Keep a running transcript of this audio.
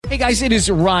Hey guys, it is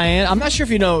Ryan. I'm not sure if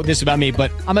you know this about me, but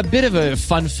I'm a bit of a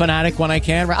fun fanatic when I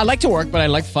can. I like to work, but I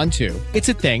like fun too. It's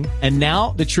a thing. And now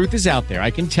the truth is out there.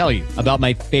 I can tell you about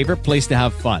my favorite place to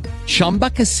have fun. Chumba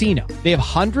Casino. They have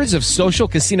hundreds of social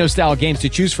casino style games to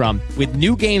choose from with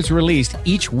new games released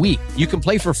each week. You can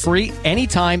play for free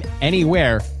anytime,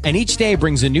 anywhere. And each day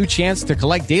brings a new chance to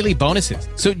collect daily bonuses.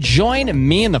 So join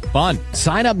me in the fun.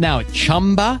 Sign up now at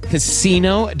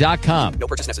ChumbaCasino.com. No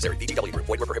purchase necessary. VGW Group.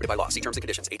 Void where prohibited by law. See terms and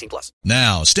conditions. 18+.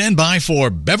 Now, stand by for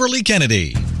Beverly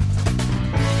Kennedy.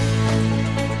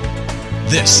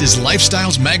 This is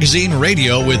Lifestyles Magazine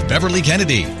Radio with Beverly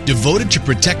Kennedy, devoted to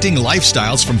protecting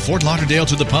lifestyles from Fort Lauderdale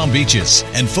to the Palm Beaches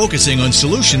and focusing on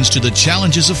solutions to the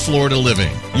challenges of Florida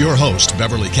living. Your host,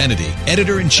 Beverly Kennedy,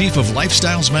 editor-in-chief of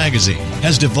Lifestyles Magazine,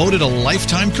 has devoted a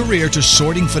lifetime career to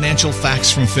sorting financial facts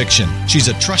from fiction. She's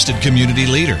a trusted community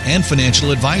leader and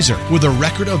financial advisor with a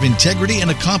record of integrity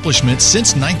and accomplishment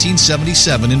since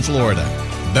 1977 in Florida.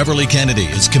 Beverly Kennedy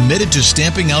is committed to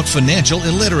stamping out financial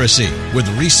illiteracy with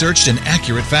researched and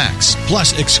accurate facts,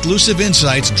 plus exclusive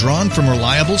insights drawn from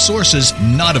reliable sources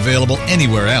not available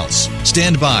anywhere else.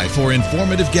 Stand by for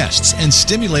informative guests and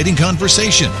stimulating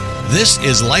conversation. This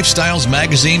is Lifestyles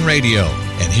Magazine Radio,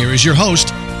 and here is your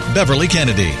host, Beverly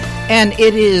Kennedy. And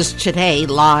it is today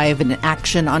live in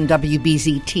action on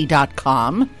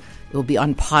WBZT.com. It will be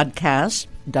on podcast.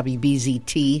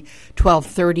 WBZT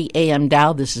 1230 AM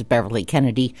Dow. This is Beverly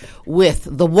Kennedy with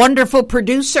the wonderful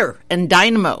producer and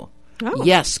dynamo. Oh.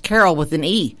 Yes, Carol with an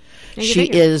E. She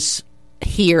is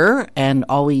here and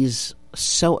always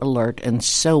so alert and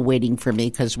so waiting for me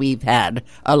because we've had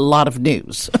a lot of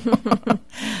news.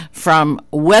 From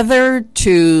weather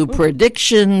to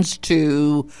predictions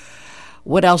to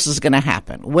what else is going to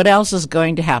happen. What else is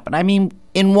going to happen? I mean,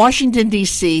 in Washington,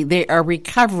 D.C., they are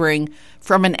recovering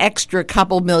from an extra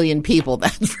couple million people,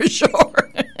 that's for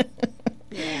sure.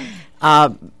 We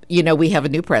have a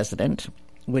new president,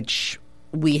 which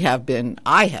I have been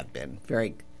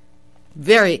very,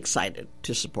 very excited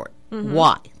to support. Mm-hmm.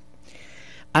 Why?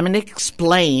 I'm going to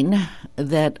explain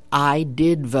that I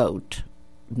did vote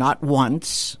not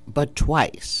once, but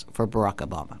twice for Barack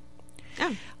Obama.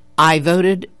 Oh. I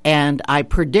voted and I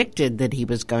predicted that he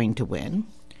was going to win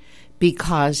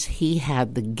because he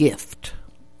had the gift.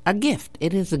 A gift.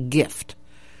 It is a gift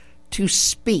to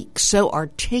speak so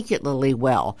articulately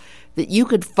well that you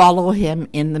could follow him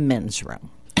in the men's room.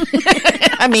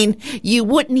 I mean, you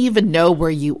wouldn't even know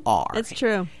where you are. That's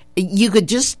true. You could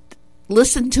just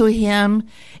listen to him,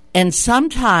 and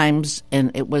sometimes,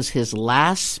 and it was his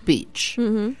last speech,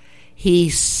 mm-hmm. he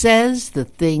says the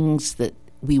things that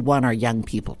we want our young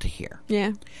people to hear.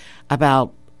 Yeah.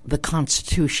 About the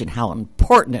Constitution, how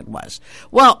important it was.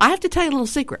 Well, I have to tell you a little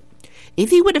secret. If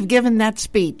he would have given that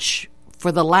speech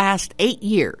for the last 8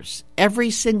 years, every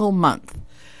single month,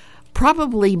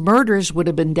 probably murders would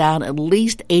have been down at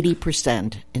least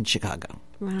 80% in Chicago.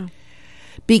 Wow.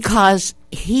 Because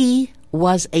he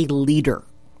was a leader,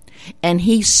 and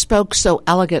he spoke so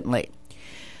elegantly.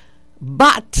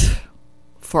 But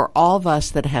for all of us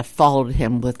that have followed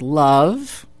him with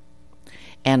love,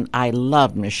 and I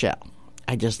love Michelle.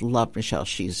 I just love Michelle.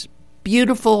 She's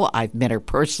beautiful. I've met her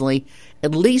personally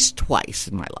at least twice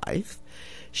in my life.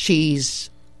 She's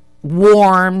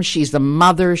warm. She's a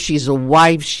mother. She's a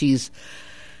wife. She's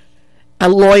a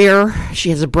lawyer. She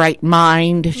has a bright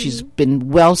mind. Mm-hmm. She's been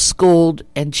well schooled,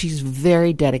 and she's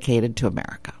very dedicated to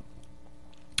America.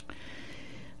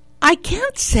 I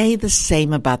can't say the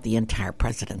same about the entire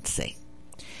presidency.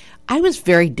 I was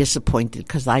very disappointed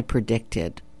because I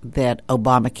predicted that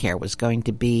Obamacare was going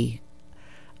to be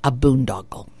a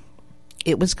boondoggle.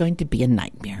 It was going to be a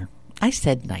nightmare. I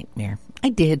said nightmare. I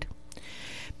did.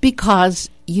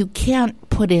 Because you can't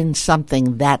put in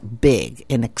something that big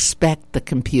and expect the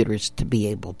computers to be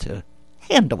able to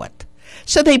handle it.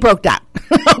 So they broke down.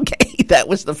 Okay, that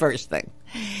was the first thing.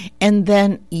 And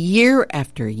then year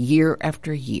after year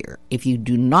after year, if you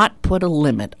do not put a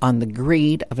limit on the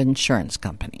greed of insurance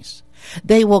companies,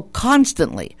 they will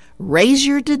constantly raise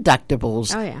your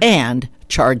deductibles and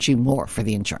charge you more for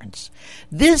the insurance.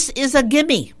 This is a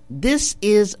gimme. This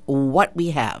is what we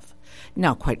have.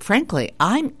 Now, quite frankly,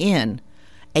 I'm in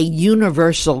a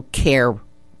universal care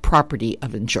property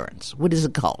of insurance. What is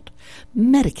it called?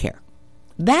 Medicare.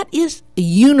 That is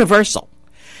universal.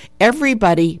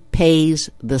 Everybody pays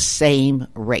the same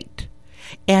rate.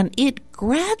 And it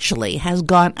gradually has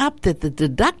gone up that the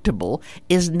deductible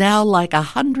is now like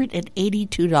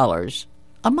 $182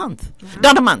 a month. Wow.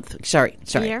 Not a month. Sorry.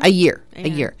 A year.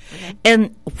 Okay.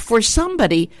 And for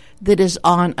somebody that is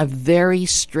on a very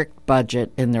strict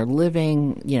budget and they're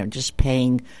living, just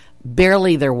paying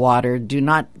barely their water, do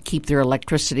not keep their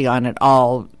electricity on at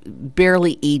all,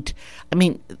 barely eat. I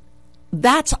mean,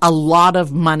 that's a lot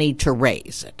of money to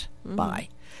raise it by,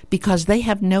 because they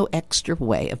have no extra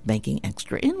way of making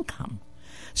extra income.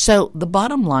 So the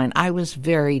bottom line, I was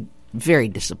very, very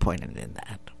disappointed in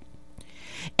that.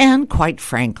 And quite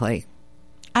frankly,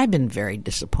 I've been very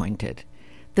disappointed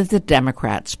that the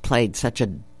Democrats played such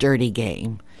a dirty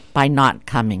game by not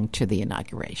coming to the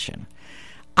inauguration.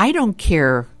 I don't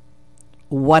care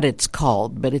what it's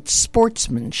called, but it's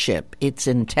sportsmanship, it's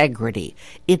integrity,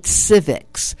 it's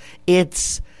civics,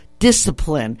 it's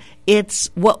discipline, it's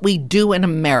what we do in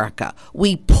America.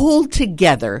 We pull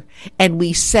together and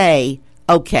we say,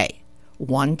 okay,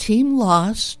 one team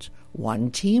lost,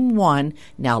 one team won,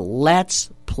 now let's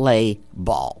play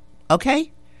ball,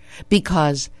 okay?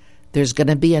 Because there's going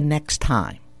to be a next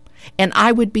time. And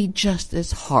I would be just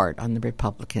as hard on the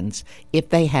Republicans if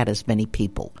they had as many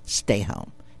people stay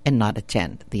home and not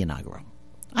attend the inaugural.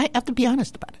 I have to be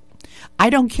honest about it. I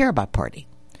don't care about party.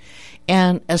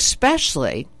 And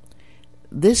especially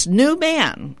this new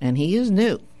man, and he is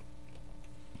new.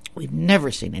 We've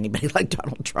never seen anybody like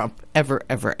Donald Trump, ever,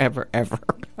 ever, ever, ever.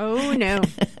 Oh, no.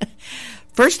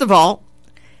 First of all,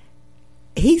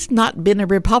 he's not been a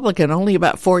Republican only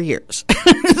about 4 years.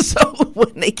 So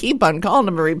when they keep on calling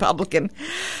him a Republican,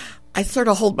 I sort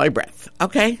of hold my breath,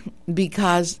 okay?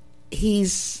 Because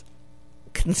he's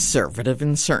conservative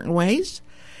in certain ways.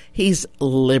 He's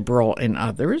liberal in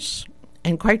others.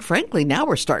 And quite frankly, now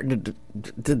we're starting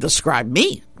to describe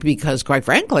me because, quite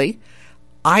frankly,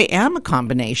 I am a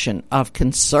combination of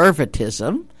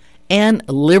conservatism and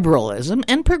liberalism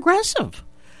and progressive.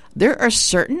 There are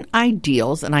certain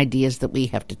ideals and ideas that we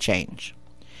have to change.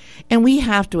 And we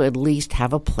have to at least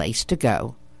have a place to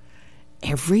go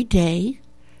every day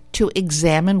to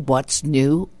examine what's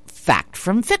new, fact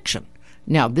from fiction.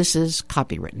 Now, this is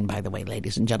copywritten, by the way,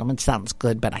 ladies and gentlemen. Sounds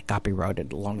good, but I copywrote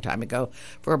it a long time ago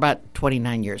for about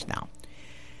 29 years now.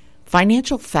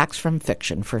 Financial facts from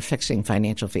fiction for fixing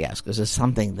financial fiascos is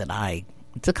something that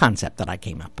it's a concept that I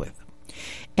came up with.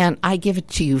 And I give it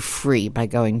to you free by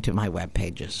going to my web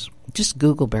pages. Just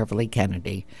Google Beverly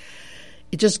Kennedy.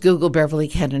 Just Google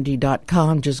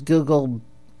BeverlyKennedy.com. Just Google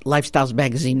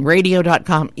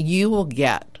LifestylesMagazineRadio.com. You will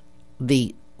get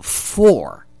the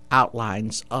 4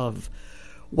 outlines of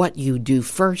what you do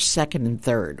first, second, and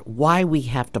third, why we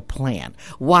have to plan,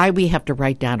 why we have to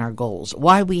write down our goals,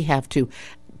 why we have to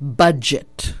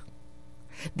budget.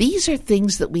 These are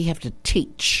things that we have to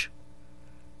teach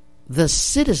the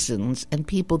citizens and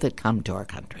people that come to our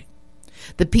country,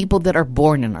 the people that are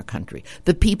born in our country,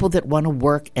 the people that want to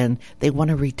work and they want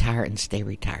to retire and stay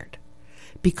retired.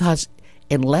 Because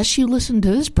unless you listen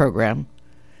to this program,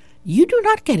 you do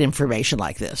not get information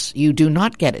like this. You do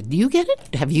not get it. Do you get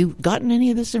it? Have you gotten any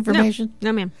of this information?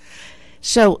 No, ma'am.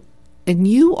 So, and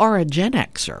you are a Gen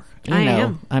Xer. I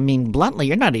am. I mean, bluntly,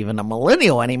 you're not even a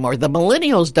millennial anymore. The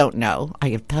millennials don't know.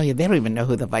 I can tell you, they don't even know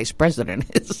who the vice president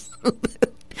is.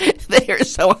 They are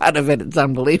so out of it, it's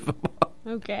unbelievable.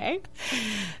 Okay.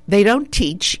 They don't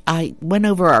teach. I went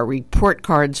over our report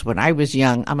cards when I was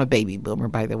young. I'm a baby boomer,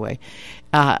 by the way.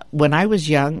 When I was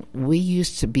young, we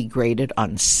used to be graded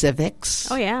on civics.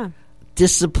 Oh, yeah.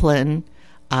 Discipline,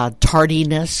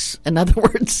 tardiness. In other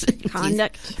words,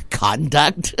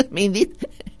 Conduct. I mean,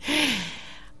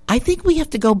 I think we have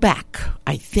to go back.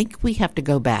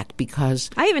 Because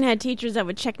I even had teachers that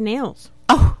would check nails.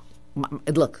 Oh,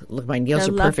 look, my nails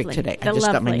They're are perfect lovely. today. They're I just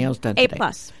got my lovely. nails done A+.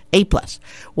 today. A+.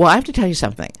 Well, I have to tell you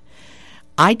something.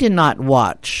 I did not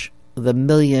watch the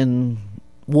Million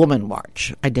Woman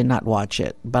March. I did not watch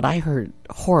it, but I heard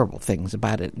horrible things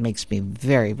about it. It makes me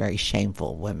very, very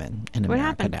shameful of women in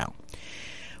America now.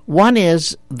 One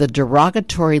is the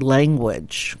derogatory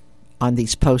language on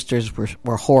these posters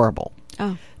were horrible.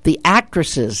 Oh. The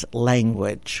actresses'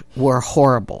 language were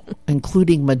horrible,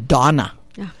 including Madonna.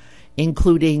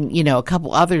 Including, a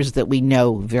couple others that we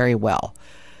know very well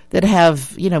that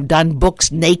have, done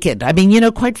books naked. I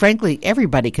mean, quite frankly,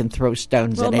 everybody can throw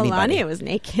stones at anybody. Well, Melania was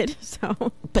naked,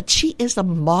 so. But she is a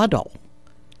model.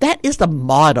 That is the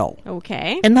model.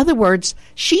 Okay. In other words,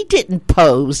 she didn't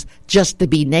pose just to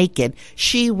be naked.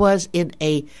 She was in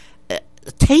a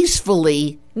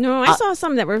tastefully. No, I saw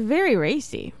some that were very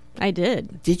racy. I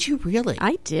did. Did you really?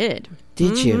 I did.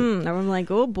 Did you? I'm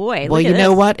like, oh boy. Well, look you at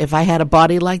know this. what? If I had a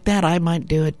body like that, I might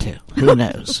do it too. Who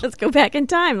knows? Let's go back in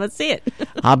time. Let's see it.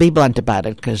 I'll be blunt about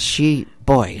it because is she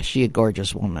a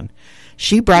gorgeous woman.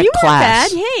 She brought You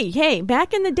class. weren't bad. Hey,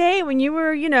 back in the day when you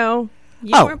were, you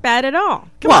weren't bad at all.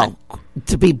 Come on.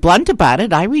 to be blunt about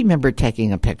it, I remember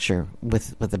taking a picture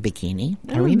with a bikini.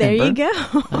 I remember. There you go.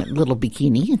 A little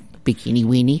bikini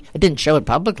weenie. I didn't show it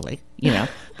publicly,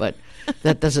 but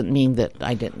that doesn't mean that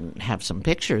I didn't have some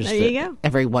pictures. There you go.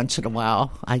 Every once in a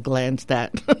while, I glanced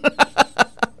at.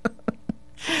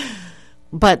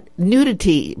 But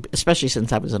nudity, especially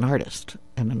since I was an artist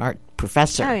and an art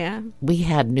professor, we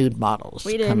had nude models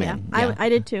come in. I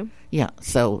did too. Yeah,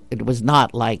 so it was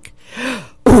not like,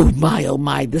 oh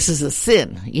my, this is a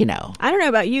sin, I don't know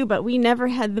about you, but we never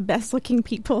had the best looking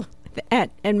people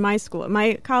at my school. At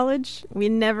my college, we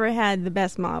never had the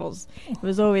best models. It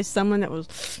was always someone that was,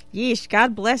 yeesh,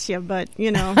 God bless you, but,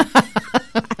 I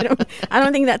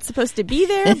don't think that's supposed to be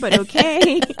there, but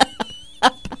okay.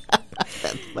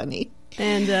 That's funny.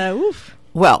 And, oof.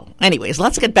 Well, anyways,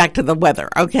 let's get back to the weather,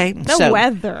 okay? The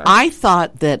weather. I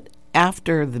thought that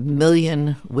after the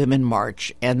Million Women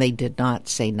March, and they did not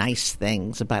say nice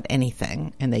things about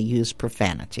anything, and they used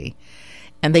profanity,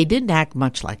 and they didn't act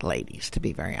much like ladies, to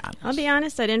be very honest. I'll be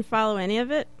honest, I didn't follow any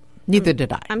of it. Neither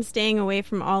did I. I'm staying away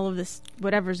from all of this,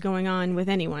 whatever's going on with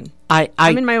anyone.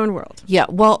 I'm in my own world. Yeah,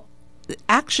 well,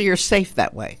 actually, you're safe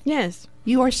that way. Yes.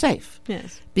 You are safe.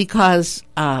 Yes. Because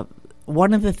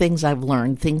one of the things I've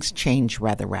learned, things change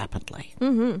rather rapidly.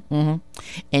 Mm-hmm. Mm-hmm.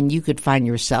 And you could find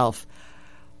yourself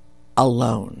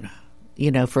alone.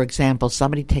 For example,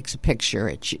 somebody takes a picture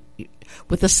at you,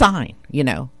 with a sign,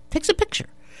 takes a picture.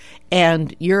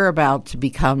 And you're about to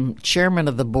become chairman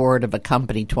of the board of a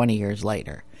company 20 years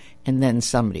later. And then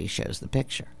somebody shows the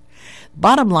picture.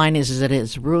 Bottom line is it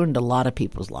has ruined a lot of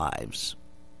people's lives.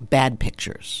 Bad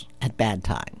pictures at bad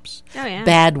times. Oh, yeah.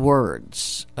 Bad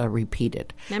words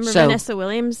repeated. Remember Vanessa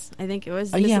Williams? I think it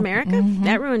was Miss America? Mm-hmm.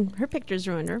 That ruined, her pictures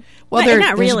ruined her. Well,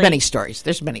 not there's really. many stories.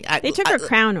 There's many. They took her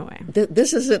crown away.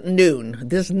 This isn't noon.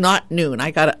 This is not noon.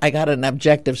 I got an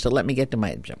objective, so let me get to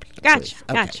my objective. Gotcha.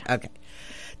 Okay, Gotcha. Okay.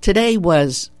 Today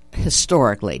was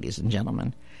historic, ladies and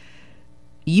gentlemen.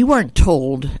 You weren't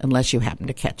told unless you happened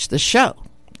to catch the show.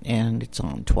 And it's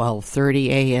on 12:30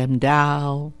 a.m.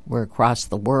 Dow. We're across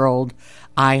the world.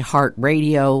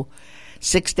 iHeartRadio,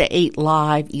 6 to 8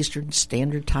 live Eastern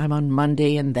Standard Time on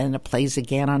Monday, and then it plays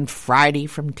again on Friday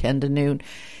from 10 to noon.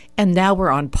 And now we're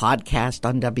on podcast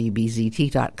on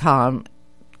WBZT.com.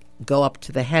 Go up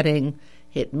to the heading,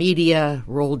 hit media,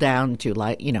 roll down to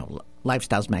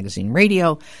Lifestyles Magazine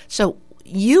Radio. So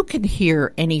you can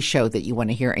hear any show that you want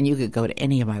to hear, and you could go to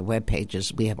any of my web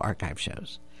pages. We have archive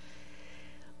shows.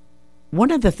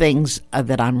 One of the things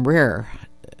that I'm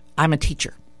a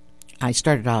teacher. I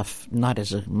started off not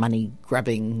as a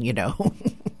money-grubbing,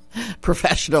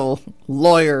 professional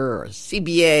lawyer or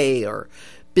CBA or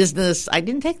business. I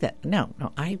didn't take that. No,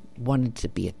 I wanted to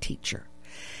be a teacher.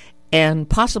 And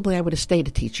possibly I would have stayed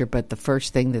a teacher, but the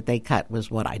first thing that they cut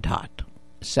was what I taught.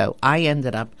 So I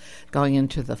ended up going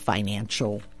into the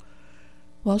financial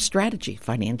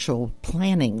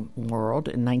planning world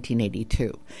in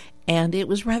 1982. And it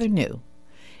was rather new.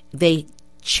 They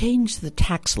changed the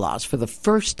tax laws for the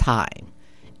first time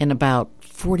in about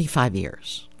 45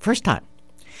 years. First time.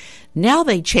 Now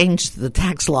they changed the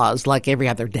tax laws like every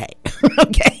other day.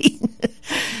 Okay?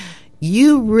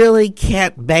 You really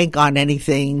can't bank on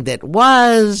anything that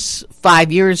was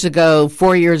 5 years ago,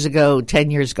 4 years ago, 10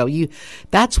 years ago.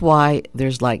 That's why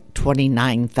there's like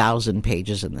 29,000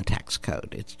 pages in the tax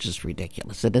code. It's just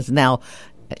ridiculous. It is now,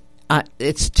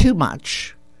 it's too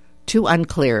much, too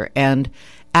unclear. And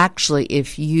actually,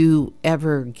 if you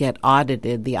ever get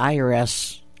audited, the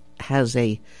IRS has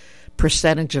a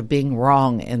percentage of being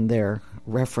wrong in their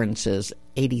references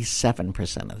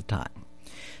 87% of the time,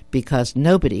 because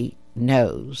nobody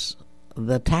knows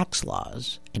the tax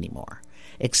laws anymore,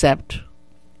 except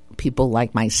people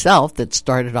like myself that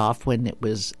started off when it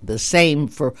was the same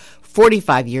for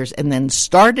 45 years and then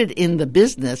started in the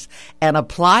business and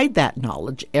applied that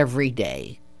knowledge every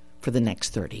day for the next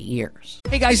 30 years.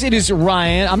 Hey guys, it is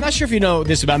Ryan. I'm not sure if you know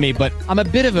this about me, but I'm a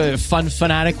bit of a fun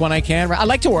fanatic when I can. I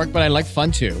like to work, but I like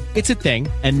fun too. It's a thing.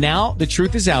 And now the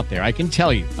truth is out there. I can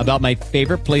tell you about my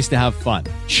favorite place to have fun.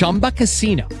 Chumba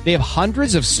Casino. They have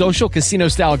hundreds of social casino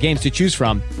style games to choose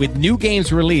from with new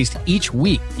games released each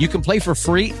week. You can play for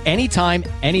free anytime,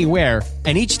 anywhere.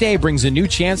 And each day brings a new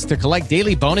chance to collect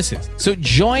daily bonuses. So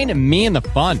join me in the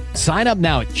fun. Sign up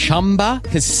now at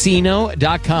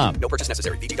ChumbaCasino.com. No purchase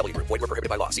necessary. VGW Group. Void where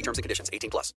prohibited by law. See terms and conditions.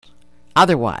 18+.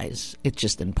 Otherwise, it's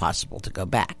just impossible to go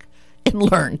back and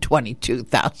learn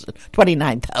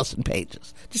 29,000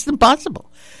 pages. Just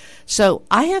impossible. So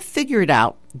I have figured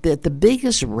out that the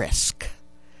biggest risk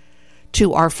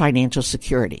to our financial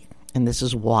security, and this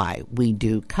is why we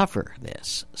do cover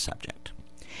this subject,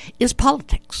 is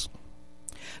politics.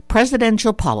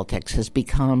 Presidential politics has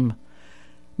become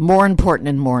more important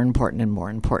and more important and more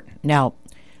important. Now,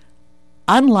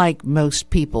 unlike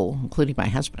most people, including my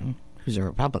husband, who's a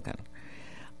Republican,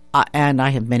 and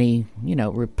I have many,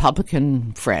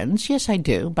 Republican friends. Yes, I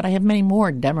do. But I have many more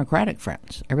Democratic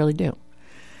friends. I really do.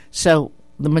 So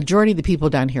the majority of the people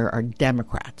down here are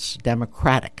Democrats,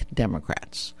 Democratic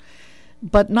Democrats.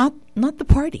 But not the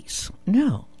parties.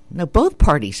 No, both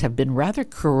parties have been rather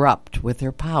corrupt with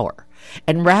their power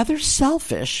and rather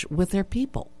selfish with their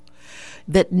people.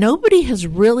 That nobody has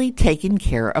really taken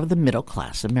care of the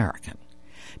middle-class American.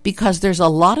 Because there's a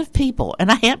lot of people,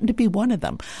 and I happen to be one of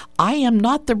them. I am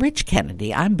not the rich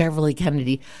Kennedy. I'm Beverly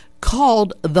Kennedy,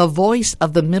 called the voice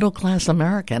of the middle-class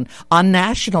American on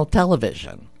national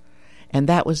television. And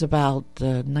that was about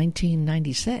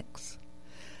 1996.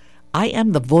 I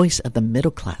am the voice of the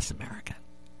middle-class American.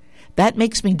 That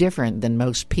makes me different than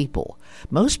most people.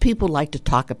 Most people like to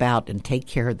talk about and take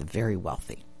care of the very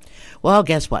wealthy. Well,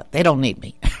 guess what? They don't need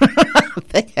me.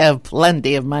 They have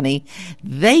plenty of money.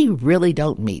 They really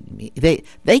don't need me.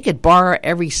 They could borrow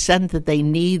every cent that they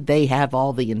need. They have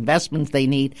all the investments they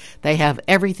need. They have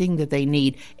everything that they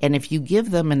need. And if you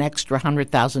give them an extra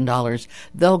 $100,000,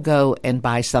 they'll go and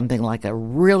buy something like a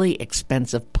really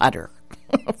expensive putter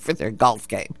for their golf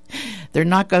game. They're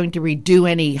not going to redo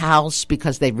any house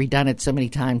because they've redone it so many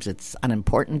times it's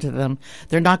unimportant to them.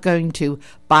 They're not going to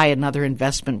buy another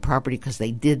investment property because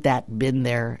they did that, been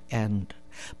there.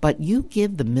 But you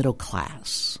give the middle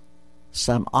class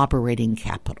some operating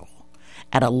capital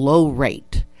at a low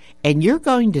rate, and you're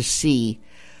going to see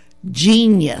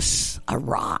genius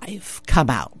arrive, come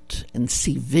out, and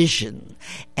see vision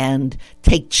and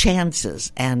take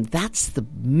chances. And that's the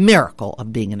miracle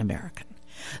of being an American.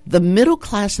 The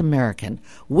middle-class American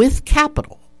with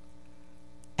capital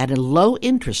at a low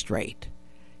interest rate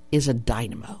is a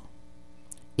dynamo,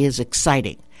 is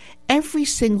exciting. Every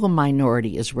single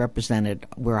minority is represented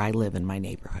where I live in my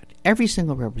neighborhood. Every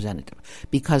single representative,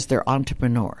 because they're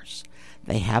entrepreneurs.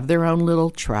 They have their own little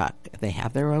truck. They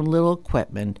have their own little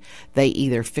equipment. They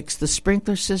either fix the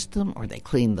sprinkler system, or they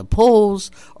clean the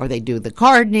pools, or they do the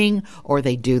gardening, or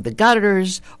they do the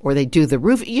gutters, or they do the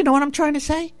roof. You know what I'm trying to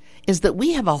say? Is that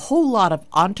we have a whole lot of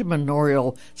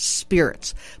entrepreneurial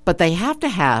spirits, but they have to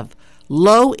have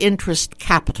low interest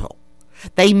capital.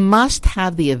 They must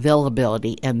have the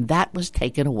availability, and that was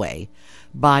taken away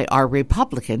by our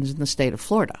Republicans in the state of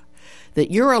Florida,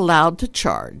 that you're allowed to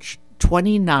charge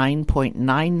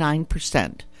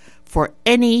 29.99% for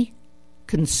any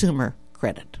consumer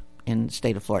credit in the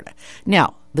state of Florida.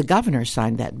 Now, the governor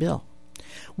signed that bill.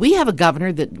 We have a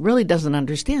governor that really doesn't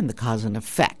understand the cause and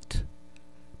effect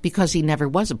because he never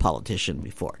was a politician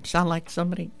before. Sound like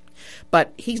somebody?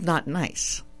 But he's not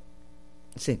nice.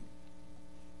 See,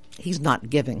 he's not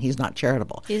giving. He's not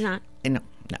charitable. He's not. No.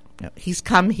 He's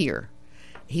come here.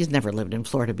 He's never lived in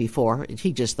Florida before.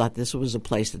 He just thought this was a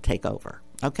place to take over.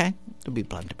 Okay? To be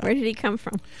blunt about it. Where did he come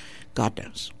from? God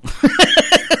knows.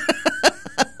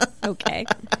 Okay.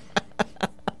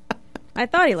 I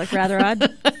thought he looked rather odd.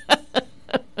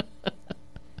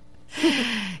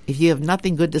 If you have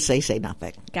nothing good to say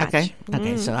nothing. Gotcha. Okay?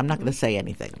 Okay, so I'm not going to say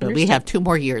anything. But we have 2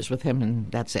 more years with him,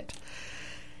 and that's it.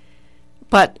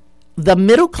 But the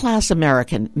middle-class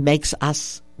American makes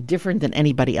us different than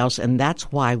anybody else, and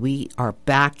that's why we are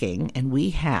backing, and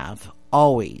we have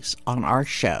always on our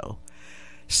show,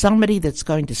 somebody that's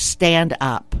going to stand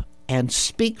up and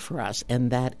speak for us,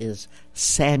 and that is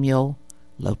Samuel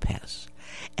Lopez.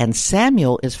 And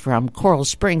Samuel is from Coral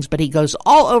Springs, but he goes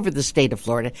all over the state of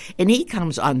Florida, and he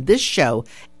comes on this show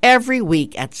every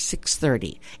week at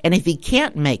 6:30. And if he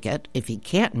can't make it,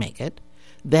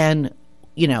 then,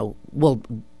 we'll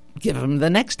give him the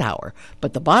next hour.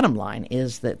 But the bottom line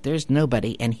is that there's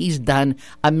nobody, and he's done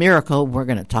a miracle. We're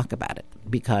going to talk about it,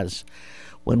 because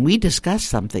when we discuss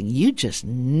something, you just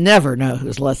never know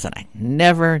who's listening.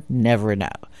 Never know.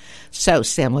 So,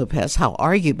 Sam Lopez, how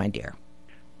are you, my dear?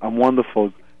 I'm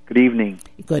wonderful. Good evening.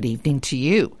 Good evening to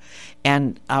you.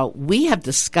 And we have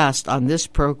discussed on this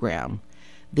program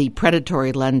the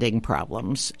predatory lending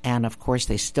problems, and of course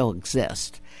they still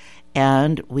exist.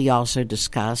 And we also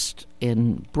discussed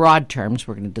in broad terms,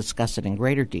 we're going to discuss it in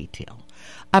greater detail,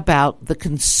 about the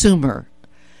consumer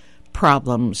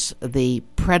problems, the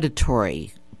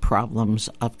predatory problems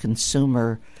of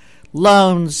consumer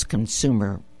loans,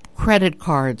 consumer credit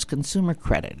cards, consumer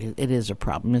credit. It is a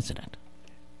problem, isn't it?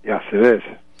 Yes, it is.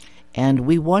 And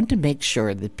we want to make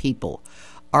sure that people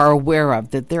are aware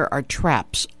of that there are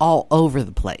traps all over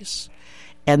the place.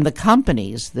 And the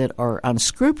companies that are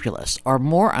unscrupulous are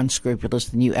more unscrupulous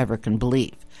than you ever can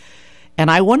believe. And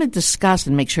I want to discuss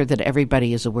and make sure that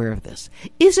everybody is aware of this.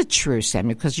 Is it true,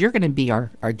 Samuel, because you're going to be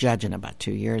our judge in about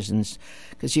 2 years, and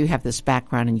because you have this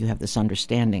background and you have this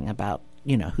understanding about,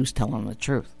 who's telling the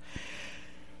truth.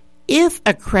 If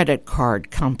a credit card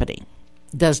company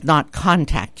does not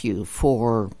contact you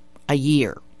for a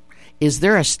year, is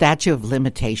there a statute of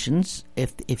limitations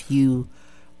if you,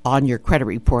 on your credit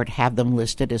report, have them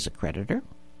listed as a creditor?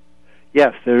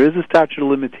 Yes, there is a statute of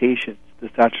limitations. The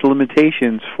statute of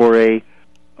limitations for a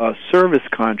service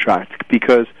contract,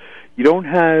 because you don't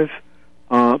have,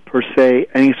 per se,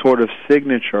 any sort of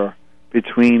signature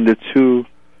between the two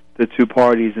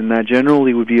parties, and that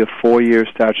generally would be a 4-year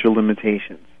statute of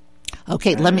limitations.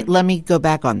 Okay, let me go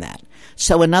back on that.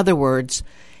 So, in other words,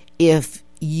 if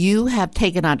you have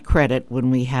taken out credit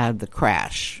when we had the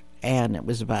crash, and it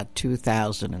was about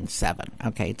 2007.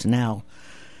 Okay, it's now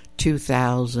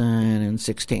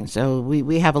 2016. So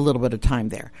we have a little bit of time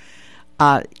there.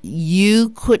 You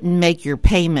couldn't make your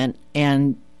payment,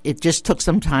 and it just took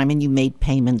some time, and you made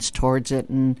payments towards it,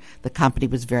 and the company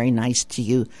was very nice to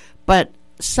you. But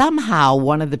somehow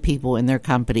one of the people in their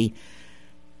company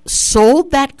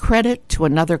sold that credit to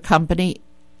another company.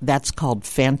 That's called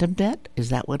phantom debt? Is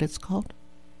that what it's called?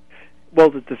 Well,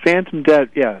 the phantom debt,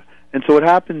 yeah. And so what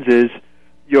happens is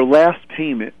your last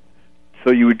payment,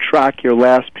 so you would track your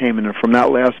last payment, and from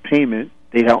that last payment,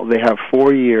 they have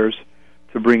 4 years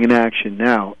to bring an action.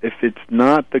 Now, if it's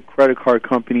not the credit card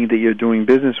company that you're doing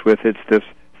business with, it's this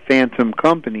phantom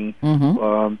company,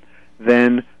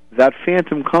 then that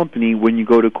phantom company, when you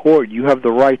go to court, you have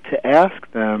the right to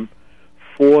ask them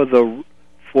for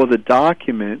the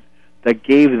document that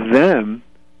gave them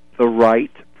the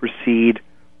right to proceed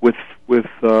with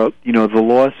the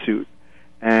lawsuit.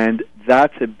 And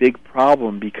that's a big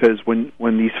problem, because when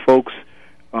these folks,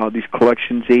 these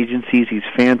collections agencies, these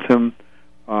phantom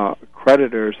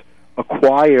creditors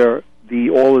acquire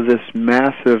all of this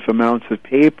massive amounts of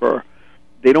paper,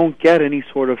 they don't get any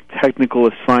sort of technical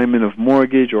assignment of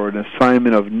mortgage or an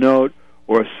assignment of note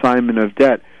or assignment of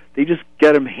debt. They just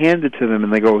get them handed to them,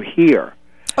 and they go, here.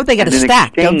 Oh, they get a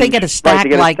stack. Don't they get a stack? Right, they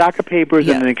get a stack of papers,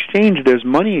 and in exchange, there's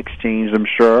money exchanged, I'm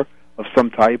sure, of some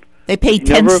type. They pay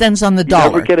 10 cents on the dollar.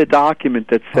 You never get a document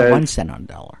that says 1 cent on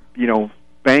the dollar.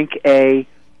 Bank A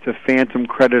to phantom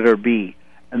creditor B.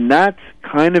 And that's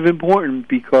kind of important,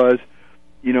 because,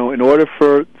 in order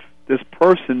for this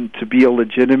person to be a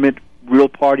legitimate real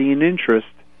party in interest,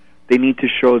 they need to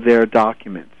show their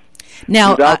documents.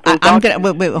 Now, I'm going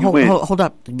to hold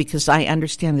up, because I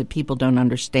understand that people don't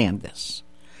understand this.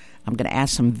 I'm going to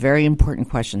ask some very important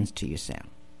questions to you, Sam,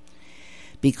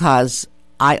 because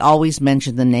I always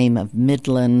mention the name of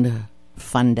Midland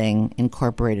Funding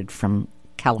Incorporated from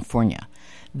California.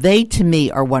 They, to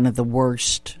me, are one of the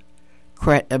worst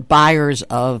buyers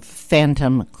of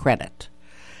phantom credit.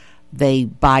 They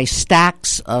buy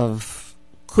stacks of,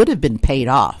 could have been paid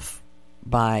off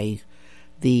by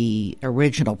the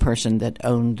original person that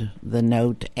owned the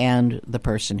note and the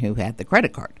person who had the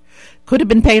credit card. Could have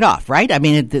been paid off, right? I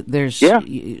mean, there's... Yeah,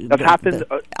 that happens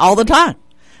all the time.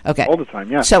 Okay. All the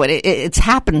time, yeah. So it's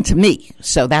happened to me.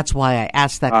 So that's why I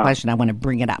asked that question. I want to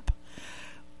bring it up.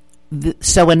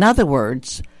 So in other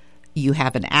words, you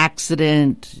have an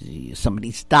accident,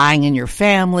 somebody's dying in your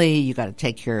family, you got to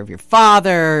take care of your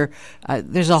father.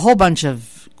 There's a whole bunch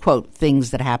of, quote,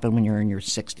 things that happen when you're in your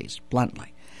 60s,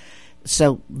 bluntly.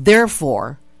 So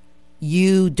therefore,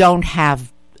 you don't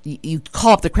have... You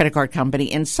call up the credit card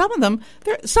company, and some of them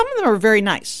are very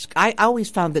nice. I always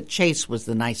found that Chase was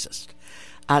the nicest.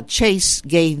 Chase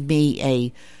gave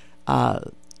me a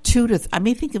 2 to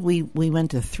I think we went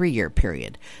to 3-year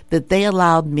period that they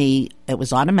allowed me. It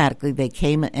was automatically. They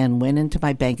came and went into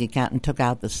my bank account and took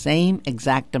out the same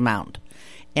exact amount,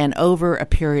 and over a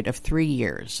period of 3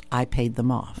 years, I paid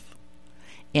them off,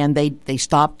 and they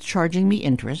stopped charging me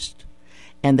interest.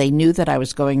 And they knew that I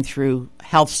was going through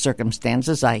health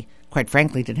circumstances. I, quite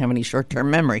frankly, didn't have any short-term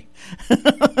memory.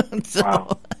 So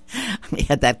wow. I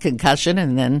had that concussion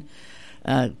and then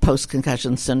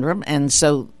post-concussion syndrome. And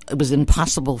so it was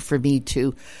impossible for me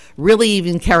to really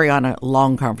even carry on a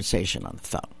long conversation on the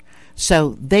phone.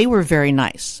 So they were very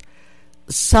nice.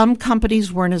 Some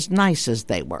companies weren't as nice as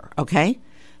they were, okay?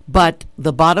 But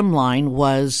the bottom line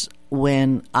was,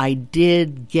 when I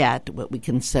did get what we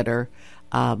consider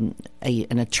an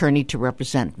attorney to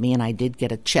represent me, and I did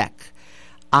get a check,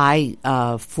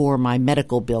 for my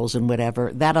medical bills and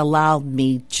whatever, that allowed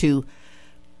me to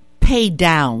pay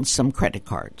down some credit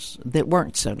cards that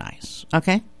weren't so nice,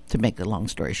 okay, to make a long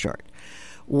story short.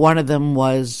 One of them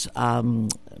was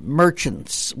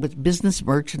merchants, with business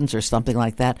merchants or something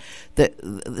like that,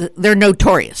 they're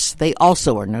notorious. They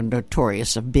also are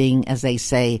notorious of being, as they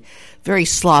say, very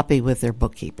sloppy with their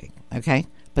bookkeeping, okay?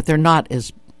 But they're not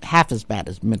half as bad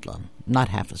as Midland, not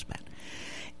half as bad.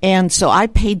 And so I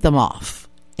paid them off.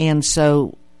 And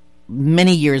so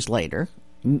many years later,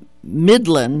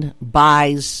 Midland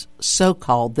buys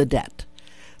so-called the debt.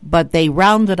 But they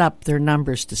rounded up their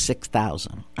numbers to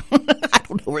 6,000. I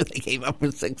don't know where they came up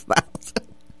with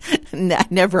 6,000. I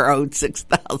never owed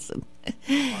 6,000.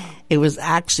 It was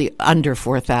actually under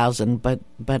 4,000.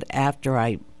 But after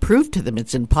I proved to them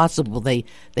it's impossible, they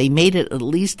made it at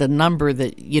least a number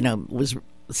that was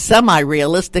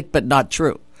semi-realistic but not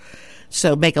true.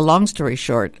 So, make a long story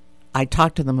short, I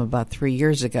talked to them about 3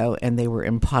 years ago, and they were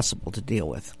impossible to deal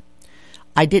with.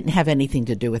 I didn't have anything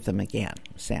to do with them again,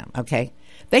 Sam. Okay.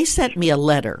 They sent me a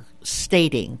letter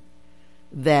stating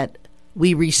that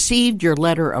we received your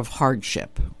letter of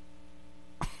hardship.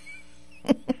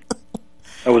 It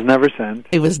was never sent.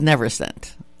 It was never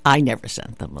sent. I never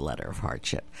sent them a letter of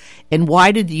hardship. And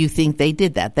why did you think they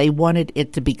did that? They wanted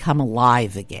it to become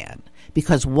alive again.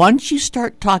 Because once you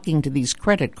start talking to these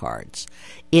credit cards,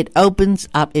 it opens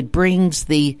up, it brings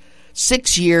the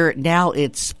 6-year, now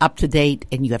it's up to date,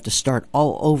 and you have to start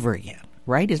all over again.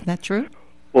 Right? Isn't that true?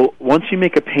 Well, once you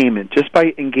make a payment, just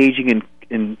by engaging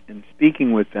in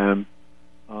speaking with them,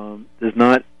 does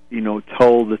not,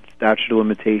 toll the statute of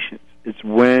limitations. It's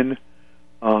when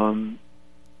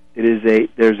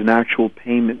there's an actual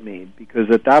payment made, because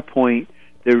at that point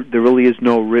there really is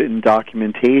no written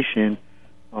documentation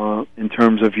in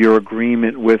terms of your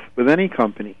agreement with any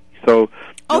company. So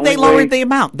they lowered the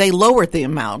amount. They lowered the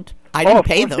amount. I didn't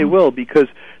pay them. They will, because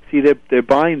see, they're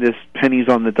buying this pennies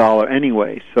on the dollar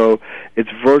anyway. So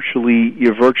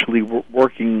you're virtually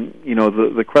working.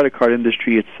 The credit card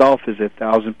industry itself is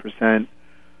 1,000%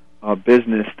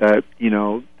 business that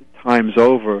times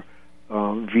over.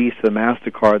 Visa,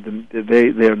 MasterCard,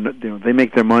 they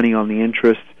make their money on the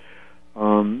interest.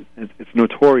 It's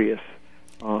notorious.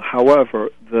 However,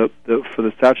 for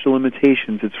the statute of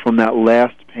limitations, it's from that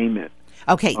last payment.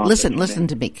 Okay, listen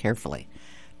to me carefully,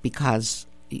 because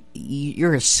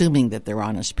you're assuming that they're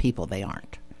honest people. They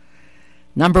aren't.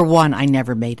 Number one, I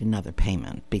never made another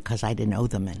payment because I didn't owe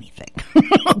them anything.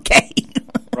 Okay?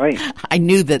 Right. I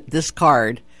knew that this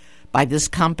card by this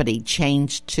company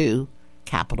changed to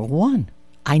Capital One.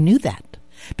 I knew that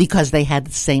because they had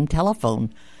the same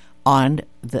telephone on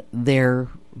their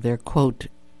quote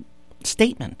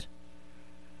statement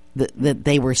that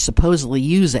they were supposedly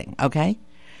using. Okay,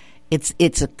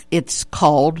 it's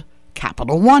called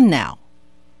Capital One now.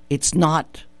 It's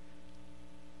not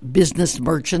Business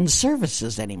Merchant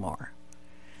Services anymore.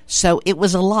 So it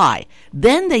was a lie.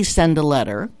 Then they send a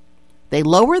letter. They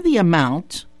lower the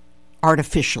amount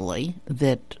artificially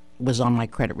that was on my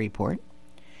credit report.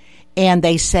 And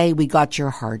they say, we got your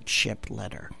hardship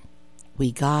letter.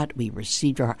 We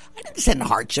received your... I didn't send a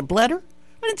hardship letter.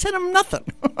 I didn't send them nothing.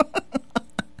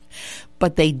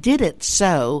 But they did it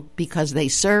so because they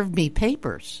served me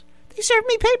papers. They served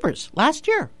me papers last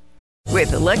year.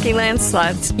 With the Lucky Land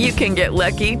Slots, you can get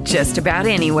lucky just about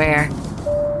anywhere.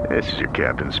 This is your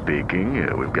captain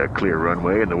speaking. We've got clear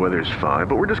runway and the weather's fine,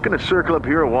 but we're just going to circle up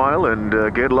here a while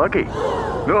and get lucky.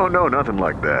 No, nothing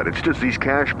like that. It's just these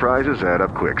cash prizes add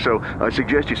up quick. So I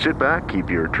suggest you sit back, keep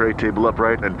your tray table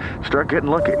upright, and start getting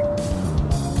lucky.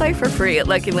 Play for free at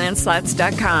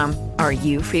LuckyLandSlots.com. Are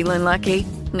you feeling lucky?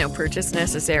 No purchase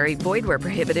necessary. Void where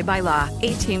prohibited by law.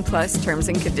 18+ terms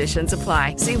and conditions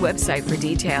apply. See website for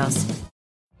details.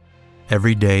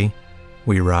 Every day,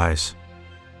 we rise,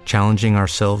 challenging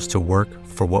ourselves to work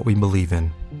for what we believe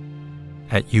in.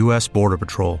 At U.S. Border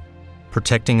Patrol,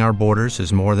 protecting our borders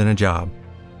is more than a job.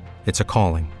 It's a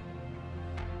calling.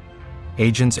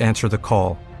 Agents answer the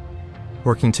call,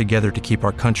 working together to keep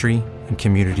our country and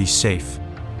communities safe.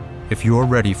 If you're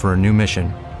ready for a new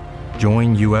mission,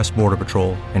 join U.S. Border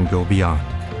Patrol and go beyond.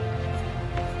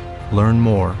 Learn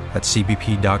more at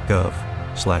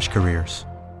cbp.gov/careers.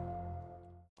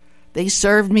 They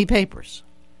served me papers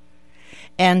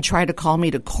and tried to call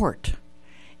me to court.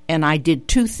 And I did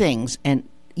two things. And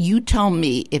you tell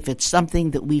me if it's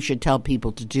something that we should tell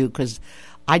people to do, because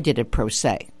I did it pro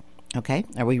se. Okay?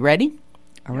 Are we ready?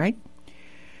 All right.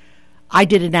 I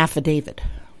did an affidavit.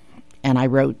 And I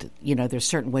wrote, there's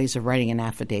certain ways of writing an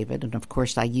affidavit. And, of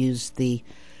course, I used the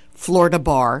Florida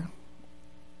bar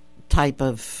type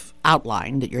of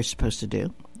outline that you're supposed to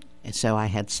do. And so I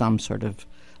had some sort of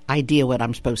idea what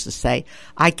I'm supposed to say.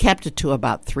 I kept it to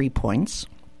about 3 points,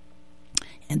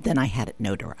 and then I had it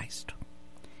notarized.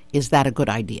 Is that a good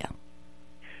idea?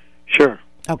 Sure.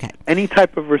 Okay. Any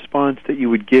type of response that you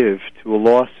would give to a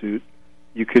lawsuit,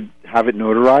 you could have it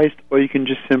notarized, or you can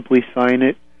just simply sign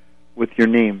it with your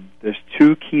name. There's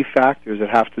two key factors that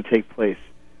have to take place.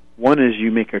 One is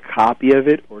you make a copy of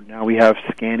it, or now we have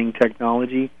scanning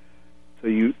technology, so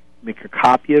you make a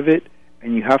copy of it,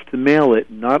 and you have to mail it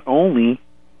not only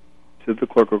to the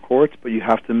clerk of courts, but you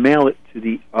have to mail it to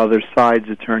the other side's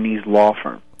attorney's law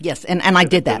firm. Yes, and I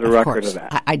did that, of course. Of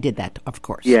that. I did that, of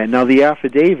course. Yeah, now the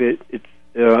affidavit, it's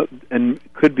and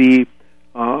could be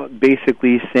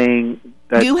basically saying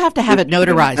that you have to have it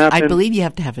notarized. I believe you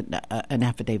have to have an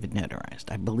affidavit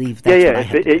notarized. I believe that's what I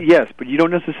have to do. Yes, but you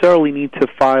don't necessarily need to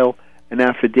file an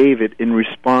affidavit in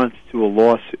response to a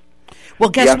lawsuit. Well,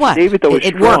 guess what? The affidavit, though, is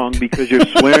strong worked. because you're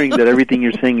swearing that everything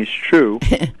you're saying is true.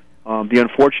 The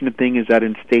unfortunate thing is that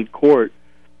in state court,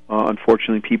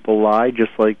 unfortunately, people lie,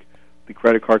 just like the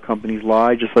credit card companies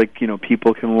lie, just like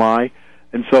people can lie,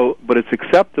 and so. But it's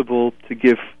acceptable to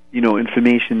give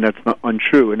information that's not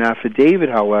untrue. An affidavit,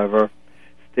 however,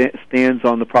 stands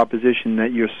on the proposition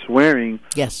that you're swearing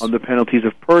on the penalties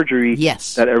of perjury.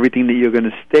 Yes. That everything that you're going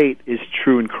to state is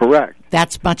true and correct.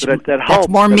 That's much. So that that's helps,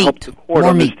 more that meat. helps the court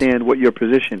understand what your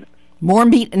position is. More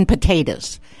meat and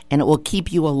potatoes, and it will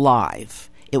keep you alive.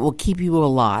 It will keep you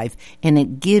alive, and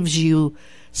it gives you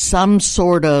some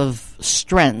sort of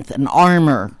strength and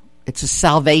armor. It's a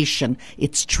salvation.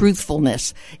 It's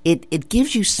truthfulness. It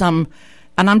gives you some.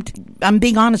 And I'm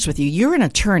being honest with you. You're an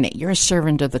attorney. You're a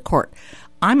servant of the court.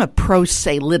 I'm a pro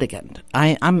se litigant.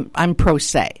 I'm pro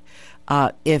se.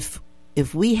 If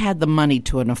we had the money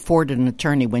to afford an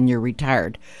attorney when you're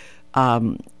retired,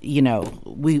 we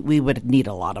would need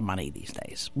a lot of money these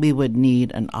days. We would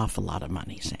need an awful lot of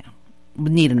money, Sam. We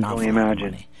need an awful lot of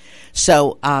money.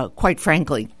 So, quite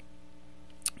frankly,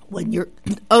 when you're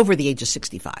over the age of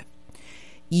 65,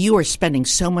 you are spending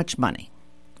so much money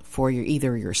for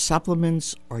either your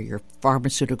supplements or your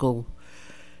pharmaceutical,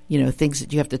 things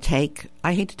that you have to take.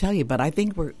 I hate to tell you, but I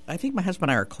think my husband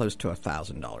and I are close to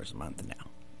 $1,000 a month now.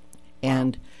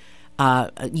 And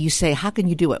you say, how can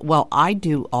you do it? Well, I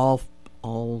do all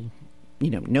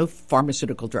no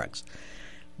pharmaceutical drugs,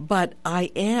 but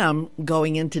I am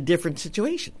going into different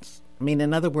situations. I mean,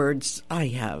 in other words, I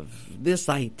have this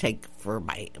I take for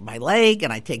my leg,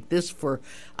 and I take this for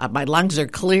my lungs are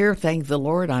clear. Thank the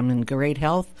Lord, I'm in great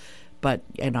health.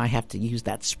 And I have to use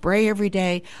that spray every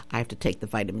day. I have to take the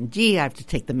vitamin D. I have to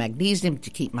take the magnesium to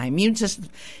keep my immune system.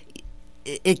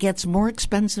 It gets more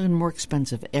expensive and more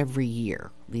expensive every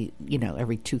year.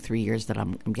 Every 2-3 years that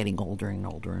I'm getting older and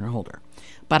older and older.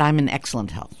 But I'm in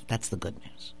excellent health. That's the good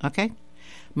news. Okay?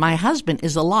 My husband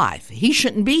is alive. He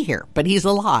shouldn't be here, but he's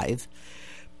alive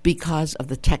because of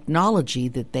the technology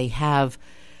that they have,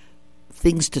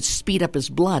 things to speed up his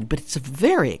blood. But it's a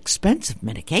very expensive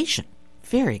medication.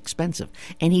 Very expensive.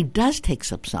 And he does take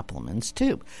some supplements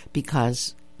too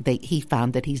because he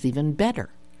found that he's even better.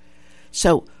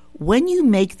 So when you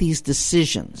make these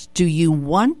decisions, do you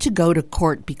want to go to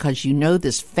court because you know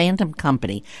this phantom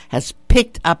company has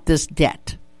picked up this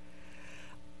debt?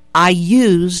 I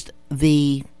used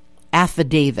the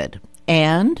affidavit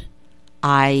and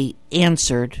I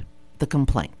answered the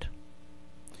complaint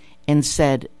and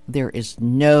said,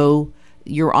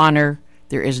 Your Honor,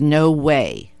 there is no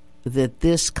way that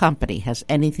this company has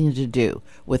anything to do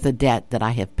with a debt that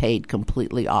I have paid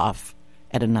completely off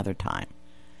at another time.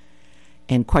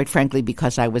 And quite frankly,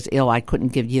 because I was ill, I couldn't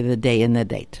give you the day and the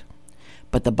date.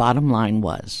 But the bottom line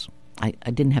was, I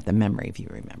didn't have the memory, if you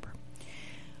remember.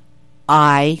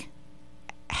 I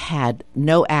had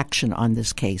no action on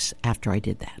this case after I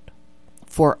did that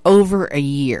for over a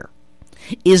year.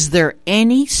 Is there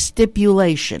any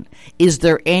stipulation? Is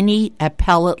there any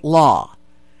appellate law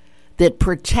that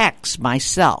protects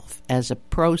myself as a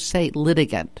pro se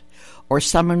litigant or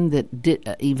someone that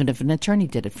did, even if an attorney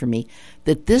did it for me,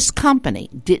 that this company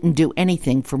didn't do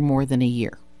anything for more than a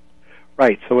year?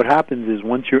 Right. So what happens is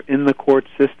once you're in the court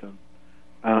system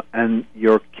and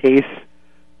your case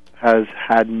has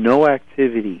had no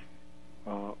activity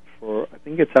for, I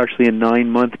think it's actually a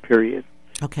 9-month period,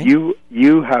 okay,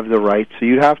 you have the right, so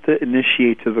you'd have to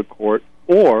initiate to the court,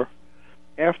 or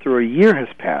after a year has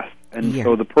passed. And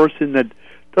so the person that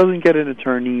doesn't get an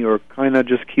attorney or kind of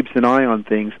just keeps an eye on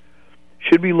things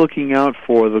should be looking out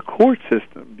for the court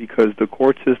system, because the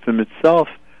court system itself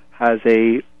has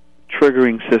a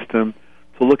triggering system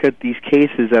to look at these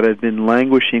cases that have been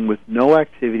languishing with no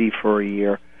activity for a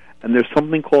year, and there's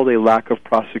something called a lack of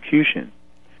prosecution,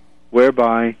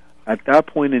 whereby at that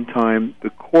point in time the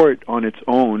court on its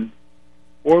own,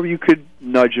 or you could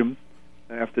nudge them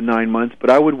after 9 months, but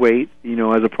I would wait.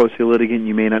 As a pro se litigant,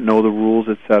 you may not know the rules,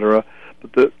 etc.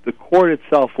 But the court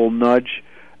itself will nudge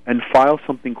and file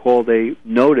something called a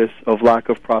notice of lack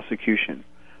of prosecution,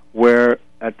 where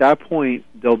at that point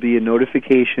there'll be a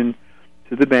notification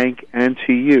to the bank and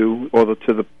to you, or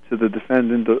to the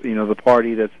defendant, the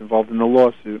party that's involved in the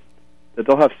lawsuit, that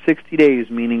they'll have 60 days,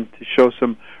 meaning to show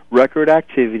some record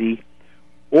activity,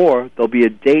 or there'll be a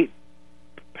date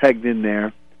pegged in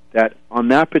there that on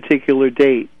that particular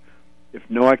date, if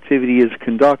no activity is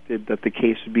conducted, that the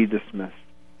case would be dismissed.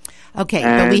 Okay,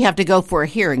 but we have to go for a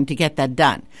hearing to get that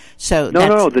done. So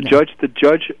the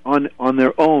judge on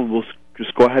their own will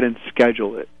just go ahead and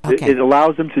schedule it. Okay. It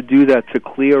allows them to do that, to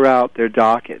clear out their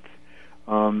dockets.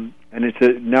 And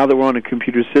now that we're on a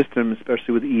computer system,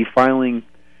 especially with the e-filing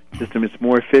system, it's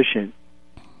more efficient.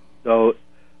 So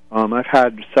I've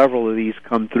had several of these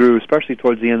come through, especially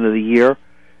towards the end of the year.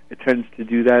 It tends to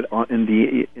do that in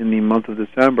the month of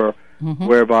December,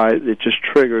 whereby it just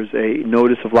triggers a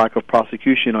notice of lack of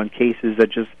prosecution on cases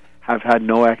that just have had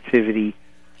no activity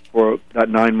for that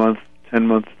 9 months, 10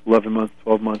 months, 11 months,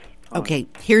 12 months. Okay,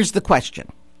 here's the question.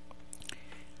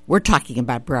 We're talking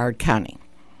about Broward County.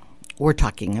 We're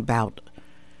talking about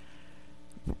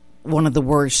one of the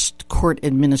worst court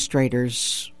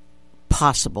administrators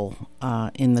possible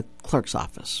in the clerk's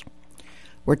office.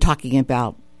 We're talking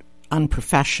about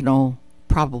unprofessional,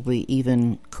 probably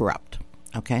even corrupt,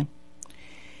 okay?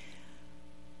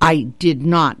 I did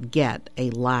not get a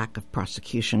lack of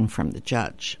prosecution from the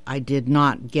judge. I did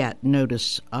not get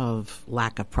notice of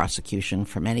lack of prosecution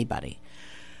from anybody.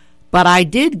 But I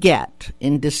did get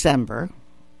in December,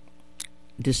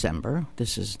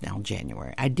 this is now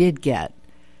January, I did get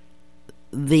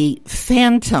the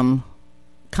Phantom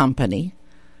Company,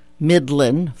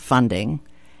 Midland Funding,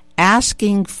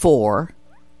 asking for,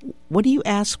 what do you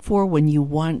ask for when you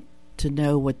want to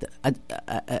know what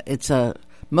it's a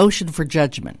motion for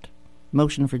judgment.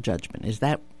 Motion for judgment. Is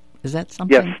that something?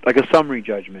 Yes, like a summary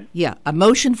judgment. Yeah, a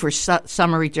motion for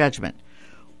summary judgment.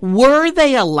 Were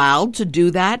they allowed to do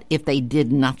that if they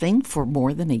did nothing for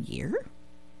more than a year?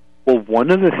 Well, one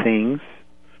of the things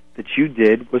that you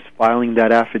did was filing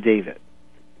that affidavit.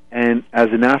 And as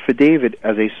an affidavit,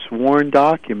 as a sworn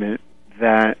document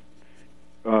that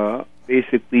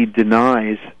basically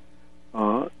denies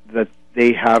that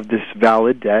they have this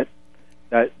valid debt,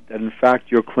 that in fact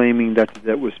you're claiming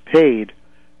that was paid,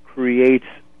 creates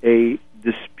a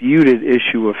disputed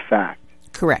issue of fact.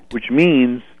 Correct. Which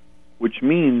means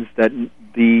that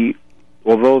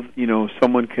although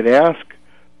someone could ask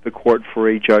the court for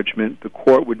a judgment, the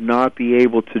court would not be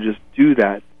able to just do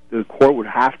that. The court would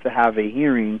have to have a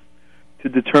hearing to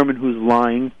determine who's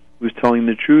lying, who's telling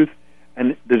the truth,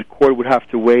 and the court would have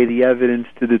to weigh the evidence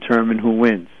to determine who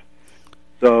wins.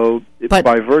 So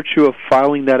by virtue of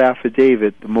filing that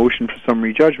affidavit, the motion for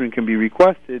summary judgment can be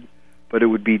requested, but it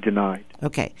would be denied.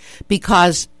 Okay.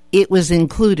 Because it was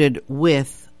included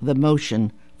with the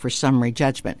motion for summary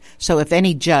judgment. So if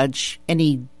any judge,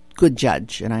 any good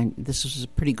judge, and this was a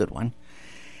pretty good one,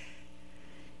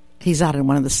 he's out in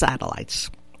one of the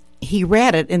satellites. He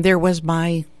read it, and there was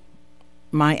my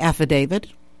affidavit,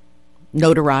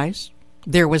 notarized.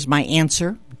 There was my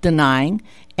answer, denying,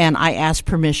 and I asked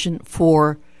permission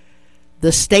for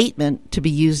the statement to be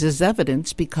used as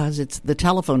evidence because the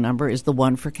telephone number is the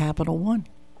one for Capital One.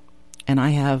 And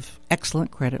I have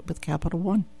excellent credit with Capital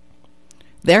One.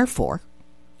 Therefore,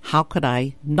 how could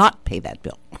I not pay that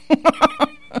bill?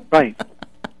 Right.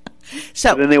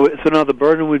 So now the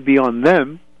burden would be on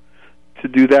them to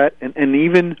do that. And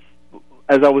even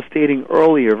as I was stating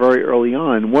earlier, very early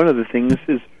on, one of the things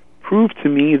is prove to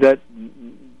me that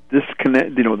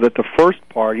that the first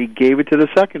party gave it to the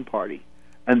second party,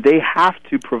 and they have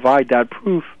to provide that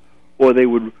proof, or they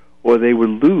would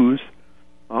lose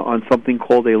on something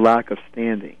called a lack of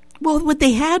standing. Well, what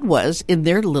they had was in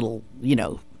their little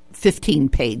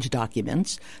 15-page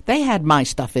documents, they had my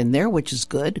stuff in there, which is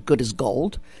good as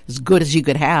gold, as good as you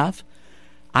could have.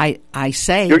 I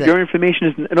say your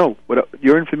information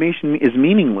your information is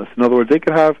meaningless. In other words, they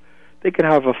could have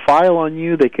a file on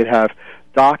you. They could have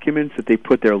documents that they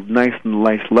put their nice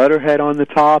letterhead on the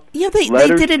top. Yeah, they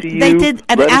did it. They did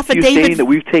an affidavit saying that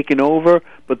we've taken over,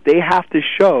 but they have to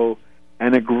show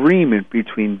an agreement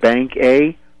between Bank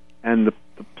A and the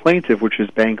plaintiff, which is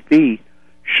Bank B,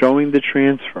 showing the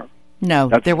transfer. No,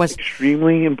 there was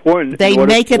extremely important. They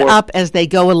make it up as they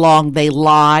go along. They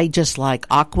lie, just like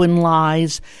Aquin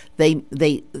lies.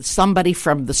 Somebody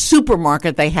from the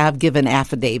supermarket they have given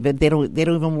affidavit. They don't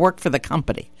even work for the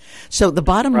company. So the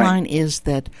bottom line is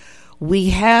that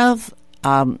we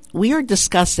are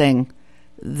discussing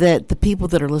that the people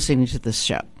that are listening to this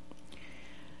show,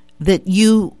 that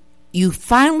you you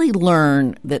finally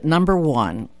learn that, number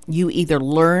one, you either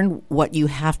learn what you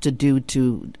have to do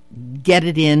to get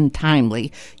it in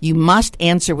timely. You must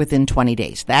answer within 20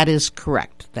 days. That is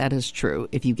correct. That is true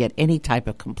if you get any type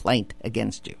of complaint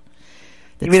against you.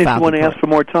 Even if you want to ask for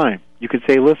more time, you could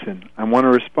say, listen, I want to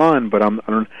respond, but I'm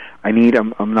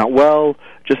not well.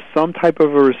 Just some type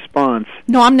of a response.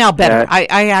 No, I'm now better.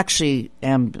 I actually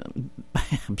am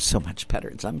I'm so much better.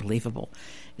 It's unbelievable.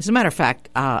 As a matter of fact,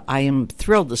 I am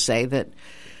thrilled to say that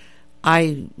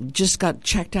I just got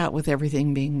checked out with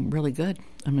everything being really good.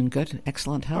 I'm in good,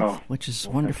 excellent health, which is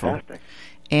wonderful. Fantastic.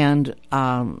 And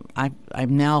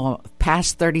I'm now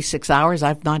past 36 hours.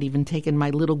 I've not even taken my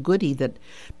little goodie that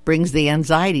brings the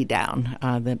anxiety down,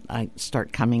 that I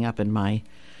start coming up in my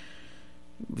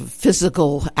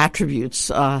physical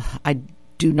attributes. I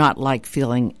do not like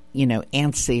feeling,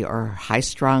 antsy or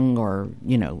high-strung or,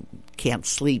 can't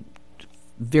sleep,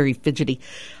 very fidgety.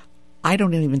 I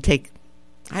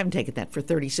haven't taken that for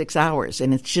 36 hours,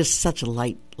 and it's just such a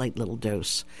light little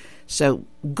dose. So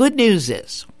good news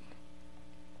is,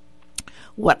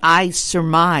 what I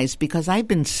surmise, because I've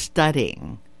been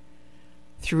studying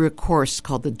through a course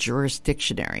called the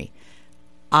Jurisdictionary,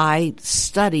 I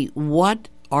study what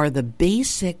are the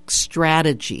basic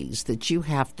strategies that you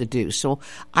have to do. So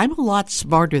I'm a lot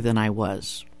smarter than I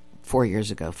was 4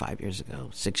 years ago, 5 years ago,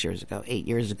 6 years ago, 8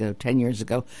 years ago, 10 years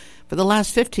ago. For the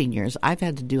last 15 years, I've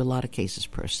had to do a lot of cases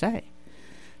pro se,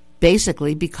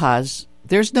 basically because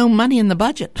there's no money in the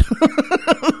budget.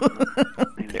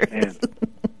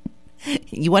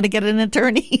 You want to get an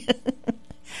attorney?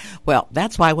 Well,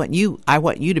 that's why I want you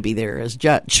to be there as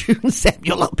judge,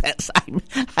 Samuel Lopez.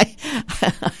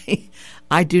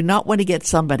 I do not want to get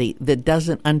somebody that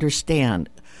doesn't understand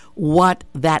what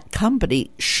that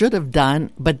company should have done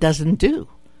but doesn't do.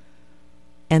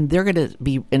 And they're going to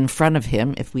be in front of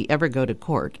him if we ever go to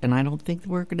court, and I don't think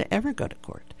we're going to ever go to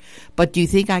court. But do you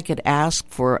think I could ask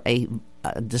for a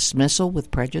dismissal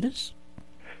with prejudice?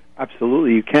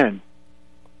 Absolutely, you can.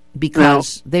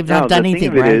 Because they've not done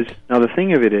anything right. The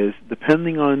thing of it is,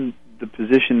 depending on the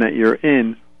position that you're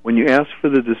in, when you ask for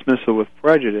the dismissal with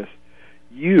prejudice,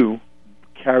 you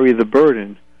carry the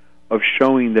burden of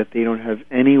showing that they don't have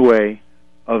any way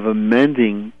of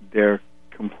amending their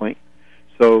complaint.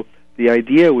 So the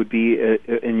idea would be,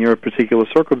 in your particular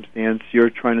circumstance, you're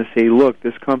trying to say, look,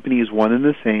 this company is one and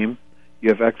the same. You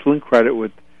have excellent credit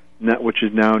with which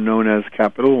is now known as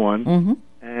Capital One. Mm-hmm.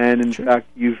 And in fact,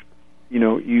 you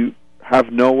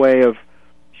have no way of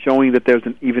showing that there's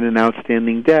even an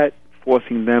outstanding debt,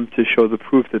 forcing them to show the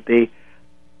proof that they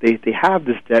have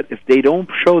this debt. If they don't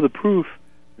show the proof,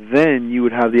 then you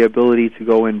would have the ability to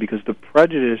go in, because the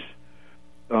prejudice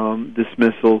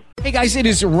dismissal. Hey guys, it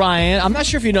is Ryan. I'm not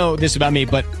sure if you know this about me,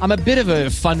 but I'm a bit of a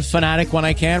fun fanatic when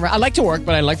I can. I like to work,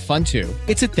 but I like fun too.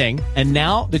 It's a thing. And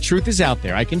now the truth is out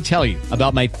there. I can tell you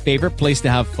about my favorite place to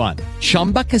have fun.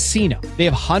 Chumba Casino. They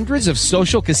have hundreds of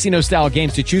social casino style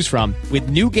games to choose from, with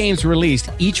new games released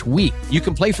each week. You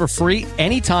can play for free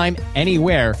anytime,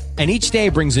 anywhere. And each day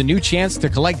brings a new chance to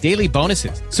collect daily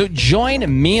bonuses. So join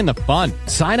me in the fun.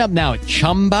 Sign up now at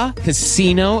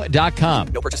ChumbaCasino.com.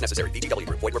 No purchase necessary. VGW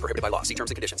Group. Void where prohibited by law. See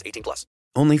terms and conditions. 18+.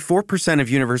 Only 4% of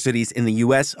universities in the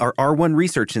U.S. are R1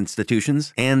 research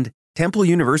institutions, and Temple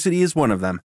University is one of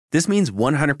them. This means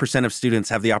 100% of students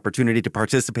have the opportunity to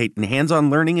participate in hands-on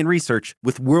learning and research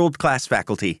with world-class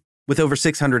faculty. With over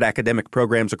 600 academic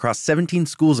programs across 17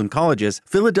 schools and colleges,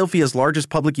 Philadelphia's largest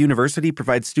public university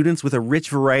provides students with a rich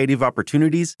variety of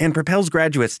opportunities and propels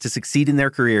graduates to succeed in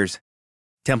their careers.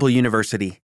 Temple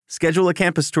University. Schedule a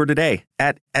campus tour today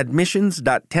at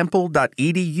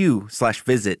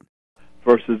admissions.temple.edu/visit.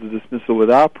 Versus the dismissal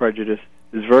without prejudice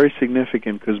is very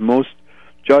significant, because most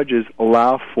judges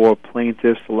allow for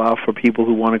plaintiffs, allow for people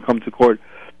who want to come to court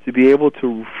to be able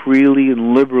to freely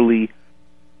and liberally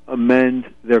amend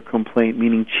their complaint,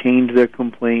 meaning change their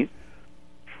complaint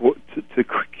to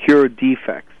cure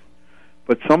defects.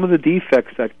 But some of the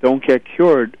defects that don't get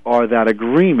cured are that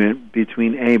agreement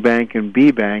between A bank and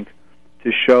B bank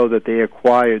to show that they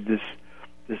acquired this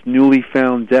newly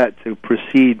found debt to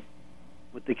proceed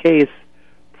with the case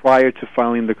prior to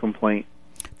filing the complaint.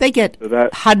 They get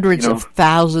hundreds of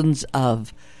thousands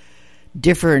of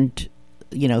different,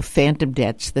 phantom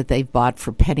debts that they've bought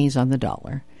for pennies on the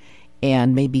dollar,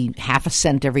 and maybe half a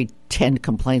cent every 10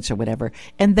 complaints or whatever.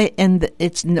 And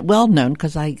it's well known,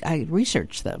 because I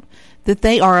researched them, that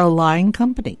they are a lying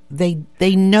company. They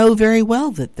know very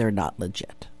well that they're not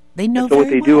legit. They know. So what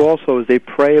they do also is they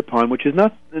prey upon, which is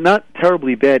not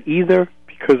terribly bad either,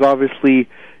 because obviously,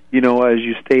 as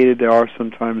you stated, there are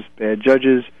sometimes bad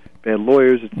judges, bad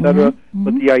lawyers, etc. Mm-hmm.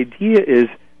 But the idea is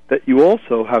that you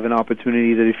also have an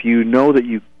opportunity that if you know that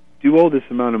you do owe this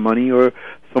amount of money or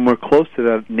somewhere close to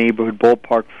that neighborhood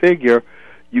ballpark figure,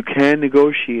 you can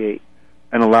negotiate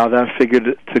and allow that figure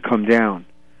to come down.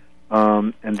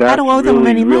 And that's I don't owe them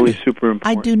any really money. super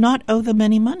important. I do not owe them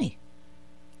any money.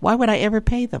 Why would I ever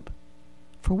pay them?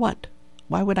 For what?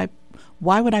 Why would I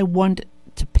want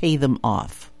to pay them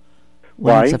off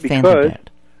when Why? it's a phantom Because debt?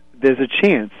 there's a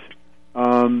chance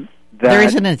that There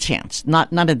isn't a chance.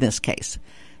 Not in this case.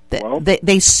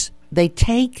 They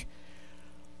take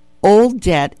old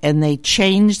debt and they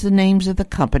change the names of the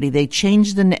company. They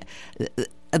change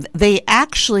they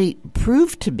actually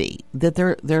prove to be that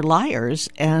they're liars,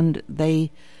 and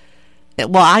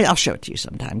I'll show it to you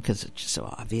sometime because it's just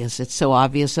so obvious. It's so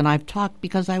obvious, and I've talked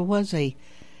because I was in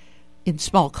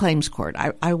small claims court.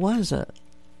 I was a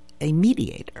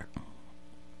mediator.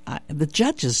 The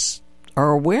judges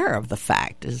are aware of the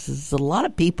fact is a lot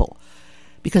of people,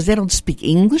 because they don't speak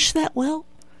English that well,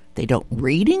 they don't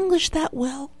read English that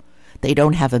well, they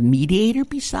don't have a mediator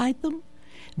beside them.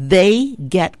 They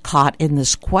get caught in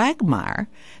this quagmire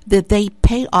that they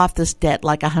pay off this debt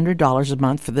like $100 a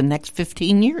month for the next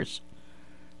 15 years.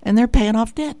 And they're paying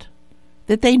off debt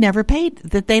that they never paid,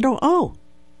 that they don't owe.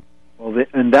 Well,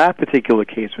 in that particular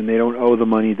case, when they don't owe the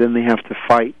money, then they have to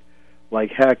fight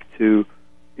like heck to,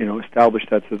 establish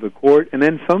that to the court. And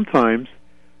then sometimes,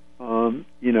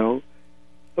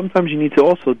 sometimes you need to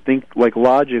also think like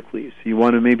logically. So you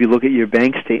want to maybe look at your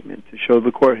bank statement to show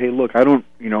the court, hey, look, I don't,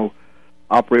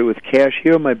 operate with cash.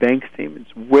 Here are my bank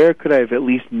statements. Where could I have at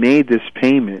least made this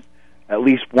payment at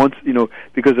least once,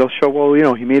 because they'll show,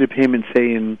 well, he made a payment,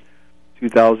 say, in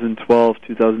 2012,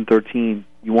 2013.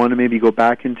 You want to maybe go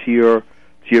back into your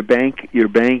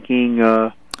banking.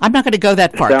 I'm not going to go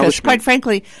that far because, quite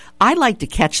frankly, I like to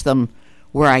catch them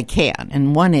where I can.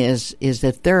 And one is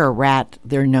if they're a rat,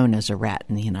 they're known as a rat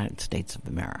in the United States of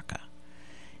America.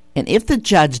 And if the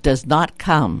judge does not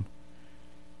come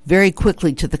very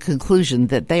quickly to the conclusion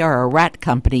that they are a rat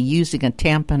company using a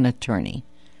Tampa attorney,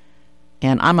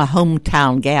 and I'm a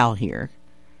hometown gal here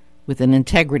with an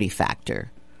integrity factor,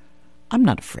 I'm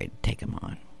not afraid to take them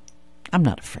on. I'm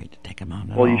not afraid to take them on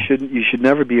at all. You should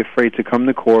never be afraid to come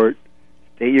to court,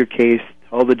 state your case,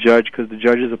 tell the judge, because the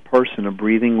judge is a person, a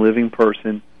breathing, living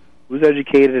person who's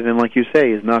educated, and like you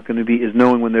say, is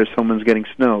knowing when someone's getting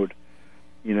snowed,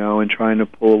 and trying to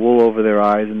pull a wool over their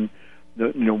eyes. And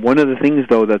one of the things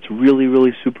though that's really,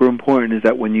 really super important is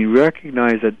that when you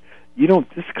recognize that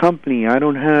this company, I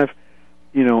don't have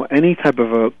any type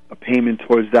of a payment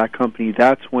towards that company,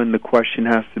 that's when the question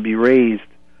has to be raised.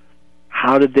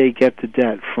 How did they get the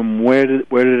debt? From where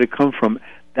did it come from?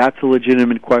 That's a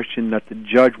legitimate question that the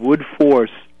judge would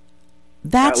force.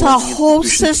 That's a whole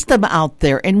system out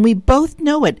there, and we both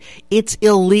know it. It's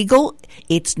illegal.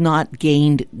 It's not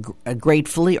gained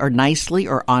gratefully or nicely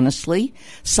or honestly.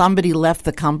 Somebody left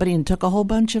the company and took a whole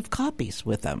bunch of copies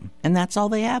with them, and that's all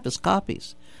they have is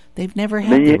copies. They've never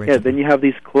had the original. Then you have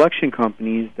these collection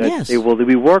companies that say, well,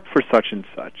 we work for such and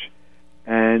such.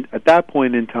 And at that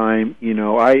point in time,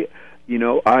 I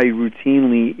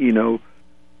routinely,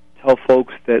 tell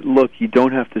folks that, look, you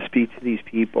don't have to speak to these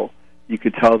people. You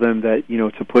could tell them that,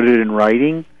 to put it in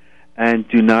writing and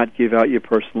do not give out your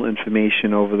personal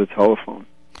information over the telephone.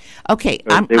 Okay.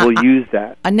 They will use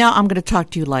that. Now I'm going to talk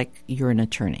to you like you're an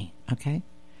attorney, okay?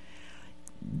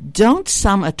 Don't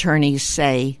some attorneys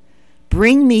say,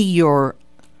 bring me your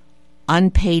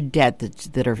unpaid debt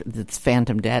that's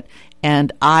phantom debt,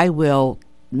 and I will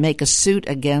make a suit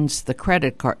against the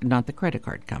credit card, not the credit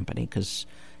card company, because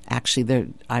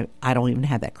actually I don't even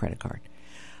have that credit card,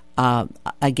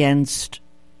 against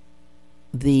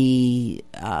the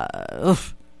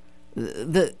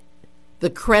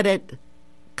credit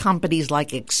companies like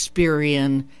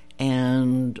Experian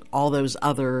and all those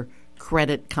other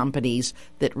credit companies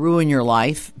that ruin your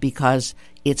life because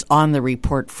it's on the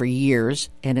report for years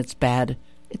and it's bad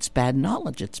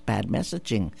knowledge, it's bad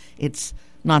messaging. It's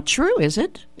not true, is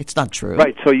it? It's not true.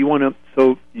 Right. So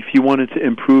if you wanted to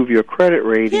improve your credit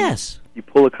rating, yes, you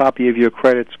pull a copy of your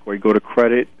credit score. You go to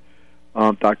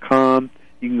credit.com.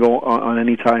 You can go on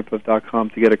any type of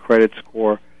 .com to get a credit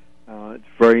score. It's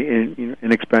very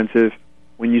inexpensive.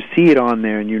 When you see it on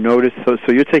there and you notice,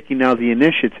 so you're taking now the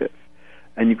initiative,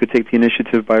 and you could take the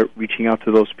initiative by reaching out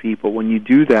to those people. When you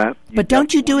do that, but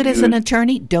don't you do it as an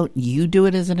attorney? Don't you do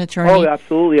it as an attorney? Oh,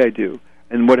 absolutely, I do.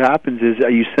 And what happens is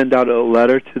you send out a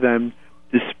letter to them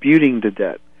disputing the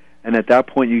debt, and at that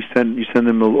point you send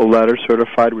them a letter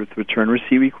certified with return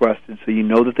receipt requested, so you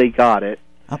know that they got it.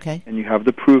 Okay. And you have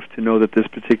the proof to know that this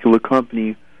particular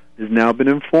company has now been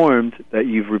informed that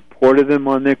you've reported them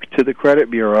to the credit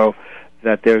bureau,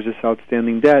 that there's this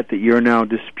outstanding debt that you're now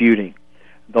disputing.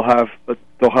 They'll have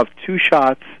 2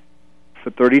 shots for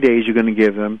 30 days you're going to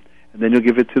give them, and then you'll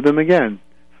give it to them again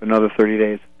for another 30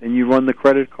 days. Then you run the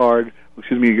credit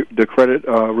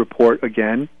report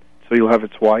again, so you'll have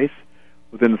it twice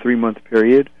within a 3-month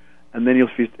period. And then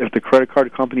if the credit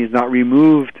card company has not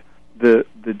removed the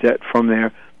debt from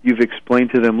there, you've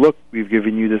explained to them, look, we've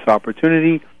given you this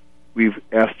opportunity, we've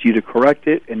asked you to correct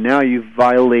it, and now you've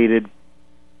violated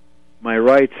my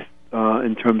rights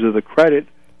in terms of the credit.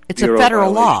 It's a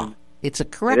federal law. It's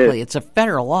a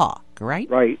federal law, right?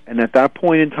 Right. And at that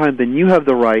point in time, then you have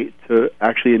the right to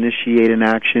actually initiate an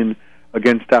action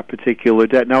against that particular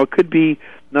debt. Now, it could be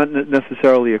not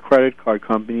necessarily a credit card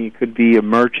company. It could be a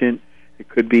merchant. It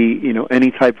could be,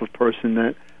 any type of person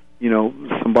that,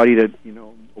 somebody that,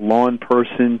 a lawn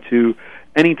person, to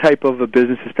any type of a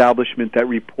business establishment that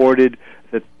reported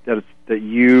that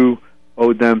you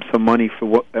owed them some money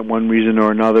for one reason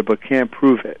or another, but can't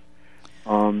prove it.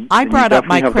 I brought up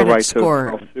my credit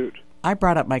score. I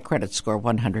brought up my credit score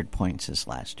 100 points this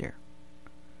last year.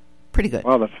 Pretty good.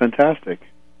 Wow, that's fantastic.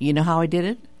 You know how I did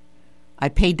it? I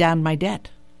paid down my debt.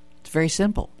 It's very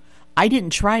simple. I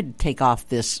didn't try to take off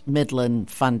this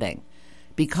Midland funding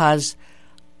because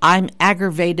I'm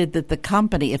aggravated that the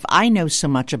company, if I know so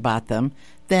much about them,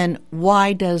 then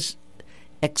why does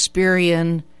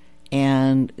Experian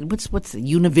and what's the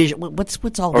Univision? What's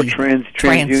all these?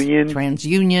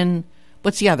 TransUnion.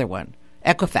 What's the other one?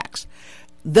 Equifax.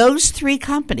 Those 3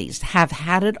 companies have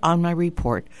had it on my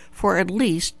report for at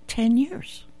least 10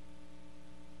 years.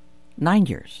 9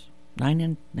 years.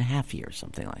 9.5 years,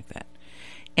 something like that.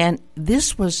 And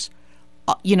this was,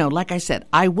 like I said,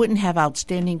 I wouldn't have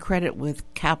outstanding credit with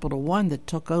Capital One that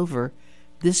took over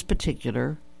this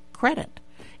particular credit.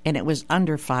 And it was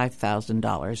under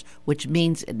 $5,000, which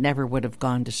means it never would have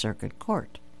gone to circuit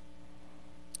court.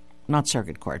 Not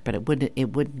circuit court, but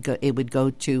it would go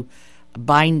to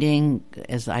binding,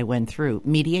 as I went through,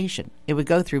 mediation. It would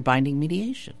go through binding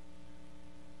mediation.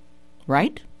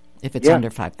 Right? If it's under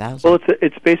 $5,000. Well,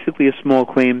 it's basically a small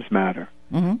claims matter.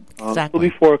 Mm-hmm. Exactly.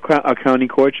 Before a county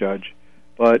court judge,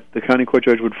 but the county court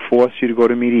judge would force you to go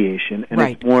to mediation, and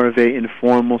it's more of a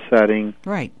informal setting,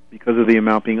 right? Because of the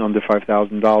amount being under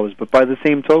 $5,000. But by the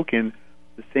same token,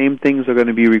 the same things are going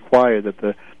to be required,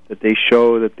 that they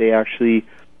show that they actually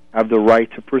have the right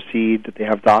to proceed, that they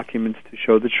have documents to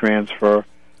show the transfer.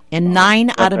 In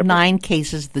 9 out of 9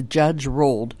 cases, the judge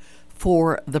ruled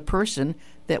for the person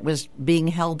that was being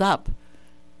held up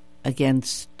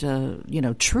against,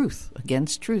 truth,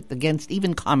 against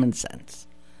even common sense.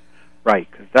 Right,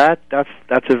 because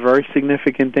that's a very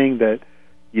significant thing that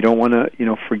you don't want to,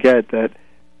 forget that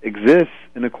exists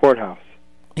in a courthouse.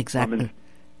 Exactly.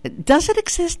 Does it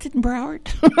exist in Broward?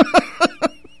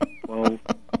 Well,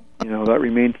 that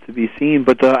remains to be seen.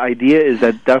 But the idea is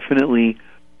that definitely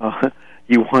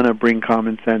you want to bring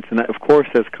common sense, and of course,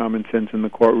 there's common sense in the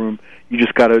courtroom. You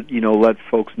just got to, let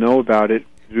folks know about it.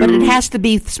 But it has to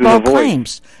be small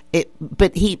claims.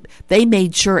 They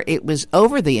made sure it was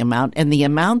over the amount, and the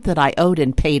amount that I owed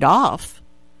and paid off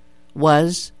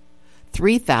was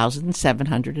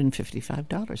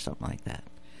 $3,755, something like that.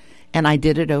 And I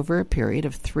did it over a period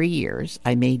of 3 years.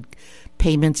 I made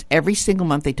payments every single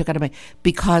month. They took out of my,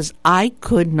 because I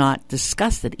could not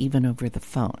discuss it even over the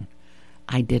phone.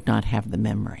 I did not have the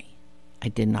memory. I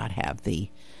did not have the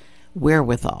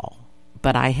wherewithal.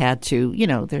 But I had to,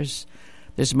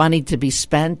 there's money to be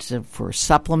spent for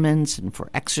supplements and for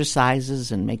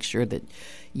exercises and make sure that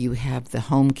you have the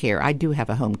home care. I do have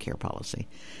a home care policy.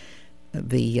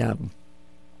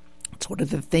 It's one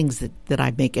of the things that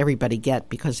I make everybody get,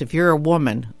 because if you're a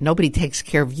woman, nobody takes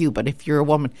care of you. But if you're a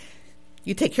woman,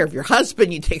 you take care of your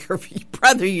husband, you take care of your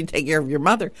brother, you take care of your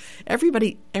mother.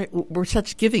 Everybody, we're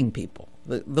such giving people,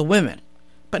 the women.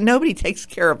 But nobody takes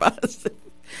care of us.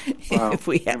 Wow. If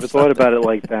we have never thought about it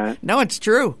like that. No, it's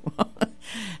true.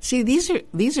 See, these are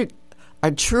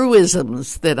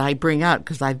truisms that I bring out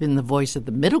because I've been the voice of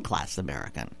the middle-class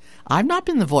American. I've not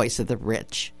been the voice of the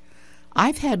rich.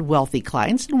 I've had wealthy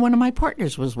clients, and one of my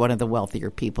partners was one of the wealthier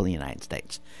people in the United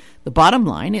States. The bottom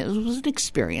line, it was an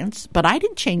experience, but I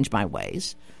didn't change my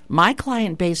ways. My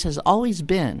client base has always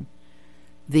been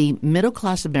the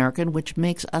middle-class American, which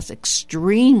makes us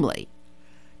extremely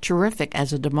terrific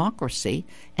as a democracy,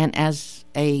 and as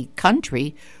a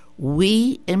country,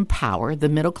 we empower the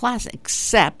middle class,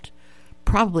 except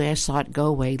probably I saw it go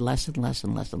away less and less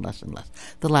and less and less and less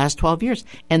the last 12 years.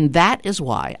 And that is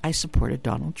why I supported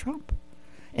Donald Trump.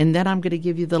 And then I'm going to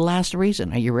give you the last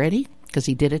reason. Are you ready? Because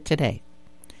he did it today.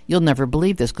 You'll never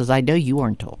believe this because I know you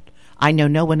aren't told. I know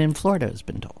no one in Florida has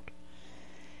been told.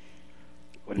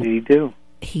 What did he do?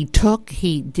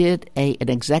 he did an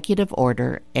executive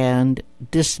order and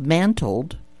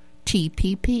dismantled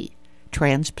TPP,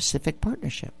 Trans-Pacific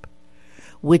Partnership,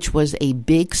 which was a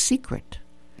big secret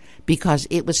because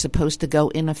it was supposed to go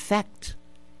in effect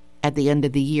at the end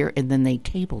of the year, and then they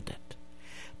tabled it.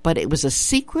 But it was a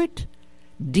secret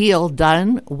deal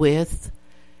done with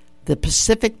the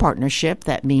Pacific Partnership.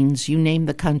 That means you name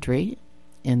the country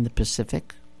in the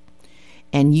Pacific,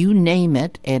 and you name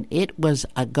it, and it was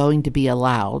going to be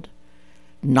allowed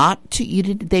not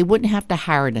to. They wouldn't have to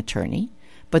hire an attorney,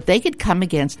 but they could come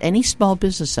against any small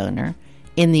business owner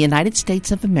in the United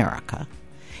States of America,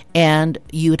 and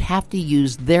you'd have to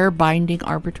use their binding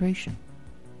arbitration.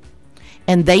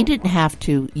 And they didn't have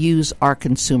to use our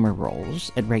consumer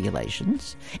rules and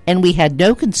regulations, and we had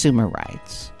no consumer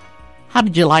rights. How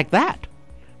did you like that?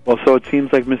 Well, so it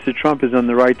seems like Mr. Trump is in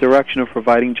the right direction of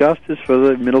providing justice for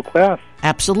the middle class.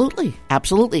 Absolutely,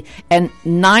 absolutely. And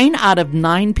 9 out of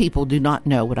 9 people do not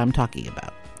know what I'm talking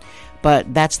about.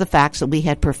 But that's the facts. That we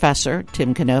had Professor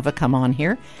Tim Canova come on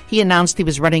here. He announced he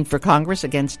was running for Congress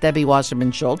against Debbie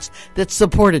Wasserman Schultz that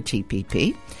supported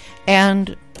TPP.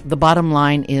 And the bottom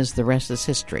line is the rest is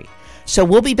history. So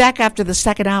we'll be back after the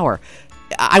second hour.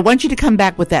 I want you to come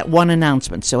back with that one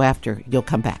announcement. So after, you'll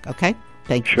come back, okay?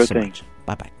 Thank you so much.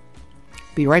 Bye-bye.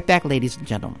 Be right back, ladies and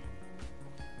gentlemen.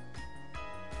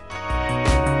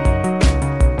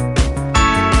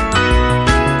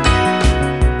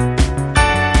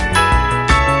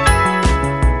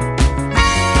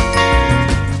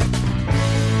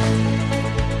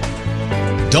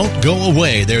 Don't go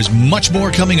away. There's much more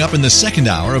coming up in the second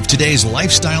hour of today's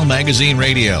Lifestyle Magazine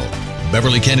Radio.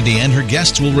 Beverly Kennedy and her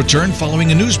guests will return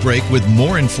following a news break with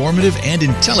more informative and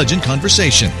intelligent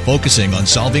conversation, focusing on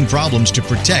solving problems to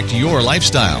protect your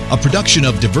lifestyle. A production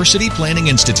of Diversity Planning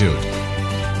Institute.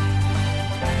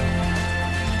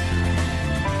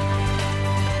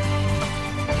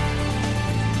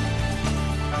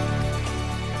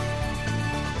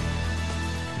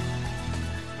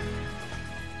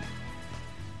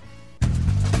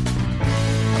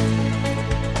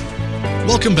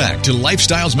 Welcome back to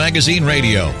Lifestyles Magazine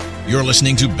Radio. You're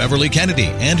listening to Beverly Kennedy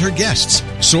and her guests,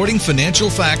 sorting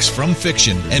financial facts from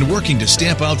fiction and working to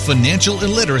stamp out financial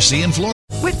illiteracy in Florida.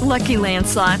 With Lucky Land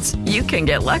Slots, you can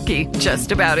get lucky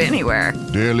just about anywhere.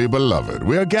 Dearly beloved,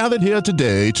 we are gathered here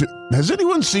today to... Has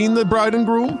anyone seen the bride and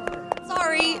groom?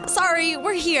 Sorry,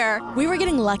 we're here. We were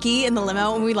getting lucky in the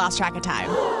limo and we lost track of time.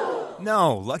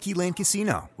 No, Lucky Land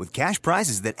Casino, with cash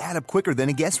prizes that add up quicker than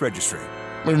a guest registry.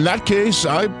 In that case,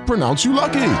 I pronounce you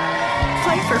lucky.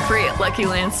 Play for free at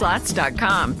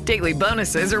LuckyLandSlots.com. Daily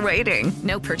bonuses are waiting.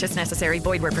 No purchase necessary.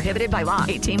 Void where prohibited by law.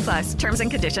 18+. Terms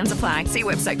and conditions apply. See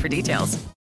website for details.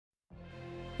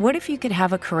 What if you could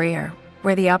have a career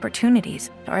where the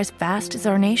opportunities are as vast as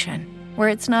our nation, where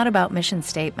it's not about mission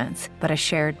statements, but a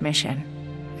shared mission?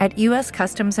 At U.S.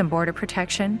 Customs and Border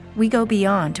Protection, we go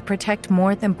beyond to protect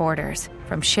more than borders.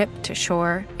 From ship to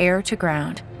shore, air to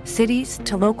ground, cities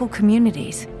to local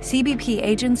communities, CBP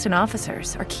agents and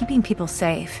officers are keeping people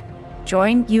safe.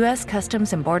 Join U.S.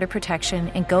 Customs and Border Protection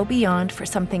and go beyond for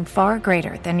something far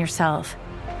greater than yourself.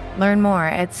 Learn more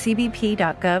at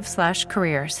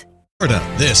cbp.gov/careers.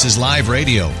 This is live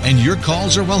radio, and your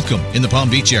calls are welcome. In the Palm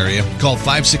Beach area, call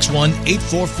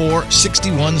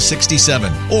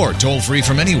 561-844-6167 or toll free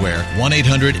from anywhere,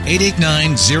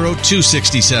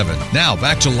 1-800-889-0267. Now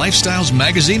back to Lifestyles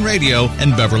Magazine Radio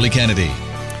and Beverly Kennedy.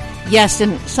 Yes,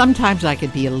 and sometimes I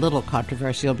could be a little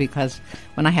controversial because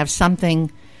when I have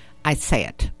something, I say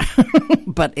it.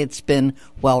 But it's been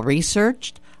well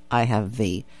researched. I have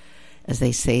the, as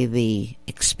they say, the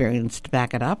experience to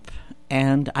back it up.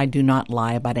 And I do not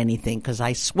lie about anything because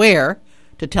I swear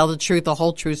to tell the truth, the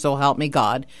whole truth, so help me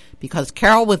God. Because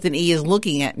Carol with an E is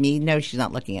looking at me. No, she's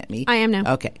not looking at me. I am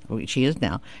now. Okay, she is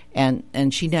now.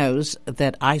 And she knows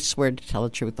that I swear to tell the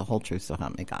truth, the whole truth, so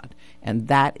help me God. And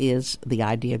that is the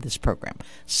idea of this program.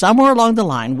 Somewhere along the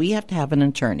line, we have to have an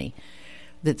attorney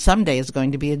that someday is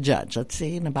going to be a judge. Let's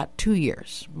say in about 2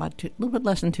 years, a little bit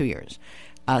less than 2 years.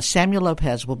 Samuel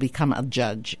Lopez will become a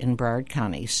judge in Broward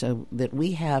County so that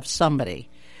we have somebody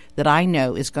that I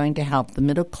know is going to help the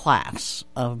middle class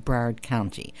of Broward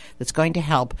County, that's going to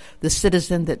help the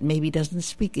citizen that maybe doesn't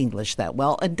speak English that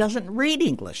well and doesn't read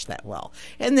English that well,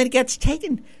 and then gets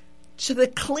taken to the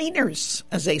cleaners,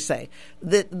 as they say.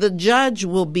 The judge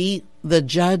will be the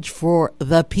judge for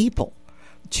the people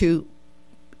to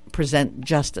present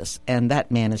justice, and that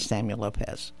man is Samuel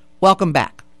Lopez. Welcome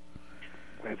back.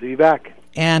 Glad to be back.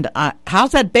 And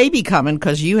how's that baby coming?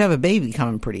 Because you have a baby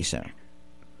coming pretty soon.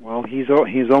 Well, he's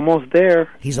almost there.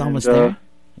 He's almost there?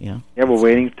 Yeah. Yeah, we're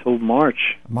waiting till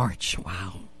March. March,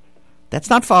 wow. That's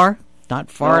not far. not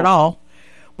far at all.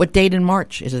 What date in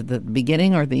March? Is it the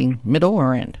beginning or the middle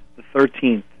or end? The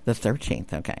 13th. The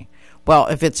 13th, okay. Well,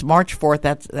 if it's March 4th,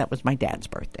 that was my dad's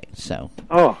birthday. So,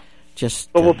 just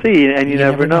well, we'll see, and you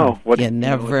never know. You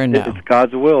never know. It's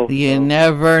God's will. You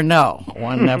never know.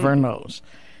 One never knows,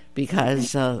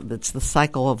 because it's the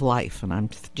cycle of life, and I'm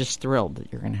just thrilled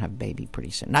that you're going to have a baby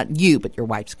pretty soon. Not you, but your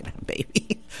wife's going to have a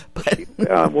baby. But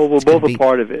yeah, well, we're both a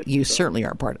part of it. You certainly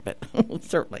are a part of it.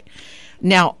 Certainly.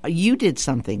 Now, you did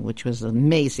something which was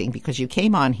amazing, because you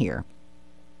came on here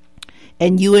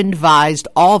and you advised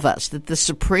all of us that the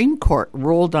Supreme Court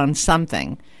ruled on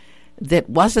something that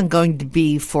wasn't going to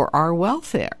be for our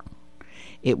welfare.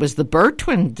 It was the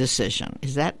Bertram decision.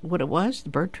 Is that what it was? The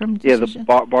Bertram decision?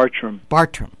 Yeah, the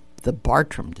Bartram. The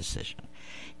Bartram decision.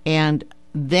 And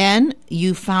then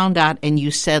you found out, and you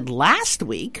said last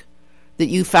week that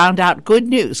you found out good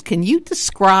news. Can you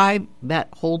describe that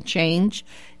whole change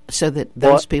so that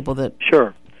those people that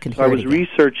can hear I was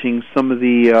researching some of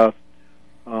the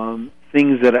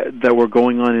things that were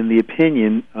going on in the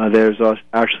opinion. There's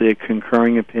actually a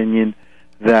concurring opinion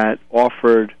that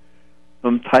offered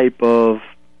some type of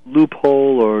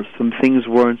loophole, or some things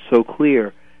weren't so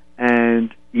clear.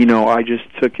 And, I just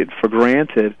took it for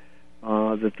granted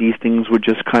that these things would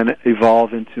just kind of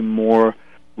evolve into more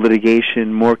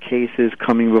litigation, more cases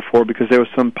coming before, because there were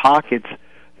some pockets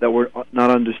that were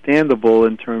not understandable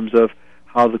in terms of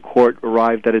how the court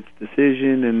arrived at its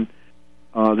decision, and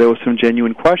there were some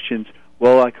genuine questions.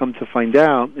 Well, I come to find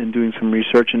out in doing some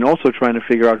research and also trying to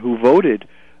figure out who voted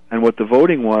and what the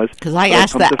voting was. Because I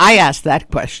asked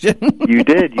that question. You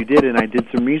did, and I did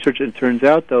some research. It turns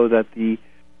out, though, that the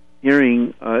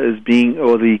hearing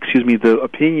the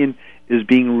opinion is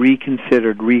being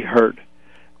reconsidered, reheard,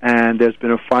 and there's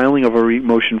been a filing of a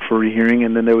motion for rehearing,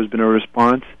 and then there has been a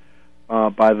response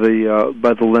by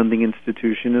the lending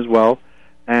institution as well,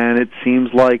 and it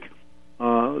seems like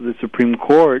the Supreme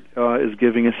Court is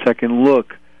giving a second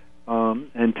look,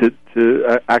 and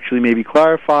to actually maybe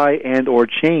clarify and or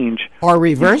change or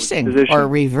reversing their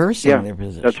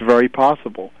position. That's very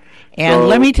possible. And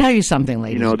let me tell you something,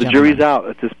 ladies and the gentlemen. jury's out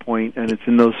at this point, and it's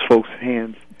in those folks'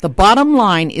 hands. The bottom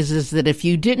line is that if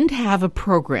you didn't have a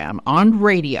program on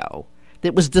radio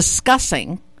that was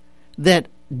discussing that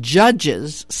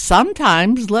judges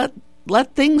sometimes let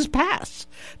things pass.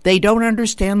 They don't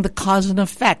understand the cause and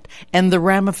effect and the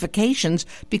ramifications,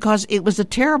 because it was a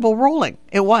terrible ruling.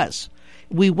 It was.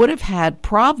 We would have had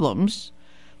problems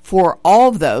for all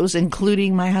of those,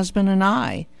 including my husband and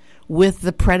I, with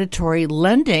the predatory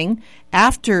lending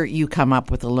after you come up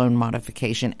with a loan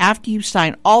modification, after you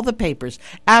sign all the papers,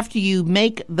 after you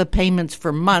make the payments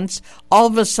for months, all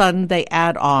of a sudden they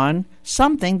add on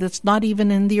something that's not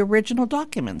even in the original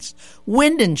documents.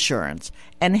 Wind insurance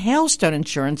and hailstone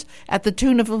insurance at the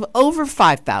tune of over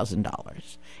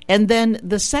 $5,000. And then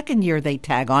the second year they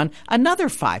tag on another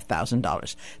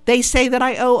 $5,000. They say that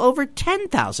I owe over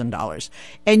 $10,000.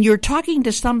 And you're talking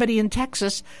to somebody in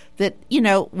Texas that,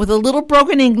 with a little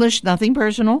broken English, nothing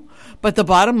personal, but the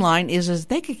bottom line is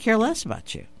they could care less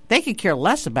about you. They could care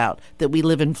less about that we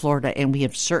live in Florida and we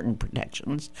have certain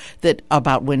protections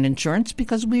about wind insurance,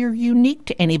 because we are unique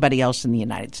to anybody else in the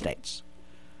United States.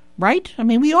 Right? I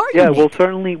mean, we are unique. Well,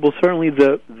 certainly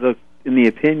the in the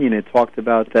opinion it talked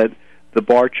about that the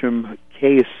Bartram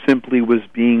case simply was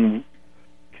being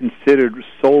considered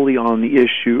solely on the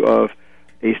issue of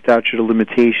a statute of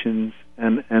limitations,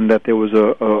 and that there was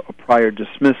a prior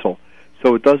dismissal.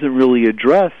 So it doesn't really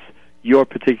address your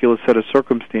particular set of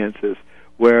circumstances,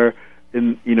 where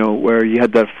where you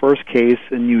had that first case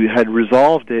and you had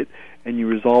resolved it, and you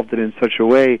resolved it in such a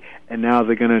way, and now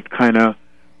they're going to kind of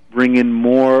bring in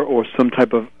more or some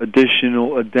type of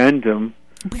additional addendum.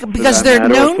 Because they're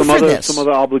known for this. Some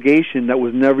other obligation that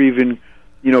was never even,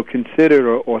 considered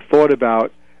or thought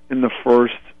about in the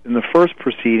first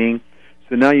proceeding.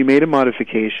 So now you made a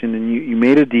modification and you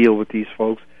made a deal with these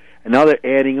folks, and now they're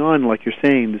adding on, like you're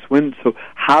saying, this wind. So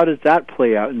how does that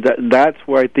play out? And that's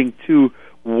where I think too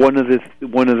one of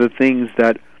the things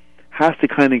that has to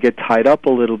kind of get tied up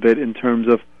a little bit in terms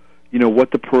of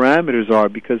what the parameters are,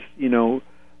 because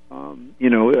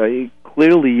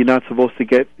clearly you're not supposed to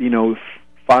get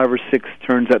 5 or 6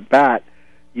 turns at bat,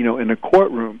 in a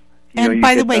courtroom. And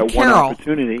by the way,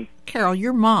 Carol,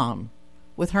 your mom,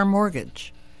 with her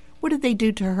mortgage, what did they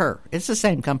do to her? It's the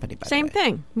same company, by the way. Same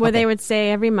thing, where they would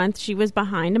say every month she was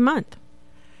behind a month.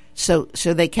 So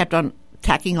they kept on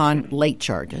tacking on late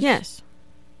charges. Yes.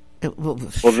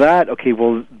 That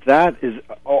is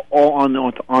all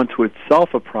onto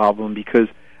itself a problem, because,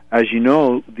 as you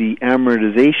know, the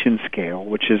amortization scale,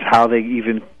 which is how they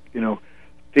even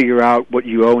figure out what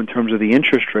you owe in terms of the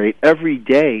interest rate, every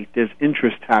day there's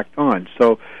interest tacked on.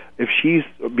 So if she's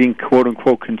being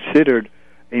quote-unquote considered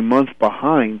a month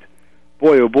behind,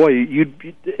 boy, oh boy,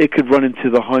 it could run into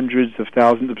the hundreds of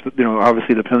thousands,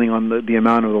 obviously depending on the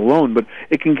amount of the loan, but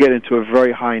it can get into a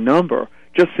very high number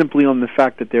just simply on the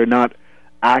fact that they're not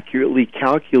accurately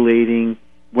calculating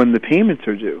when the payments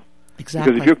are due.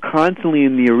 Exactly. Because if you're constantly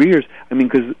in the arrears,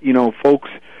 because, folks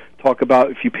talk about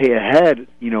if you pay ahead,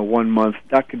 1 month,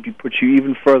 that could put you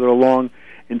even further along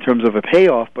in terms of a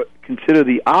payoff, but consider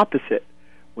the opposite.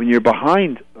 When you're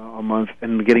behind a month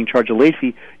and getting charged a late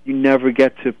fee, you never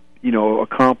get to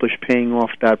accomplish paying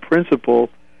off that principal,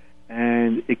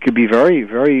 and it could be very,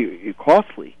 very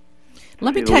costly.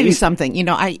 Let me tell you something.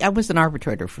 I was an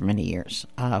arbitrator for many years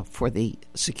for the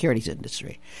securities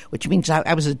industry, which means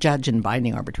I was a judge in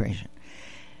binding arbitration.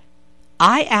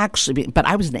 But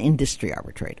I was an industry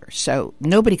arbitrator, so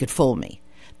nobody could fool me.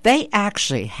 They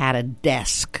actually had a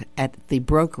desk at the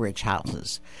brokerage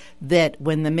houses that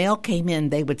when the mail came in,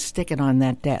 they would stick it on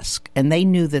that desk. And they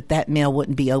knew that mail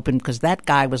wouldn't be open because that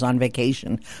guy was on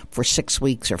vacation for 6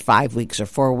 weeks or 5 weeks or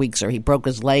 4 weeks, or he broke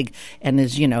his leg and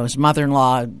his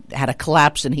mother-in-law had a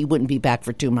collapse and he wouldn't be back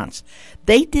for 2 months.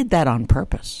 They did that on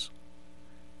purpose.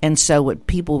 And so what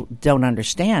people don't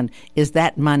understand is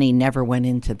that money never went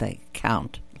into the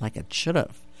account like it should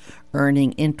have,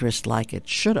 earning interest like it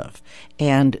should have.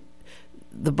 And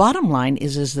the bottom line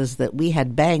is that we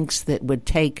had banks that would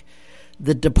take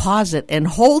the deposit and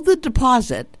hold the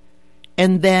deposit,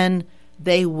 and then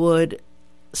they would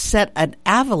set an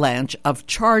avalanche of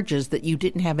charges that you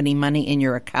didn't have any money in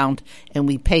your account, and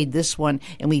we paid this one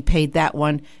and we paid that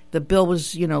one. The bill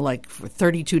was, like for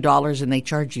 $32, and they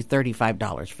charged you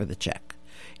 $35 for the check.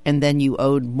 And then you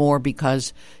owed more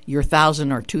because your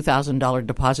 $1,000 or $2,000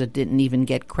 deposit didn't even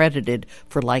get credited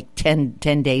for like 10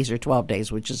 days or 12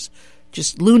 days, which is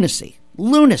just lunacy.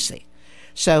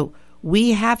 So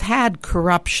we have had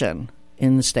corruption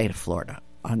in the state of Florida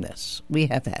on this. We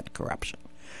have had corruption.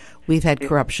 We've had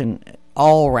corruption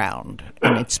all around,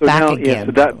 and it's back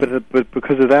again. Yeah, but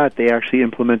because of that, they actually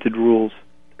implemented rules,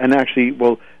 and actually,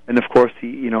 and of course,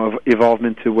 the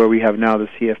evolvement to where we have now the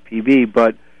CFPB.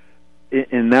 But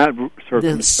in that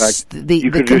circumstance, the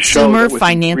Consumer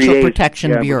Financial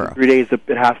Protection Bureau. Within 3 days,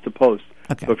 it has to post.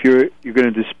 Okay. So if you're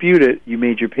going to dispute it, you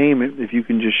made your payment. If you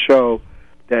can just show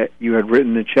that you had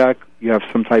written the check, you have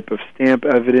some type of stamp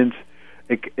evidence,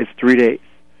 it's 3 days.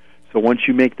 So once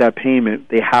you make that payment,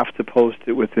 they have to post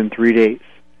it within 3 days.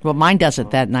 Well, mine does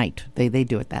it that night. They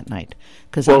do it that night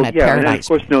because I'm at Paradise.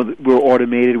 And of course, we're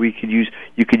automated. You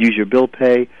could use your bill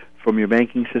pay from your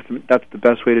banking system. That's the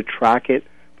best way to track it.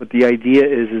 But the idea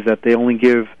is that they only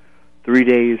give 3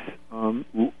 days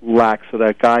lax, so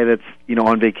that guy that's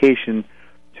on vacation,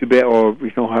 too bad, or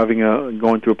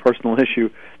going through a personal issue,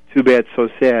 too bad, so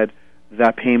sad,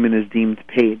 that payment is deemed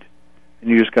paid. And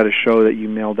you just got to show that you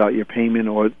mailed out your payment,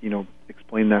 or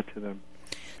explain that to them,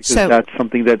 because that's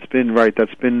something that's been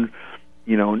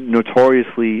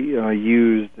notoriously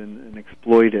used and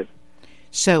exploited.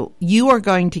 So you are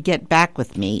going to get back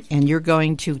with me, and you're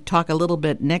going to talk a little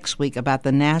bit next week about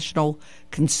the National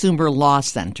Consumer Law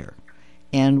Center,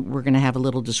 and we're going to have a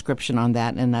little description on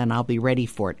that, and then I'll be ready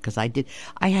for it because I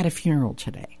had a funeral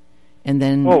today. And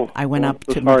then I went up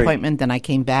to an appointment. Then I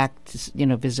came back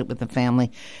to visit with the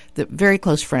family, the very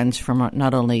close friends from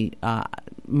not only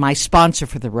my sponsor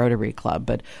for the Rotary Club,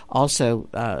 but also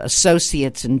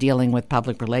associates in dealing with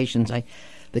public relations.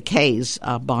 The Kays,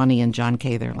 Bonnie and John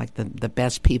Kay, they're like the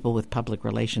best people with public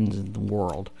relations in the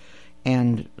world,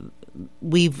 and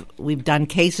we've done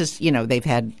cases. They've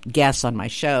had guests on my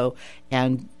show,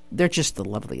 and they're just the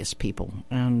loveliest people.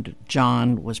 And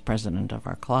John was president of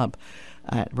our club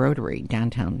at Rotary,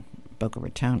 downtown Boca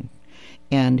Raton.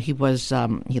 And he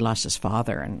lost his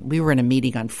father. And we were in a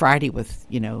meeting on Friday with,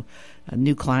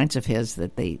 new clients of his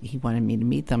that he wanted me to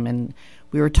meet them. And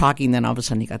we were talking, then all of a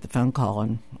sudden he got the phone call,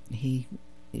 and he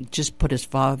just put his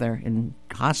father in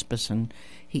hospice, and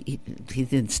he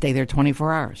didn't stay there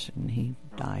 24 hours, and he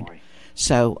died.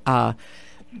 So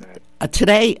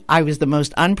today I was the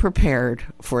most unprepared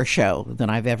for a show than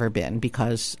I've ever been,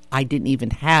 because I didn't even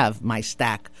have my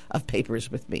stack of papers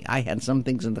with me. I had some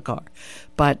things in the car.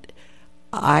 But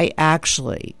I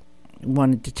actually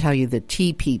wanted to tell you the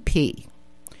TPP,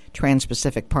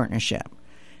 Trans-Pacific Partnership,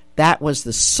 that was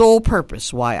the sole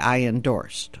purpose why I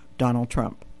endorsed Donald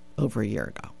Trump over a year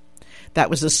ago. That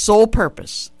was the sole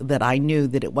purpose that I knew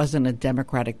that it wasn't a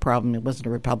Democratic problem, it wasn't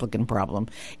a Republican problem.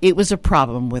 It was a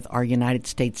problem with our United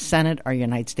States Senate, our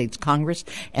United States Congress,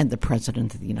 and the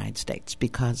President of the United States,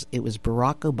 because it was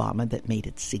Barack Obama that made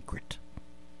it secret.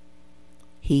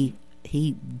 He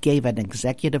he gave an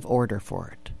executive order for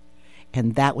it.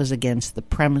 And that was against the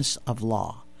premise of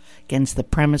law, against the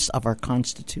premise of our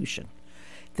Constitution,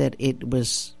 that it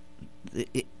was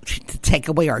to take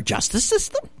away our justice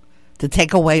system, to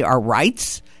take away our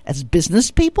rights as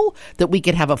business people, that we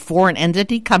could have a foreign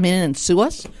entity come in and sue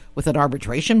us with an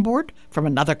arbitration board from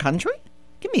another country?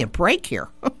 Give me a break here.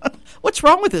 What's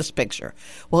wrong with this picture?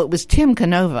 Well, it was Tim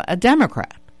Canova, a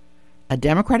Democrat, a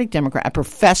Democratic Democrat, a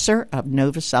professor of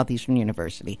Nova Southeastern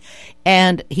University,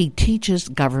 and he teaches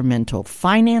governmental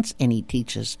finance and he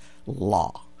teaches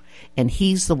law. And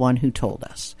he's the one who told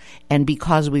us. And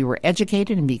because we were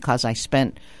educated and because I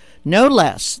spent no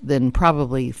less than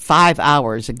probably 5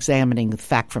 hours examining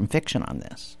fact from fiction on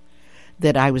this,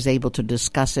 that I was able to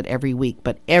discuss it every week.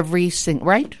 But every single,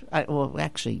 right? Well,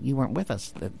 actually, you weren't with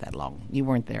us that long. You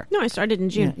weren't there. No, I started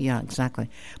in June. Yeah, exactly.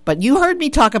 But you heard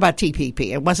me talk about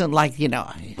TPP. It wasn't like,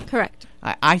 Correct.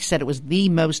 I said it was the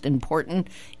most important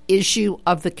issue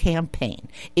of the campaign.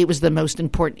 It was the most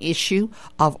important issue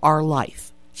of our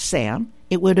life. Sam,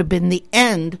 it would have been the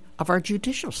end of our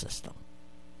judicial system.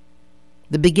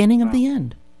 The beginning of the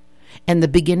end. And the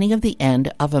beginning of the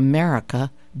end of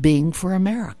America being for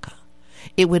America.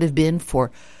 It would have been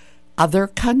for other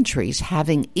countries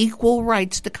having equal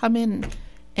rights to come in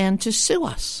and to sue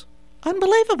us.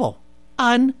 Unbelievable.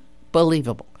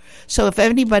 Unbelievable. So if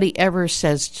anybody ever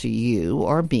says to you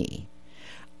or me,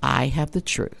 I have the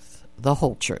truth, the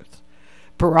whole truth.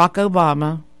 Barack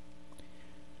Obama,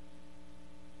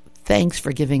 thanks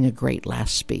for giving a great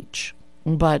last speech.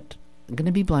 But I'm going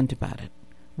to be blunt about it.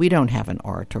 We don't have an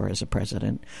orator as a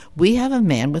president. We have a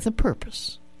man with a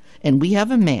purpose. And we have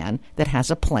a man that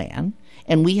has a plan.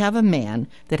 And we have a man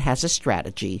that has a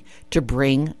strategy to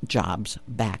bring jobs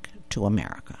back to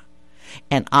America.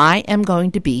 And I am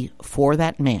going to be for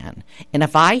that man. And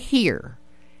if I hear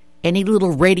any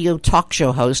little radio talk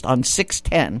show host on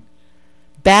 610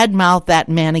 badmouth that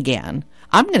man again,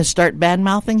 I'm going to start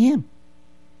badmouthing him.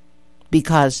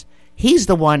 Because he's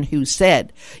the one who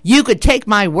said, you could take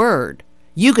my word.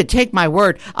 You could take my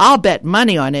word. I'll bet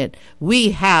money on it.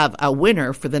 We have a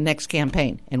winner for the next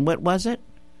campaign. And what was it?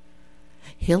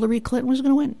 Hillary Clinton was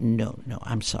going to win? No,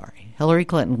 I'm sorry. Hillary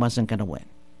Clinton wasn't going to win.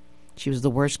 She was the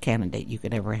worst candidate you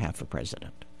could ever have for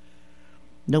president.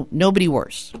 No, nobody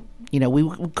worse.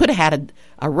 We could have had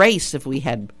a race if we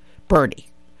had Bernie.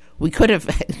 We could have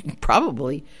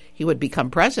probably he would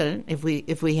become president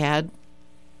if we had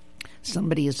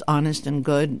somebody as honest and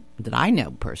good that I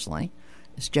know personally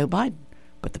as Joe Biden.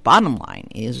 But the bottom line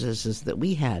is that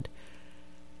we had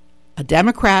a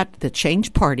Democrat that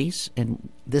changed parties, and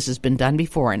this has been done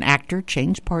before. An actor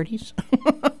changed parties.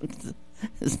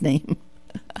 His name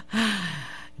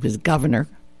was governor.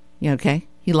 Okay,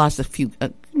 he lost a few,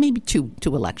 maybe two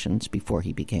elections before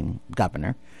he became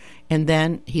governor, and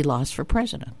then he lost for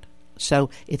president. So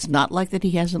it's not like that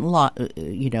he hasn't lost.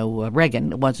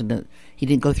 Reagan wasn't. He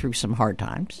didn't go through some hard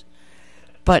times,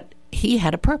 but he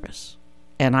had a purpose.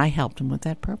 And I helped him with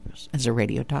that purpose as a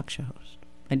radio talk show host.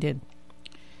 I did.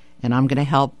 And I'm going to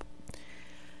help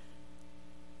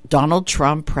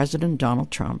President Donald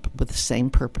Trump, with the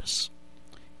same purpose.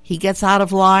 He gets out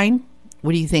of line,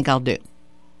 what do you think I'll do?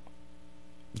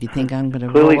 Do you think I'm going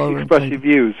to clearly roll over express your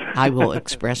views? I will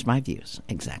express my views,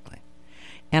 exactly.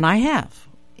 And I have.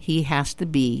 He has to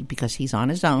be, because he's on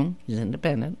his own, he's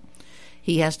independent,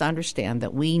 he has to understand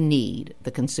that we need the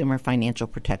Consumer Financial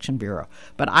Protection Bureau.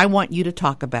 But I want you to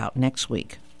talk about next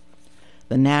week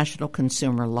the National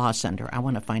Consumer Law Center. I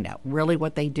want to find out really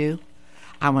what they do.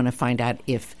 I want to find out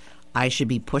if I should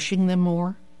be pushing them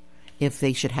more, if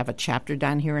they should have a chapter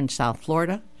down here in South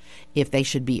Florida, if they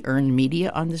should be earned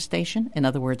media on the station. In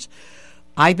other words,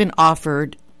 I've been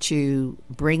offered to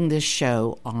bring this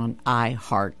show on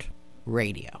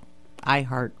iHeartRadio,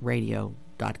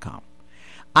 iHeartRadio.com.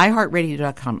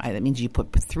 iHeartRadio.com, that means you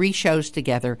put 3 shows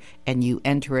together and you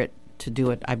enter it to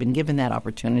do it. I've been given that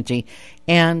opportunity.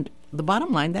 And the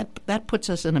bottom line, that puts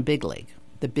us in a big league,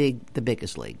 the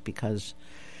biggest league, because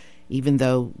even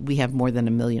though we have more than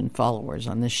 1 million followers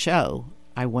on this show,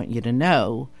 I want you to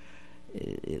know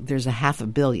there's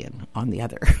 500 million on the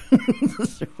other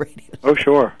radio. Oh,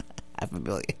 sure. 500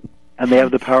 million. And they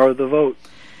have the power of the vote.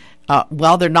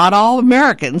 Well, they're not all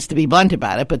Americans, to be blunt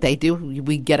about it, but they do.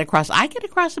 I get across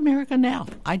America now.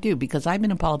 I do, because I've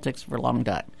been in politics for a long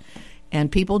time.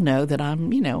 And people know that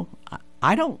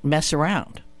I don't mess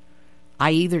around.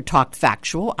 I either talk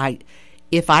factual.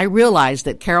 If I realize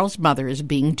that Carol's mother is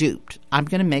being duped, I'm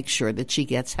going to make sure that she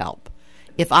gets help.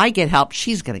 If I get help,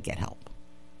 she's going to get help.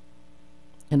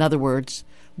 In other words,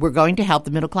 we're going to help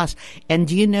the middle class. And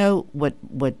do you know what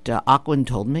Aquin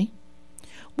told me?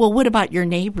 Well, what about your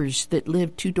neighbors that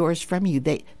live 2 doors from you?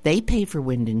 They pay for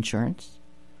wind insurance.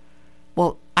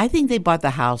 Well, I think they bought the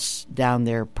house down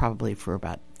there probably for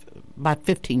about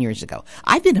 15 years ago.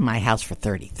 I've been in my house for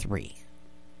 33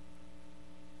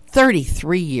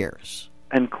 years.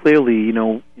 And clearly,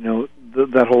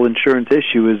 that whole insurance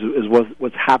issue is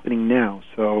what's happening now.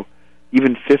 So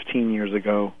even 15 years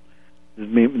ago,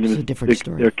 it's a different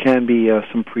story. There can be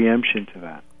some preemption to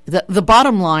that. The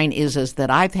bottom line is that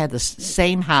I've had the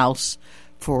same house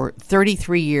for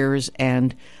 33 years,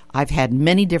 and I've had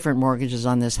many different mortgages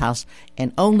on this house,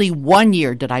 and only 1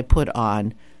 year did I put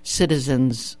on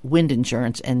Citizens wind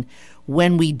insurance. And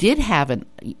when we did have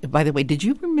by the way, did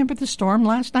you remember the storm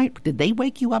last night? Did they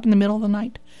wake you up in the middle of the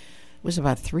night? It was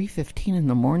about 3:15 in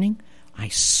the morning. I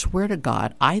swear to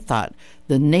God, I thought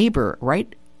the neighbor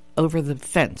right over the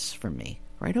fence from me,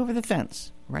 right over the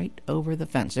fence.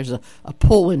 There's a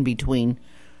pool in between.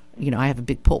 I have a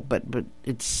big pool, but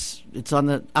it's on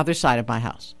the other side of my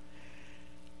house.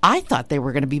 I thought they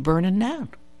were going to be burning down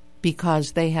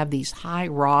because they have these high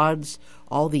rods,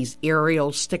 all these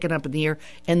aerials sticking up in the air,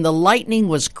 and the lightning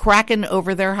was cracking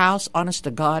over their house. Honest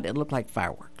to God, it looked like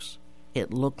fireworks.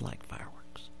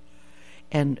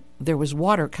 And there was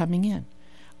water coming in.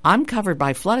 I'm covered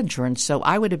by flood insurance, so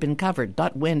I would have been covered,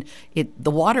 not wind.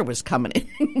 The water was coming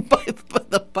in by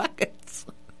the buckets.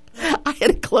 I had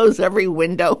to close every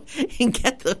window and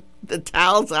get the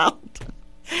towels out.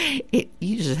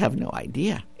 You just have no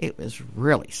idea. It was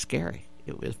really scary.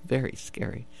 It was very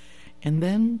scary. And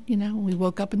then, we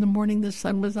woke up in the morning, the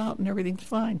sun was out, and everything's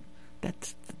fine.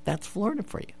 That's Florida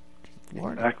for you.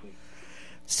 Florida. Exactly.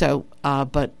 So,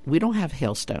 but we don't have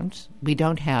hailstones. We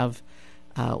don't have,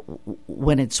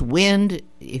 when it's wind,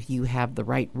 if you have the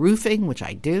right roofing, which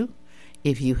I do,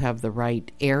 if you have the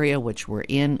right area, which we're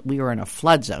in, we are in a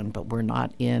flood zone, but we're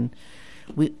not in,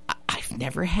 I've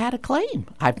never had a claim.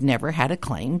 I've never had a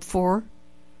claim for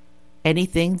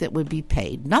anything that would be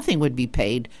paid. Nothing would be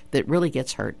paid that really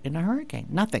gets hurt in a hurricane.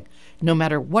 Nothing. No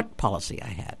matter what policy I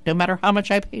had, no matter how much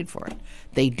I paid for it.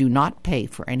 They do not pay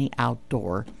for any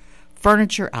outdoor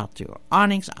furniture, outdoor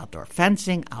awnings, outdoor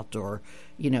fencing, outdoor,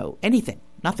 anything.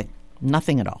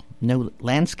 Nothing at all. No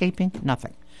landscaping,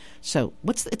 nothing. So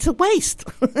it's a waste.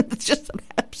 It's just an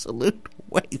absolute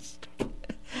waste.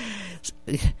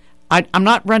 I'm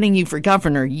not running you for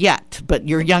governor yet, but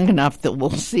you're young enough that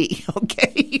we'll see,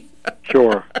 okay?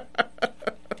 Sure.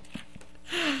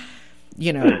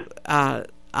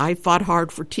 I fought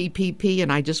hard for TPP, and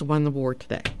I just won the war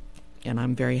today. And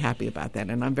I'm very happy about that.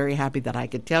 And I'm very happy that I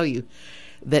could tell you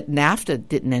that NAFTA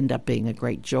didn't end up being a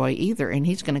great joy either. And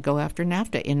he's going to go after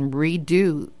NAFTA and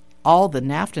redo all the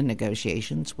NAFTA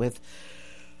negotiations with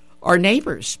our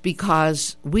neighbors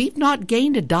because we've not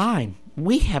gained a dime.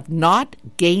 We have not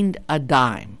gained a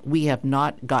dime. We have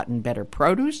not gotten better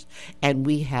produce, and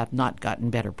we have not gotten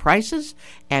better prices,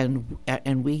 and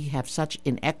we have such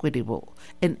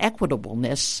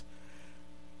inequitableness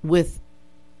with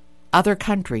other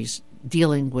countries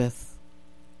dealing with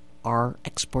our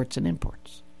exports and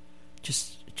imports.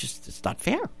 Just it's not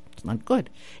fair. It's not good.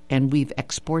 And we've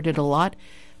exported a lot,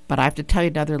 but I have to tell you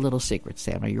another little secret,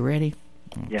 Sam. Are you ready?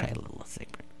 Yeah. Okay, a little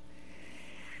secret.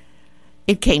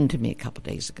 It came to me a couple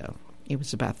days ago. It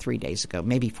was about 3 days ago,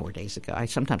 maybe 4 days ago.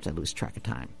 Sometimes I lose track of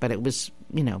time. But it was,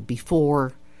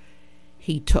 before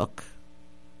he took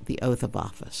the oath of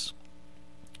office.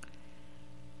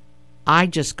 I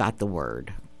just got the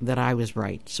word that I was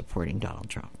right supporting Donald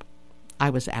Trump.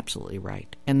 I was absolutely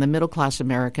right. And the middle-class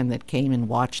American that came and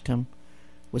watched him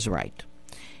was right.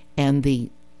 And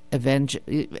the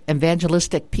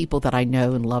evangelistic people that I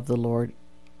know and love the Lord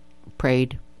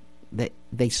prayed that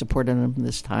they supported him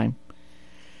this time.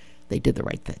 They did the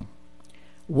right thing.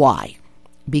 Why?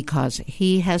 Because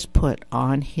he has put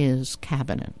on his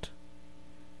cabinet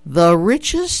the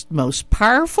richest, most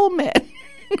powerful men,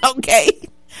 okay?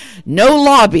 No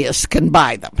lobbyist can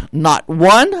buy them. Not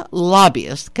one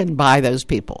lobbyist can buy those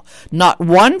people. Not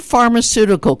one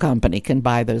pharmaceutical company can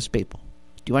buy those people.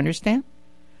 Do you understand?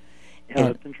 Yeah,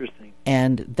 that's interesting.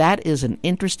 And that is an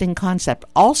interesting concept.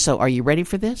 Also, are you ready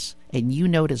for this? And you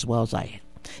know it as well as I am.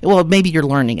 Well, maybe you're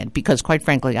learning it because, quite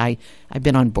frankly, I've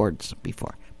been on boards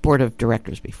before, board of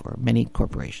directors before, many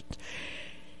corporations.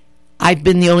 I've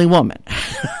been the only woman.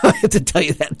 I have to tell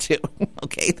you that, too.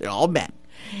 Okay? They're all men.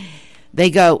 They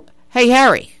go, hey,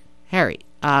 Harry,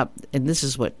 and this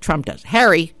is what Trump does.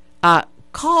 Harry,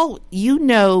 call,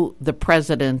 the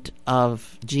president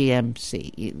of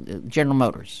GMC, General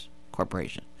Motors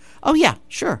Corporation. Oh, yeah,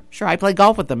 sure. I play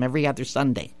golf with them every other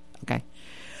Sunday. Okay.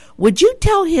 Would you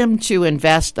tell him to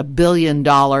invest $1 billion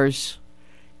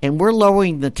and we're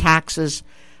lowering the taxes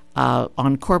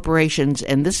on corporations,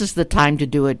 and this is the time to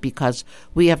do it because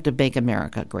we have to make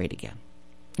America great again.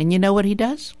 And you know what he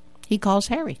does? He calls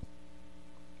Harry.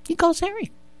 He calls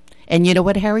Harry. And you know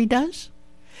what Harry does?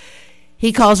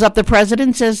 He calls up the president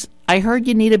and says, I heard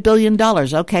you need $1 billion.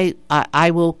 Okay,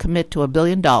 I will commit to $1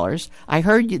 billion. I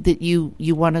heard that you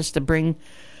want us to bring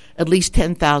at least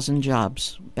 10,000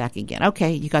 jobs back again.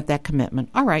 Okay, you got that commitment.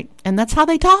 All right. And that's how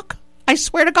they talk. I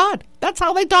swear to God, that's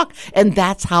how they talk. And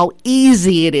that's how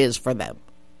easy it is for them.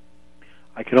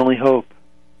 I can only hope.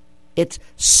 It's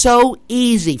so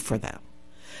easy for them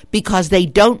because they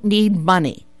don't need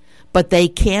money, but they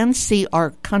can see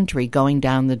our country going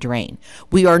down the drain.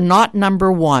 We are not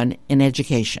number one in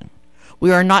education.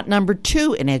 We are not number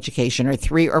two in education, or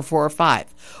 3 or 4 or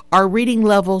 5. Our reading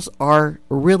levels are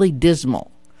really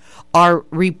dismal. Our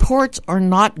reports are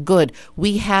not good.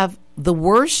 We have the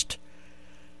worst,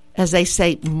 as they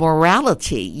say,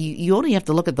 morality. You only have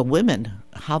to look at the women,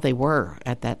 how they were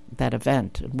at that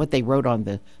event, and what they wrote on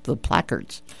the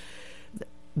placards.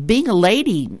 Being a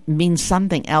lady means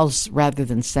something else rather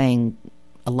than saying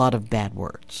a lot of bad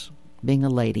words. Being a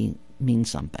lady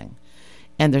means something.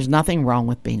 And there's nothing wrong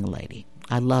with being a lady.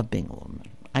 I love being a woman.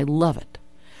 I love it.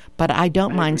 But I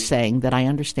don't mind saying that I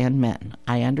understand men.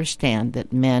 I understand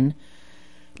that men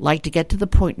like to get to the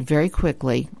point very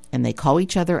quickly, and they call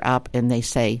each other up and they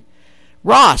say,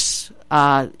 Ross,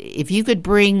 if you could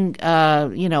bring,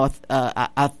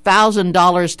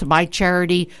 $1,000 to my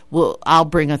charity, well, I'll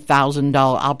bring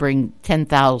 $1,000. I'll bring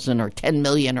 10,000 or 10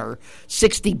 million or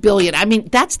 60 billion. I mean,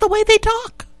 that's the way they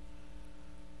talk.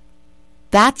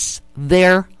 That's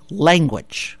their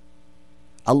language.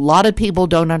 A lot of people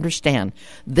don't understand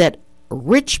that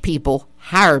rich people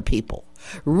hire people.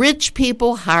 Rich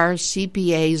people hire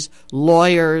CPAs,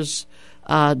 lawyers,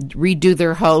 redo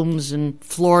their homes in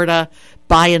Florida,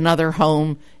 buy another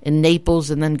home in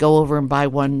Naples, and then go over and buy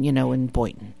one, in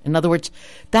Boynton. In other words,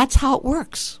 that's how it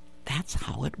works. That's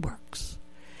how it works.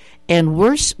 And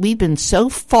we've been so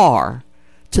far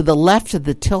to the left of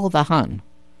the till of the Hun.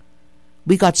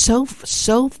 We got so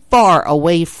far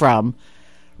away from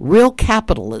real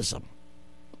capitalism.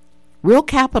 Real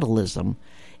capitalism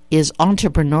is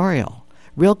entrepreneurial.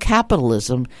 Real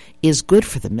capitalism is good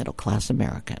for the middle class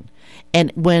American.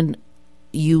 And when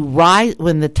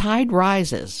the tide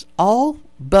rises, all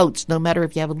boats, no matter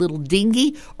if you have a little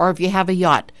dinghy or if you have a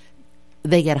yacht,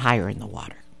 they get higher in the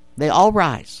water. They all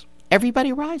rise.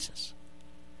 Everybody rises.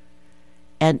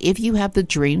 And if you have the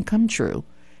dream come true,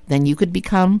 then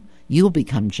you'll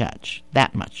become judge.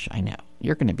 That much I know.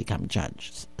 You're going to become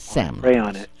judge, Sam. Pray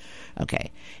on it.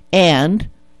 Okay. And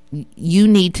you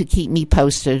need to keep me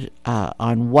posted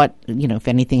on what, if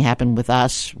anything happened with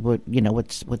us,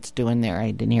 what's doing there.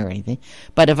 I didn't hear anything.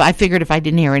 But if I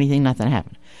didn't hear anything, nothing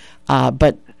happened.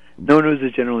 But no news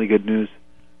is generally good news.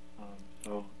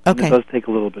 So okay. It does take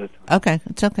a little bit of time. Okay.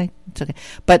 It's okay.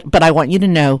 But I want you to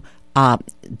know,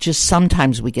 just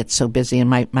sometimes we get so busy,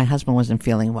 and my husband wasn't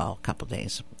feeling well a couple of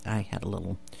days. I had a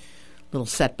little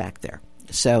setback there.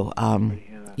 So,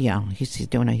 yeah, he's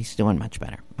doing much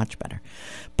better.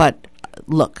 But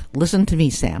look, listen to me,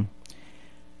 Sam.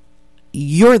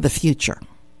 You're the future.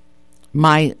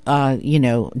 My,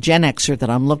 Gen Xer that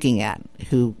I'm looking at,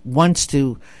 who wants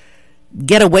to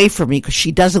get away from me because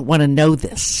she doesn't want to know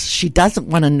this. She doesn't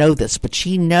want to know this, but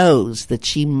she knows that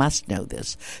she must know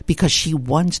this because she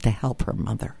wants to help her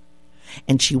mother,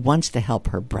 and she wants to help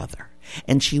her brother,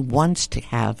 and she wants to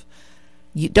have.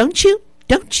 Don't you?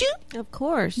 Of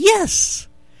course. Yes.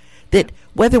 That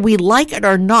whether we like it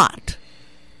or not,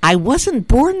 I wasn't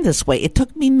born this way. It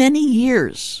took me many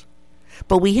years.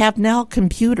 But we have now a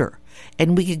computer,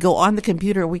 and we could go on the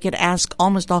computer, we could ask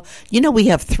almost all. We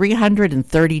have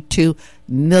 332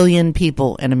 million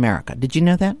people in America. Did you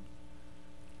know that?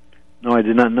 No, I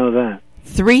did not know that.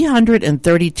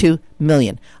 332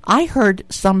 million. I heard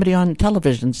somebody on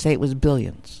television say it was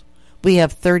billions. We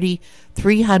have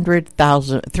 300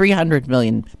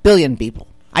 billion people.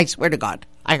 I swear to God,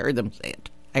 I heard them say it.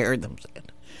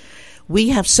 We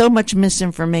have so much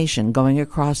misinformation going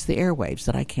across the airwaves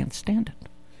that I can't stand it.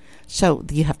 So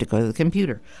you have to go to the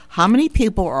computer. How many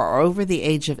people are over the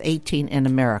age of 18 in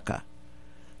America?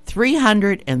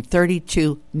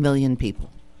 332 million people.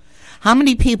 How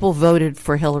many people voted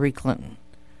for Hillary Clinton?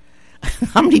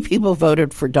 How many people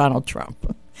voted for Donald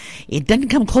Trump? It didn't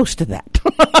come close to that.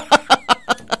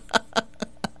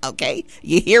 Okay,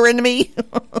 you hearing me?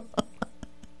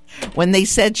 When they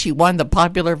said she won the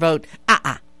popular vote,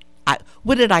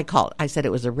 what did I call it? I said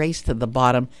it was a race to the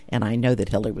bottom, and I know that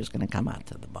Hillary was going to come out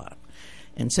to the bottom.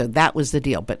 And so that was the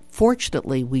deal. But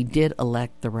fortunately, we did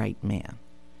elect the right man,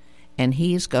 and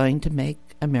he is going to make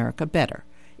America better.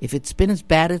 If it's been as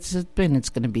bad as it's been, it's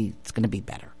going to be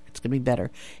better. It's going to be better.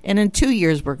 And in 2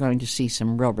 years, we're going to see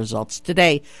some real results.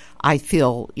 Today, I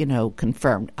feel,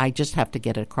 confirmed. I just have to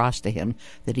get it across to him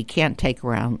that he can't take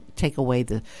away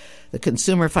the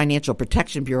Consumer Financial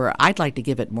Protection Bureau. I'd like to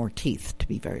give it more teeth, to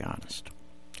be very honest.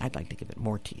 I'd like to give it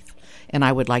more teeth. And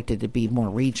I would like it to be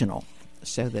more regional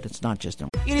so that it's not just...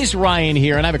 It is Ryan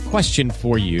here, and I have a question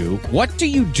for you. What do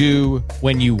you do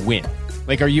when you win?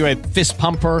 Like, are you a fist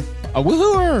pumper, a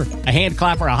woohooer, a hand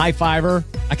clapper, a high fiver?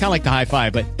 I kind of like the high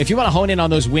five, but if you want to hone in on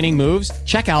those winning moves,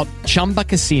 check out Chumba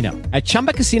Casino. At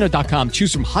ChumbaCasino.com,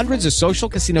 choose from hundreds of social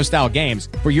casino-style games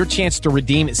for your chance to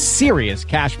redeem serious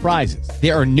cash prizes.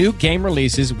 There are new game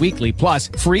releases weekly, plus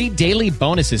free daily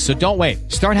bonuses. So don't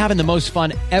wait. Start having the most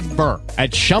fun ever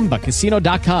at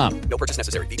ChumbaCasino.com. No purchase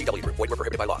necessary. VGW. Void where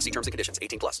prohibited by law. See terms and conditions.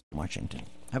 18+. Washington.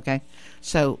 Okay?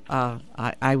 So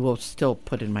I will still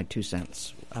put in my 2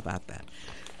 cents about that.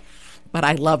 But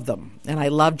I love them, and I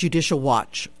love Judicial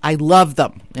Watch. I love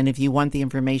them. And if you want the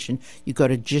information, you go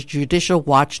to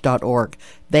judicialwatch.org.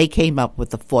 They came up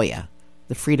with the FOIA,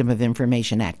 the Freedom of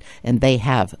Information Act, and they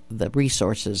have the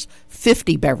resources,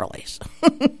 50 Beverlys.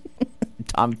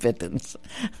 Tom Fittens.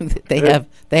 They have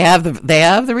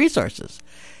the resources.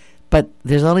 But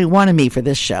there's only one of me for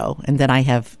this show, and then I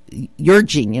have your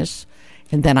genius,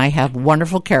 and then I have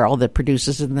wonderful Carol that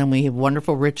produces, and then we have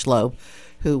wonderful Rich Loeb,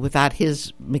 who, without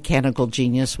his mechanical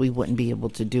genius, we wouldn't be able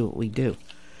to do what we do.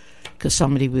 Because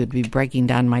somebody would be breaking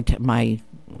down my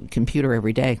computer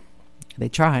every day. They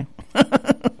try.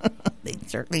 They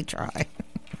certainly try.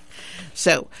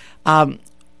 So,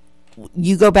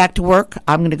 you go back to work.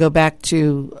 I'm going to go back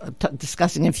to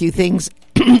discussing a few things,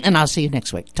 and I'll see you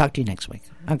next week. Talk to you next week.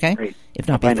 Okay? Great. If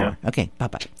not Bye before. now. Okay,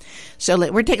 bye-bye. So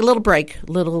we're taking a little break,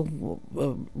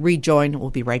 rejoin. We'll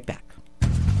be right back.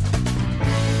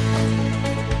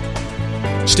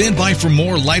 Stand by for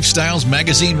more Lifestyles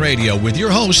Magazine Radio with your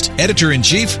host,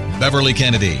 Editor-in-Chief, Beverly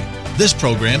Kennedy. This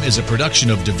program is a production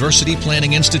of Diversity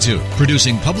Planning Institute,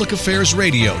 producing public affairs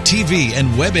radio, TV,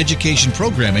 and web education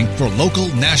programming for local,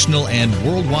 national, and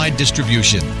worldwide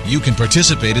distribution. You can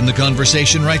participate in the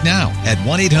conversation right now at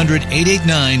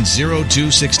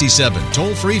 1-800-889-0267,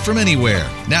 toll free from anywhere.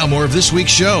 Now more of this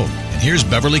week's show. And here's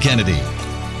Beverly Kennedy.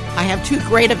 I have 2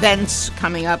 great events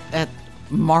coming up at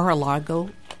Mar-a-Lago.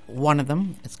 One of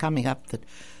them is coming up.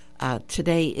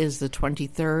 Today is the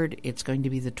 23rd. It's going to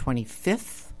be the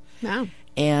 25th. Wow.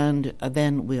 And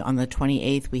then on the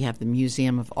 28th, we have the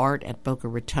Museum of Art at Boca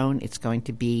Raton. It's going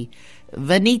to be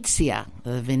Venezia.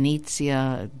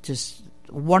 Venezia, just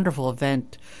wonderful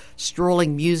event.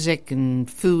 Strolling music and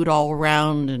food all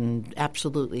around and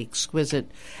absolutely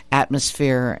exquisite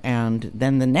atmosphere. And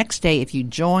then the next day, if you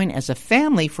join as a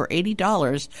family for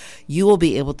 $80, you will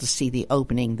be able to see the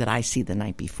opening that I see the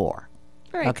night before.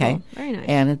 Very cool. Very nice.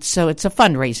 And it's a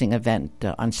fundraising event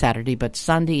on Saturday, but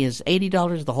Sunday is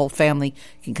 $80. The whole family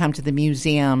can come to the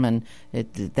museum, and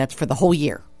that's for the whole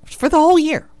year. It's for the whole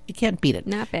year. You can't beat it.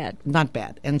 Not bad. Not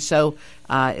bad. And so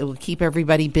it will keep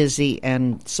everybody busy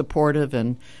and supportive,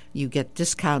 and you get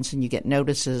discounts and you get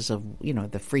notices of,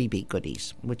 the freebie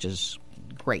goodies, which is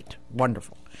great.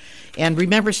 Wonderful. And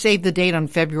remember, save the date on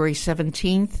February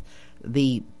 17th,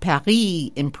 the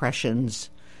Paris Impressions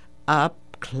up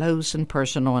close and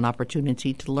personal, an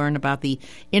opportunity to learn about the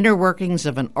inner workings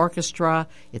of an orchestra.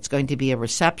 It's going to be a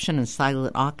reception and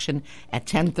silent auction at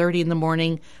 10:30 in the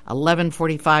morning,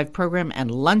 11:45 program, and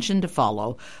luncheon to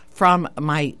follow from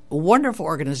my wonderful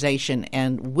organization,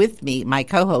 and with me, my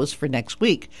co-host for next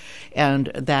week.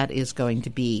 And that is going to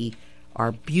be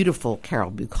our beautiful Carol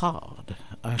Bucard,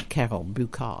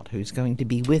 who's going to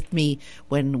be with me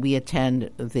when we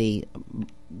attend the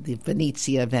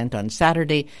Venezia event on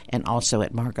Saturday and also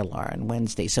at Margalar on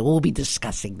Wednesday. So we'll be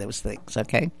discussing those things,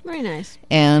 okay? Very nice.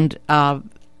 And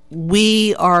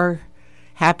we are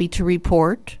happy to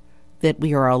report that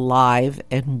we are alive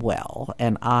and well,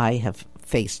 and I have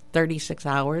faced 36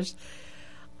 hours.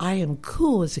 I am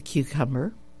cool as a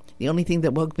cucumber. The only thing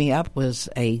that woke me up was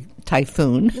a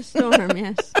typhoon. The storm,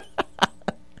 yes.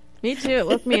 Me too. It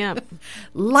woke me up.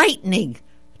 Lightning,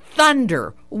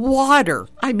 thunder, water.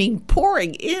 I mean,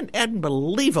 pouring in.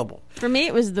 Unbelievable. For me,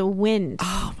 it was the wind.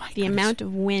 Oh, my God. The amount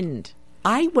of wind.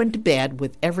 I went to bed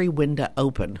with every window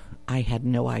open. I had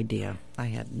no idea.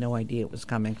 It was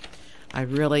coming.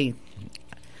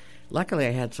 Luckily,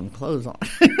 I had some clothes on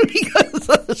because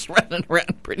I was running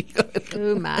around pretty good.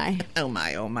 Oh, my. Oh,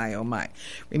 my, oh, my, oh, my.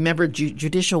 Remember,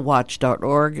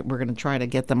 judicialwatch.org. We're going to try to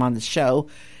get them on the show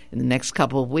in the next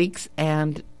couple of weeks.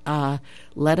 And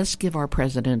let us give our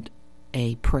president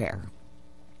a prayer.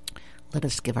 Let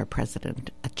us give our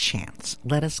president a chance.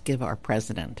 Let us give our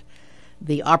president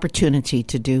the opportunity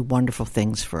to do wonderful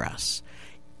things for us.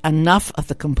 Enough of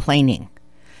the complaining.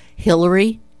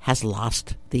 Hillary has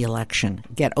lost the election.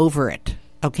 Get over it,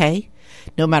 okay?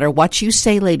 No matter what you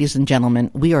say, ladies and gentlemen,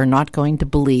 we are not going to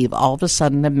believe all of a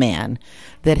sudden a man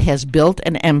that has built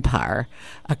an empire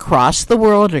across the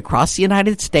world, across the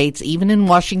United States, even in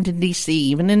Washington, D.C.,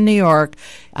 even in New York,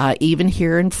 even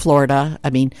here in Florida. I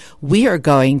mean, we are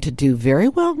going to do very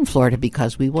well in Florida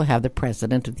because we will have the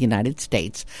President of the United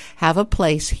States have a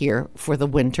place here for the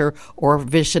winter or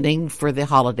visiting for the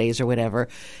holidays or whatever.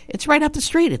 It's right up the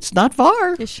street. It's not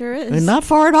far. It sure is. Not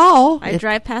far at all. I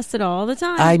drive past it all the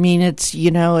time. I mean, it's,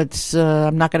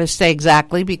 I'm not going to say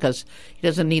exactly because he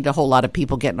doesn't need a whole lot of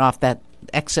people getting off that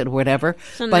exit or whatever.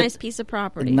 It's a nice piece of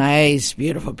property. Nice,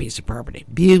 beautiful piece of property.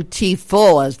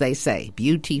 Beautiful, as they say.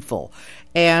 Beautiful.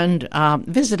 And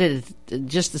visited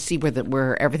just to see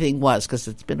where everything was because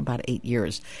it's been about 8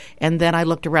 years. And then I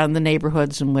looked around the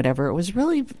neighborhoods and whatever. It's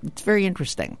very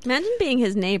interesting. Imagine being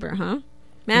his neighbor, huh?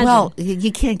 Imagine. Well,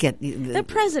 you can't get... The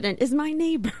president is my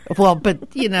neighbor. Well,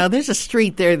 but, there's a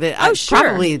street there that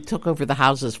probably took over the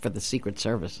houses for the Secret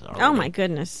Service already. Oh, my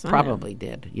goodness. Probably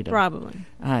did. Probably.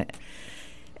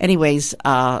 Anyways,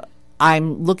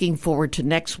 I'm looking forward to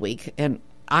next week, and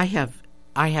I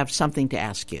have something to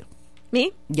ask you.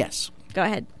 Me? Yes. Go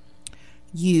ahead.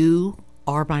 You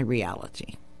are my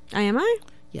reality. Am I?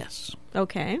 Yes.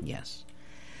 Okay. Yes.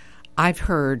 I've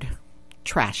heard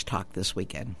trash talk this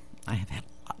weekend. I have had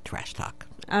a lot of trash talk.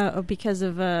 Because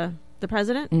of the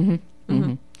president? Mm-hmm.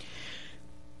 Mm-hmm.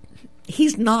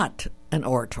 He's not an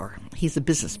orator. He's a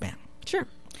businessman. Sure.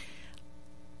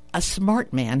 A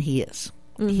smart man he is.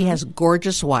 Mm-hmm. He has a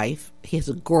gorgeous wife. He has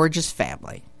a gorgeous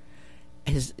family.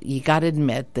 You got to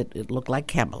admit that it looked like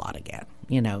Camelot again.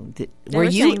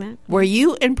 Were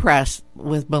you impressed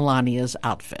with Melania's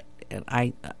outfit?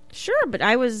 And sure, but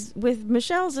I was with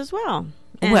Michelle's as well.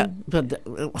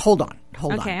 Hold on.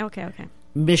 Okay.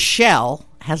 Michelle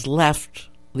has left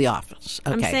the office.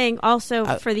 Okay. I'm saying also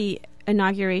for the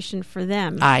inauguration for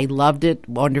them. I loved it,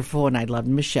 wonderful, and I loved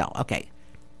Michelle. Okay,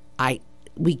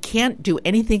 we can't do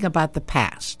anything about the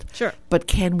past. Sure, but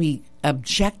can we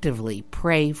objectively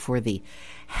pray for the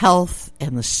health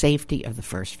and the safety of the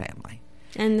first family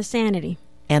and the sanity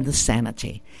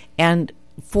and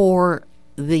for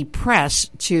the press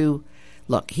to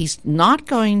look? He's not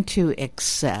going to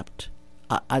accept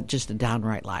just a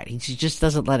downright lie. He just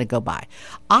doesn't let it go by.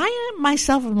 I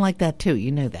myself am like that too. You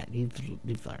know that. You've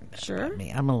learned that about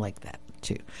me. I'm like that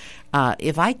too.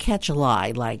 If I catch a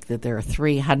lie like that there are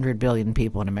 300 billion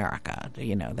people in America,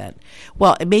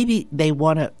 maybe they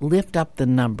want to lift up the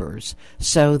numbers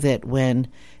so that when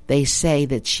they say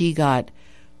that she got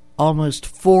almost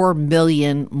 4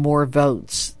 million more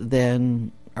votes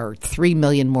or 3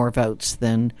 million more votes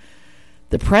than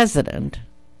the president,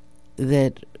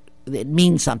 that it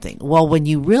means something. Well, when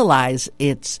you realize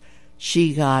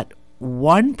she got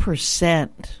 1%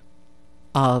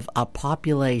 of a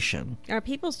population. Are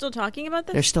people still talking about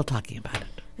this? They're still talking about it.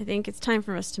 I think it's time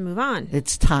for us to move on.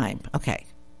 It's time. Okay.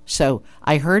 So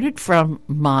I heard it from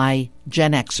my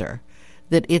Gen Xer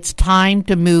that it's time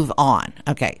to move on.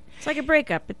 Okay. It's like a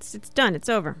breakup. It's done. It's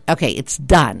over. Okay. It's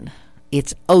done.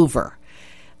 It's over.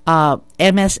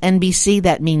 MSNBC,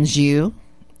 that means you.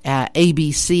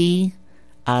 ABC,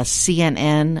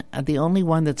 CNN. The only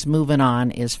one that's moving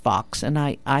on is Fox. And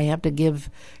I have to give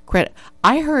credit.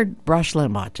 I heard Rush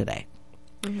Limbaugh today.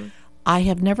 Mm-hmm. I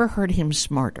have never heard him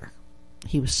smarter.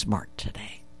 He was smart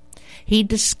today. He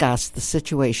discussed the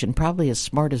situation probably as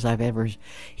smart as I've ever.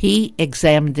 He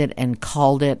examined it and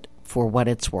called it for what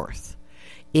it's worth.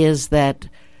 Is that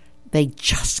they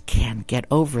just can't get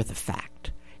over the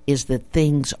fact is that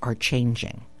things are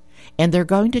changing. And they're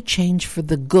going to change for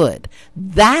the good.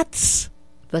 That's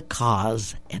the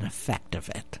cause and effect of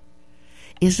it.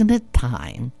 Isn't it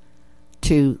time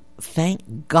to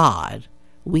thank God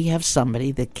we have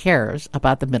somebody that cares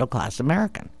about the middle-class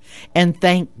American? And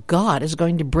thank God is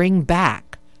going to bring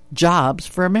back jobs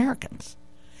for Americans.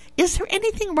 Is there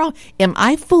anything wrong? Am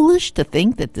I foolish to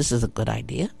think that this is a good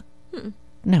idea?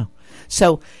 No.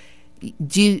 So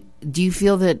do you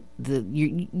feel that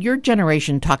your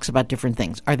generation talks about different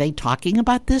things? Are they talking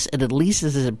about this? And at least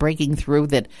is it breaking through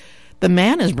that the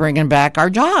man is bringing back our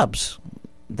jobs?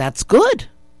 That's good.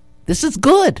 This is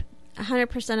good.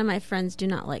 100% of my friends do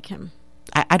not like him.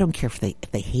 I don't care if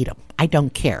they hate him. I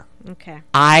don't care. Okay.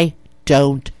 I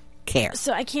don't care.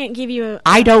 So I can't give you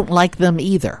I don't like them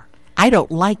either. I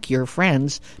don't like your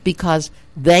friends because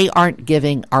they aren't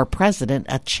giving our president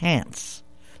a chance.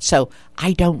 So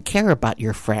I don't care about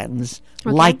your friends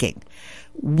liking.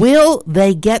 Will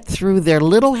they get through their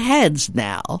little heads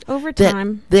now? Over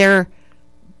time. That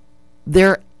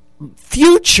their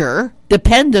future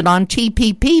depended on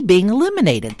TPP being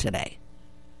eliminated today.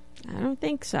 I don't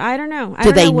think so. I don't know.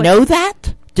 Do they know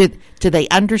that? Do they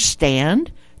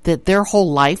understand that their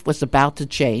whole life was about to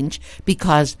change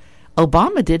because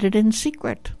Obama did it in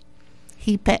secret?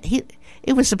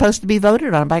 It was supposed to be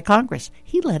voted on by Congress.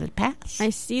 He let it pass. I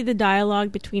see the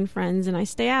dialogue between friends, and I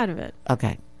stay out of it.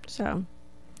 Okay. So,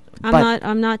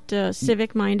 I'm not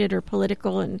civic minded or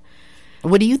political. And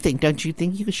what do you think? Don't you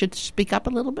think you should speak up a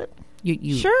little bit?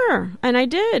 You Sure, and I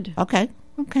did. Okay.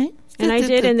 And I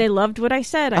did, and they loved what I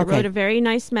said. I Okay. wrote a very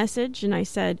nice message, and I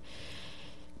said,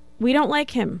 "We don't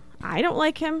like him. I don't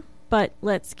like him." But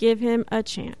let's give him a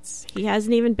chance. He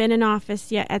hasn't even been in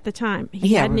office yet at the time.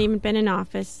 He hadn't even been in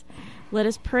office. Let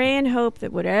us pray and hope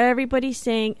that what everybody's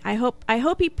saying, I hope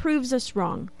he proves us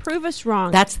wrong. Prove us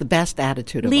wrong. That's the best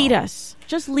attitude of all. Lead us.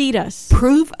 Just lead us.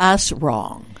 Prove us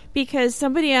wrong. Because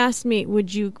somebody asked me,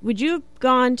 would you have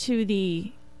gone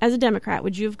to as a Democrat,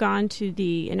 would you have gone to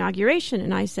the inauguration?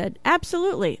 And I said,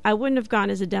 absolutely. I wouldn't have gone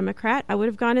as a Democrat. I would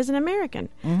have gone as an American.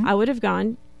 Mm-hmm. I would have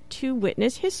gone to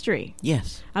witness history.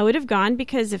 Yes. I would have gone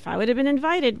because if I would have been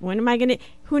invited, when am I going to,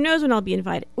 who knows when I'll be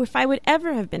invited? If I would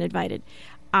ever have been invited,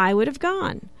 I would have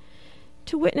gone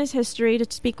to witness history, to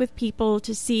speak with people,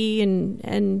 to see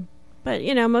but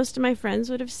most of my friends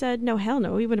would have said, no, hell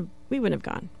no, we wouldn't have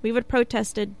gone. We would have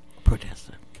protested.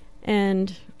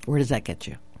 And where does that get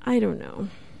you? I don't know.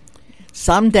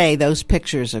 Someday those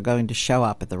pictures are going to show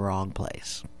up at the wrong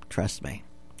place. Trust me.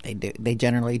 They do. They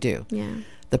generally do. Yeah.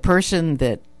 The person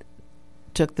that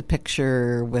took the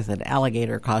picture with an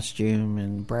alligator costume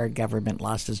and Bragg government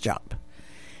lost his job.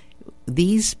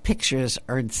 These pictures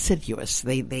are insidious.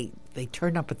 They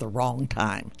turn up at the wrong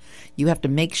time. You have to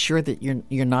make sure that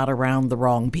you're not around the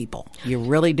wrong people. You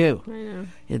really do. I know.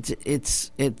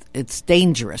 It's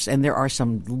dangerous, and there are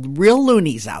some real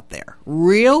loonies out there.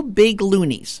 Real big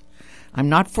loonies. I'm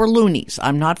not for loonies.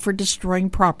 I'm not for destroying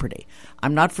property.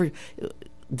 I'm not for.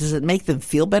 Does it make them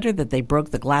feel better that they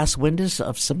broke the glass windows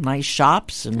of some nice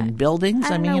shops and buildings? I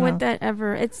don't know what that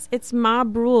ever. It's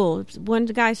mob rule. One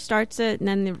guy starts it, and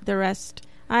then the rest.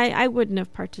 I wouldn't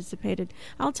have participated.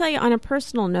 I'll tell you on a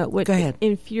personal note what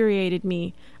infuriated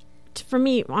me. For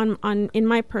me, on in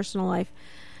my personal life,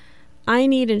 I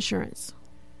need insurance.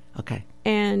 Okay.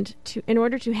 And in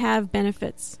order to have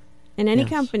benefits in any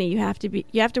company, you have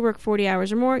to work 40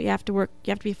 hours or more. You have to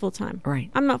be full time. Right.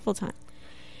 I'm not full time.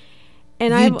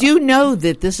 And you do know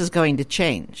that this is going to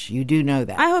change. You do know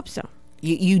that. I hope so.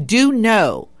 You do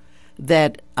know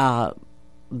that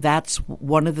that's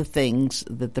one of the things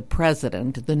that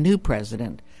the new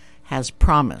president, has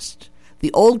promised.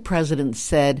 The old president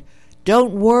said,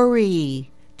 don't worry,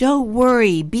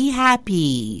 be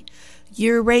happy.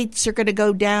 Your rates are going to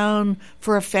go down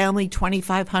for a family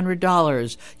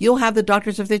 $2,500. You'll have the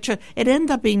doctors of their choice. It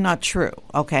ended up being not true,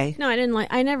 okay? No,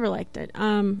 I never liked it.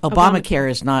 Obamacare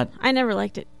is not. I never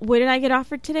liked it. What did I get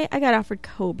offered today? I got offered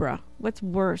Cobra. What's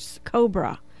worse?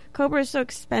 Cobra. Cobra is so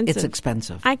expensive. It's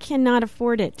expensive. I cannot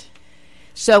afford it.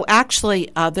 So actually,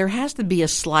 there has to be a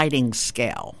sliding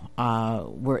scale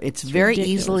where it's very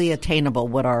ridiculous. Easily attainable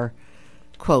what our,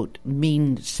 quote,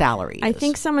 mean salary is. I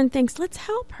think someone thinks, let's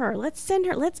help her. Let's send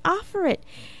her. Let's offer it.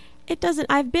 It doesn't.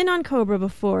 I've been on Cobra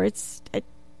before.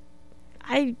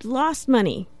 I lost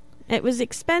money. It was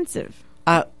expensive.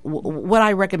 What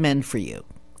I recommend for you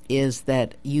is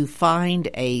that you find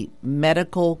a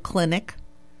medical clinic.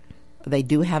 They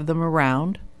do have them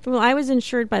around. Well, I was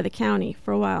insured by the county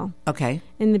for a while. Okay.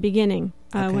 In the beginning,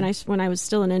 Okay. when I was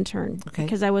still an intern, Okay.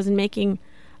 because I wasn't making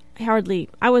hardly.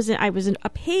 I was a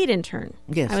paid intern.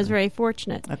 Yes. I was very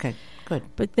fortunate. Okay. Good.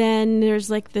 But then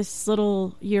there's like this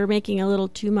little. You're making a little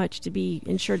too much to be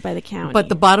insured by the county. But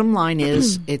the bottom line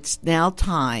is, it's now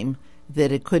time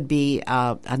that it could be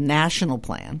a national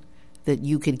plan that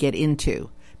you could get into,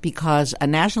 because a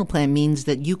national plan means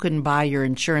that you can buy your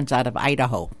insurance out of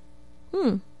Idaho,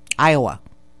 Iowa.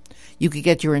 You could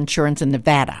get your insurance in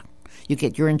Nevada. You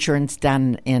get your insurance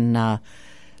done in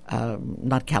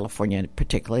not California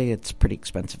particularly. It's pretty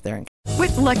expensive there.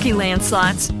 With Lucky Land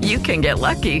Slots, you can get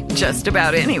lucky just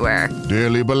about anywhere.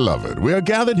 Dearly beloved, we are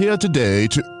gathered here today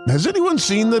to... Has anyone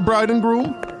seen the bride and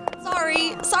groom?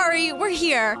 Sorry, we're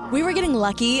here. We were getting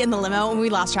lucky in the limo and we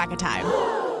lost track of time.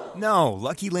 No,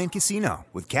 Lucky Land Casino,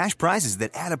 with cash prizes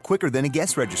that add up quicker than a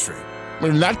guest registry.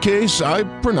 In that case, I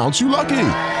pronounce you lucky.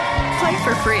 Play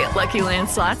for free at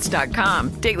LuckyLandSlots.com.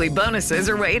 Daily bonuses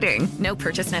are waiting. No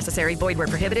purchase necessary. Void where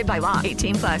prohibited by law.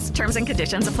 18+. Terms and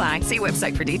conditions apply. See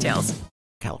website for details.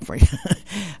 California.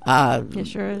 It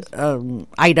sure is.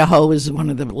 Idaho is one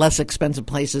of the less expensive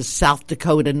places. South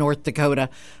Dakota, North Dakota.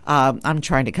 I'm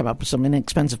trying to come up with some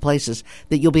inexpensive places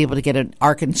that you'll be able to get in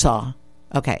Arkansas.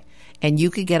 Okay. And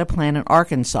you could get a plan in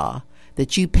Arkansas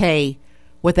that you pay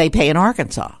what they pay in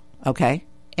Arkansas. Okay.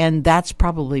 And that's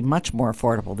probably much more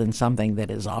affordable than something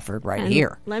that is offered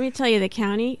here. Let me tell you, the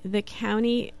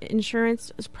county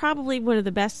insurance is probably one of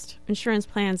the best insurance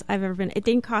plans I've ever been. It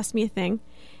didn't cost me a thing.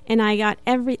 And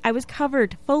I was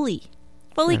covered fully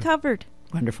covered.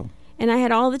 Wonderful. And I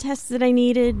had all the tests that I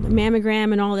needed,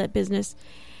 mammogram and all that business.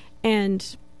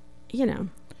 And,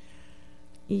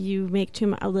 you make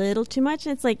a little too much,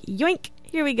 and it's like, yoink,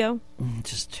 here we go.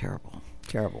 Just terrible.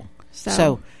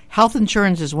 So health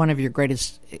insurance is one of your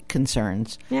greatest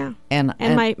concerns. Yeah. And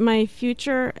my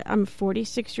future, I'm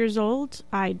 46 years old.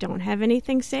 I don't have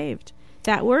anything saved.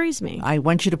 That worries me. I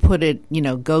want you to put it,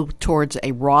 go towards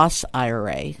a Roth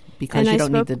IRA because you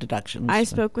don't need the deductions. I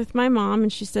spoke with my mom,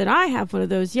 and she said, I have one of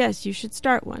those. Yes, you should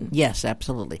start one. Yes,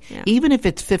 absolutely. Yeah. Even if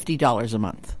it's $50 a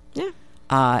month. Yeah.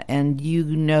 And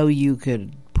you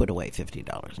could put away $50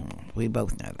 a month. We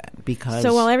both know that. Because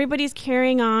so while everybody's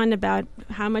carrying on about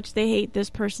how much they hate this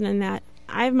person and that,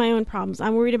 I have my own problems.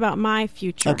 I'm worried about my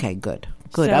future. Okay, good.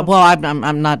 Good. So, well,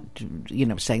 I'm not,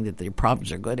 saying that your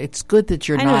problems are good. It's good that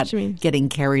you're not getting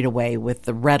carried away with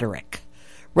the rhetoric.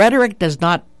 Rhetoric does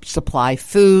not supply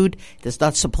food, does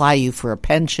not supply you for a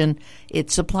pension.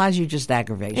 It supplies you just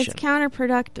aggravation. It's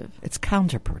counterproductive.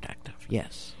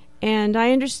 Yes. And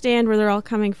I understand where they're all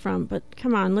coming from, but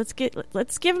come on, let's give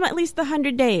them at least the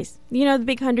 100 days. The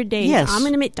big 100 days. Yes. I'm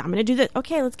gonna do that.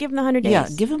 Okay, let's give them the 100 days. Yeah,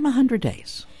 give him 100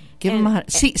 days. Give him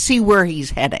see where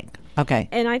he's heading. Okay.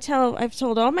 And I've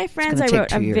told all my friends. I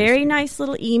wrote a very nice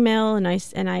little email,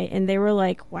 and they were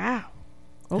like, "Wow,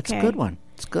 okay, that's a good one.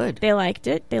 It's good." They liked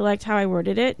it. They liked how I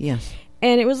worded it. Yes.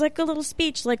 And it was like a little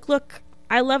speech. Like, look,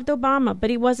 I loved Obama,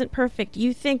 but he wasn't perfect.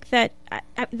 You think that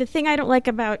the thing I don't like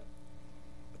about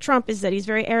Trump is that he's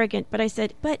very arrogant. But I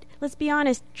said, but let's be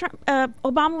honest,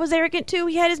 Obama was arrogant too.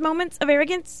 He had his moments of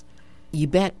arrogance. You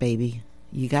bet, baby.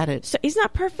 You got it. So he's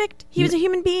not perfect. He was a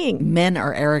human being. Men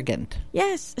are arrogant.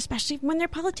 Yes, especially when they're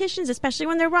politicians, especially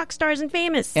when they're rock stars and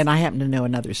famous. And I happen to know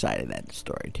another side of that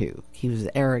story, too. He was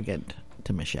arrogant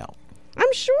to Michelle.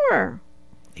 I'm sure.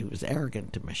 He was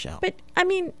arrogant to Michelle. But, I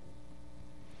mean,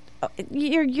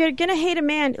 you're going to hate a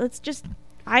man.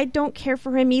 I don't care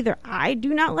for him either. I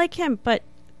do not like him, but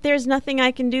there's nothing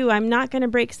I can do. I'm not going to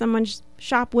break someone's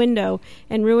shop window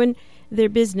and ruin their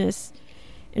business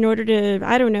in order to,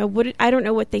 I don't know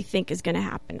what they think is going to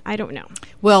happen. I don't know.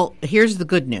 Well, here's the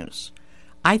good news.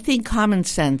 I think common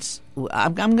sense,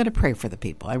 I'm going to pray for the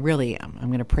people. I really am. I'm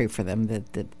going to pray for them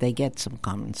that they get some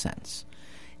common sense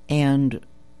and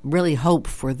really hope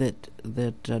for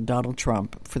that Donald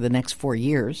Trump for the next 4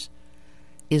 years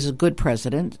is a good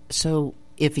president. So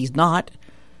if he's not,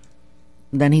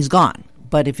 then he's gone.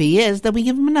 But if he is, then we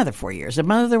give him another 4 years. In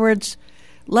other words,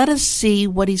 let us see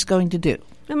what he's going to do.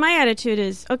 And my attitude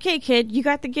is, okay, kid, you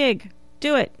got the gig.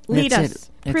 Do it. Lead us.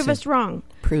 Prove us wrong.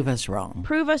 Prove us wrong.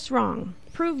 Prove us wrong.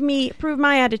 Prove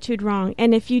my attitude wrong.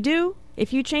 And if you do,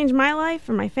 if you change my life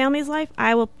or my family's life,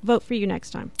 I will vote for you next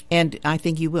time. And I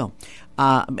think you will.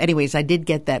 Anyways, I did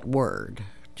get that word,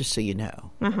 just so you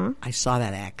know. Uh-huh. I saw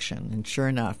that action. And sure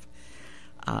enough,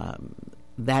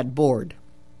 that board,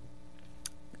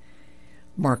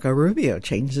 Marco Rubio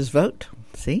changed his vote.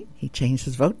 See? He changed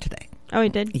his vote today. Oh, he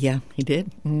did? Yeah, he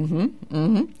did.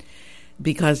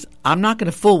 Because I'm not going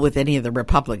to fool with any of the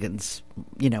Republicans,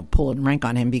 pulling rank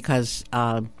on him because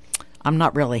I'm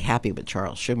not really happy with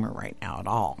Charles Schumer right now at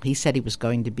all. He said he was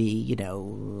going to be, he's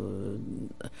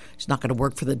not going to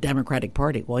work for the Democratic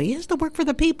Party. Well, he has to work for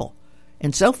the people.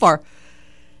 And so far,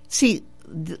 see,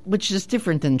 which is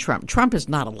different than Trump. Trump is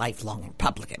not a lifelong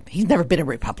Republican. He's never been a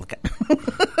Republican.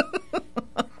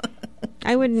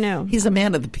 I wouldn't know. He's a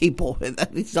man of the people.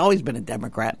 He's always been a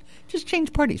Democrat. Just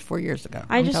changed parties 4 years ago.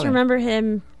 I just remember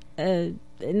him in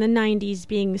the 90s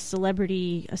being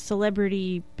a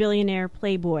celebrity billionaire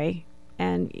playboy.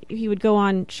 And he would go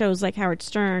on shows like Howard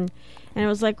Stern. And it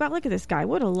was like, wow, look at this guy.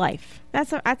 What a life.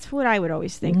 That's what I would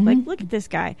always think. Like, look at this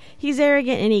guy. He's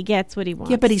arrogant and he gets what he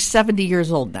wants. Yeah, but he's 70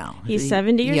 years old now. He's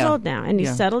 70 years old now. And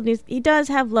he's settled. And he does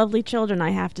have lovely children, I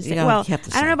have to say. Yeah, well, I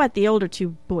don't know about the older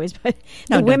two boys, but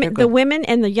the women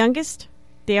and the youngest,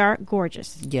 they are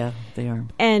gorgeous. Yeah, they are.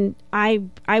 And I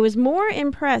was more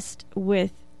impressed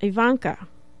with Ivanka.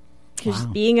 Because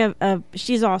being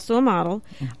she's also a model,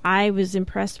 I was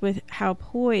impressed with how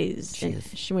poised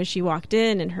when she walked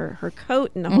in and her coat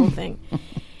and the whole thing.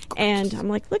 And I'm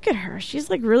like, look at her. She's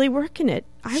like really working it.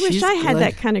 I wish She's I had good.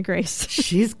 that kind of grace.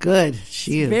 She's good.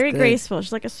 She is very good. graceful.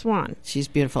 She's like a swan. She's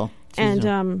beautiful. I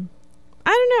don't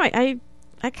know.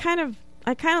 I kind of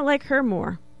like her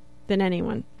more than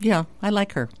anyone. Yeah, I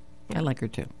like her. Yeah. I like her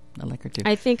too.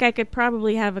 I think I could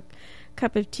probably have a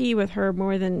cup of tea with her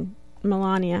more than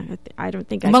Melania. I don't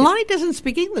think Melania doesn't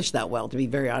speak English that well, to be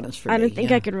very honest. I don't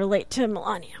think I could relate to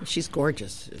Melania. She's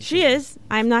gorgeous. She is.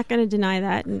 I'm not going to deny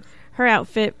that. And her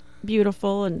outfit,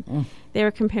 beautiful. And they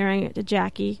were comparing it to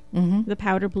Jackie, the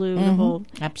powder blue, the whole.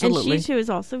 Absolutely. And she too is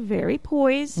also very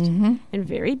poised and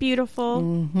very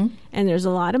beautiful. And there's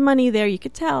a lot of money there, you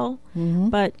could tell.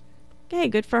 But hey,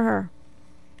 good for her.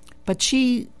 But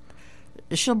she'll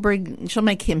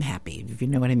make him happy, if you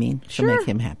know what I mean. She'll make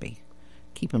him happy.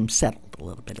 Keep him settled a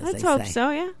little bit, as Let's they hope say.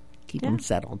 so, yeah. Keep him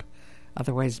settled.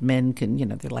 Otherwise, men can,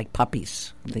 they're like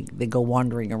puppies. They go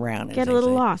wandering around. Get a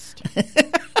little lost.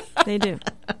 They do.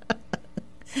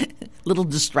 Little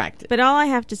distracted. But all I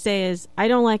have to say is, I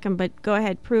don't like them, but go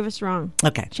ahead, prove us wrong.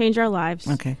 Okay. Change our lives.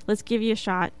 Okay. Let's give you a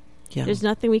shot. Yeah. There's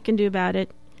nothing we can do about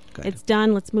it. Good. It's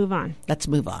done. Let's move on. Let's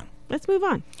move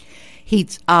on.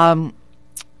 He's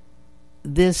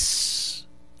this.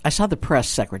 I saw the press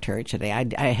secretary today.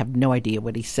 I have no idea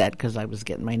what he said because I was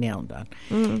getting my nail done,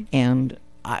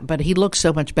 but he looks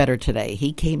so much better today.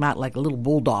 He came out like a little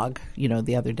bulldog,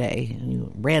 the other day, and he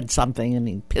read something and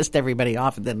he pissed everybody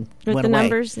off and then with went the away.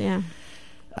 Numbers, yeah.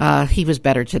 He was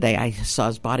better today. I saw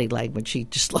his body language. He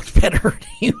just looked better.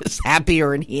 He was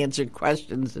happier and he answered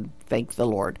questions, and thank the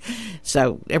Lord.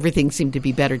 So everything seemed to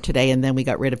be better today, and then we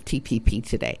got rid of TPP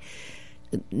today.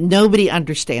 Nobody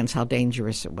understands how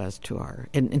dangerous it was to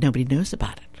and nobody knows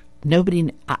about it. Nobody.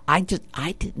 I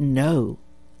didn't know.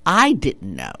 I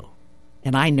didn't know,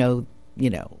 and I know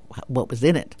what was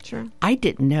in it. Sure. I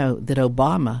didn't know that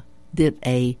Obama did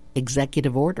a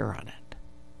executive order on it.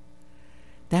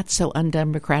 That's so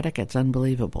undemocratic. It's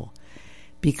unbelievable.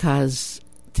 Because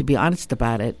to be honest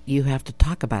about it, you have to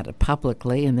talk about it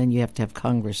publicly, and then you have to have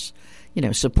Congress,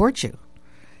 support you.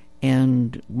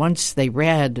 And once they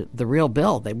read the real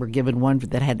bill, they were given one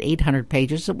that had 800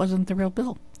 pages. It wasn't the real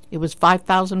bill. It was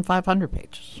 5,500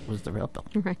 pages was the real bill.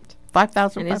 Right.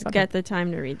 5,500. And he's got the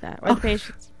time to read that. Or the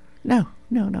patience. No.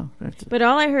 But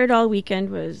all I heard all weekend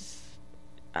was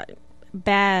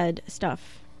bad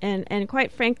stuff. And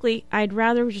quite frankly, I'd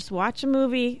rather just watch a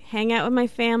movie, hang out with my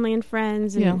family and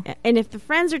friends. And if the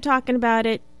friends are talking about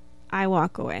it, I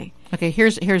walk away. Okay,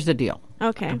 here's the deal.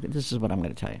 Okay. This is what I'm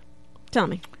going to tell you. Tell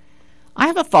me. I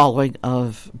have a following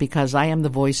because I am the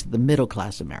voice of the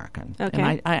middle-class American. Okay.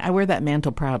 And I wear that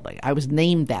mantle proudly. I was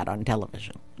named that on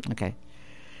television. Okay.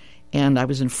 And I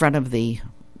was in front of the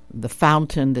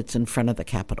fountain that's in front of the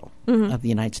Capitol of the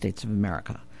United States of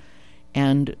America.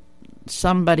 And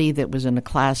somebody that was in a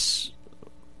class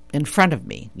in front of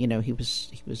me, he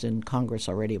was in Congress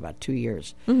already about 2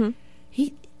 years.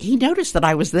 He noticed that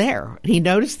I was there. He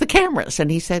noticed the cameras, and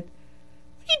he said,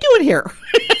 "What are you doing here?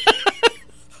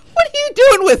 What are you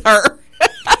doing with her?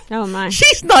 Oh my!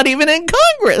 She's not even in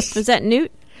Congress." Was that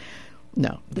Newt?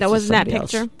 No, that wasn't that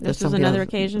picture. This was another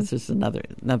occasion. This is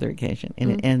another occasion,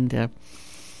 and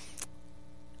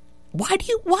why are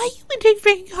you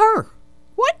interviewing her?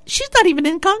 What? She's not even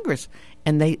in Congress.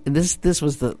 And this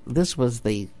was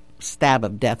the stab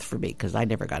of death for me because I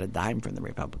never got a dime from the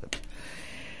Republicans.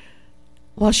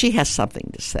 Well, she has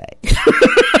something to say.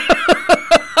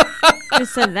 Who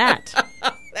said that?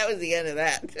 That was the end of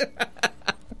that.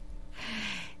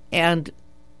 And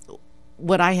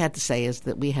what I had to say is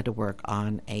that we had to work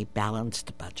on a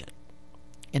balanced budget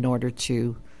in order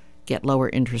to get lower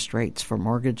interest rates for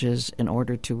mortgages, in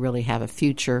order to really have a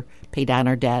future, pay down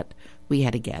our debt. We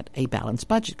had to get a balanced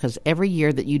budget because every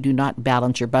year that you do not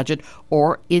balance your budget,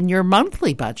 or in your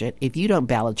monthly budget, if you don't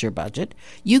balance your budget,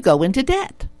 you go into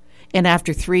debt. And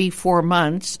after 3-4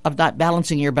 months of not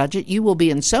balancing your budget, you will be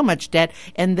in so much debt.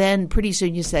 And then pretty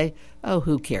soon you say, oh,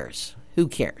 who cares? Who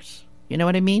cares? You know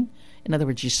what I mean? In other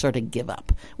words, you sort of give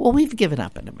up. Well, we've given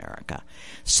up in America.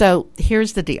 So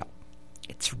here's the deal.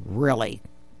 It's really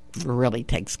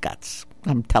takes guts.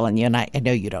 I'm telling you, and I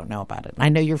know you don't know about it. I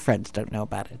know your friends don't know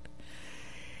about it.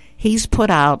 He's put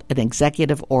out an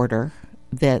executive order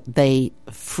that they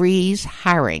freeze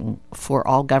hiring for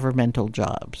all governmental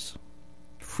jobs.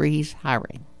 Freeze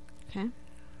hiring. Okay.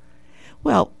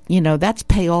 Well, that's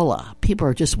payola. People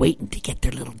are just waiting to get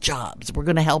their little jobs. We're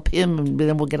going to help him, and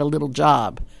then we'll get a little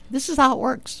job. This is how it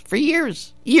works for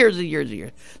years.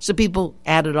 So people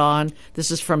added on.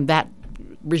 This is from that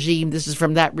regime. This is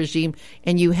from that regime.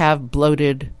 And you have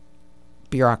bloated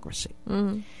bureaucracy.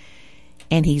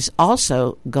 And he's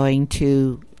also going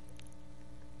to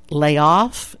lay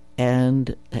off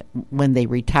and when they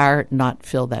retire, not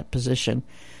fill that position.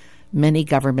 Many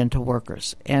governmental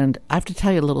workers. And I have to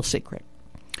tell you a little secret.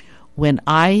 When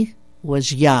I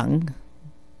was young,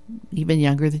 even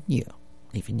younger than you,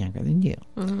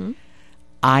 Mm-hmm.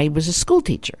 I was a school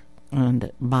teacher.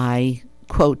 And my,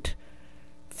 quote,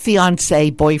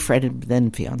 boyfriend, and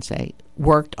then fiance,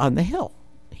 worked on the Hill.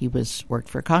 He worked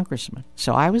for a congressman.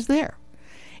 So I was there.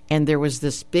 And there was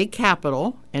this big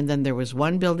Capitol, and then there was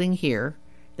one building here,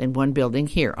 then one building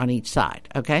here on each side,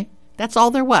 okay? That's all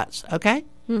there was, okay?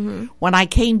 Mm-hmm. When I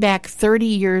came back 30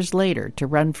 years later to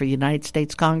run for United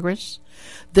States Congress,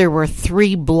 there were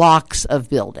 3 blocks of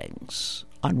buildings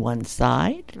on one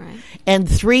side and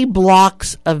 3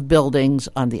 blocks of buildings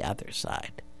on the other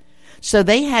side. So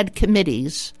they had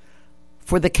committees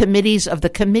for the committees of the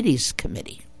committees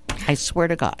committee. I swear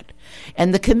to God.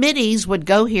 And the committees would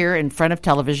go here in front of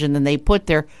television, and they put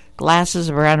their glasses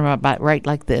around about right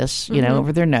like this, you know,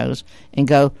 over their nose, and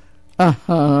go,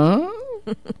 uh-huh.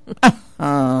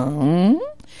 And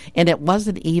it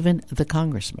wasn't even the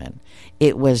congressman.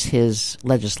 It was his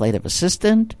legislative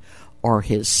assistant or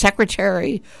his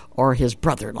secretary or his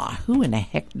brother-in-law. Who in the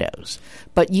heck knows?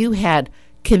 But you had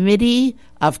committee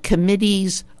of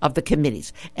committees of the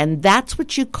committees. And that's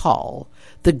what you call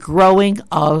the growing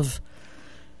of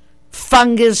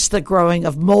fungus, the growing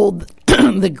of mold,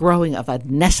 the growing of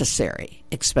unnecessary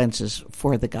expenses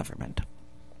for the government.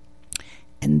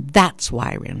 And that's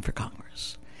why I ran for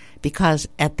Congress. Because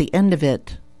at the end of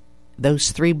it,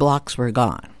 those 3 blocks were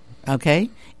gone, okay?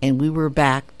 And we were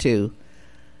back to,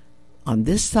 on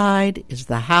this side is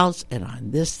the House, and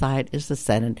on this side is the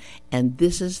Senate, and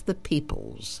this is the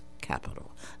people's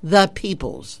capital. The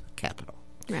people's capital.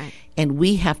 Right. And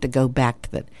we have to go back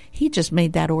to that. He just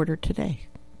made that order today.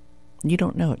 You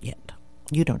don't know it yet.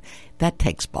 You don't. That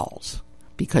takes balls,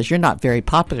 because you're not very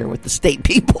popular with the state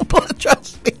people, but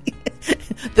trust me.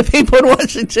 The people in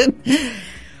Washington,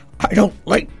 I don't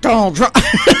like Donald Trump.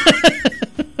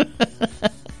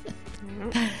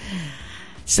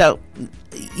 So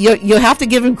you have to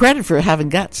give him credit for having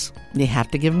guts. You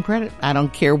have to give him credit. I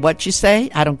don't care what you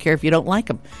say. I don't care if you don't like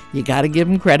him. You got to give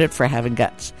him credit for having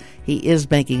guts. He is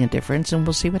making a difference, and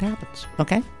we'll see what happens.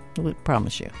 Okay? We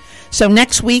promise you. So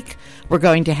next week, we're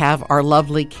going to have our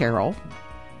lovely Carol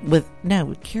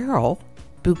Carol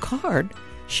Boucard.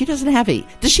 She doesn't have E.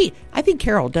 Does she? I think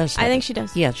Carol does. I think she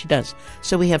does. Yeah, she does.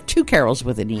 So we have 2 Carols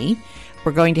with an E.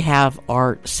 We're going to have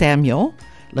our Samuel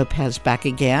Lopez back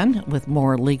again with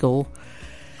more legal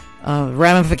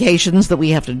ramifications that we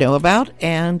have to know about.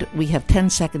 And we have 10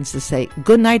 seconds to say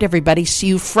good night, everybody. See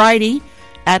you Friday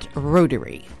at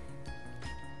Rotary.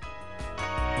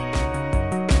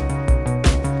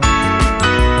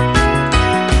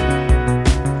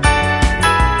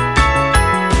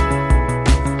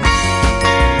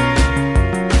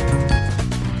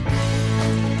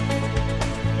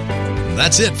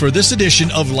 That's it for this edition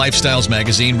of Lifestyles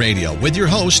Magazine Radio with your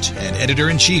host and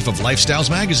editor-in-chief of Lifestyles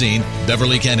Magazine,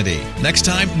 Beverly Kennedy. Next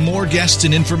time, more guests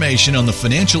and information on the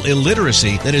financial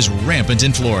illiteracy that is rampant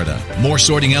in Florida. More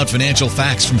sorting out financial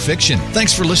facts from fiction.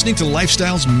 Thanks for listening to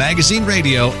Lifestyles Magazine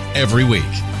Radio every week.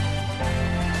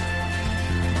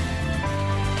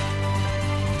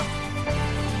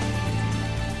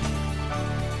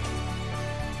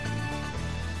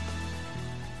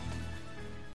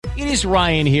 It is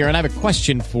Ryan here, and I have a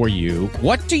question for you.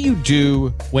 What do you do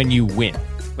when you win?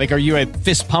 Like, are you a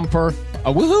fist pumper,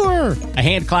 a woohooer, a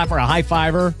hand clapper, a high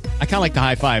fiver? I kind of like the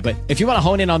high five, but if you want to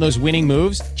hone in on those winning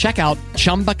moves, check out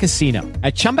Chumba Casino.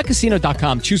 At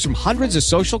ChumbaCasino.com, choose from hundreds of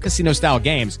social casino-style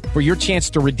games for your chance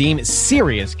to redeem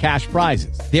serious cash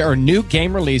prizes. There are new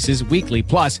game releases weekly,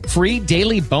 plus free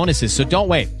daily bonuses. So don't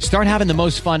wait. Start having the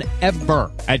most fun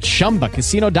ever at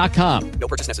ChumbaCasino.com. No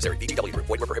purchase necessary. VGW Group.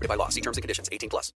 Void where prohibited by law. See terms and conditions. 18+.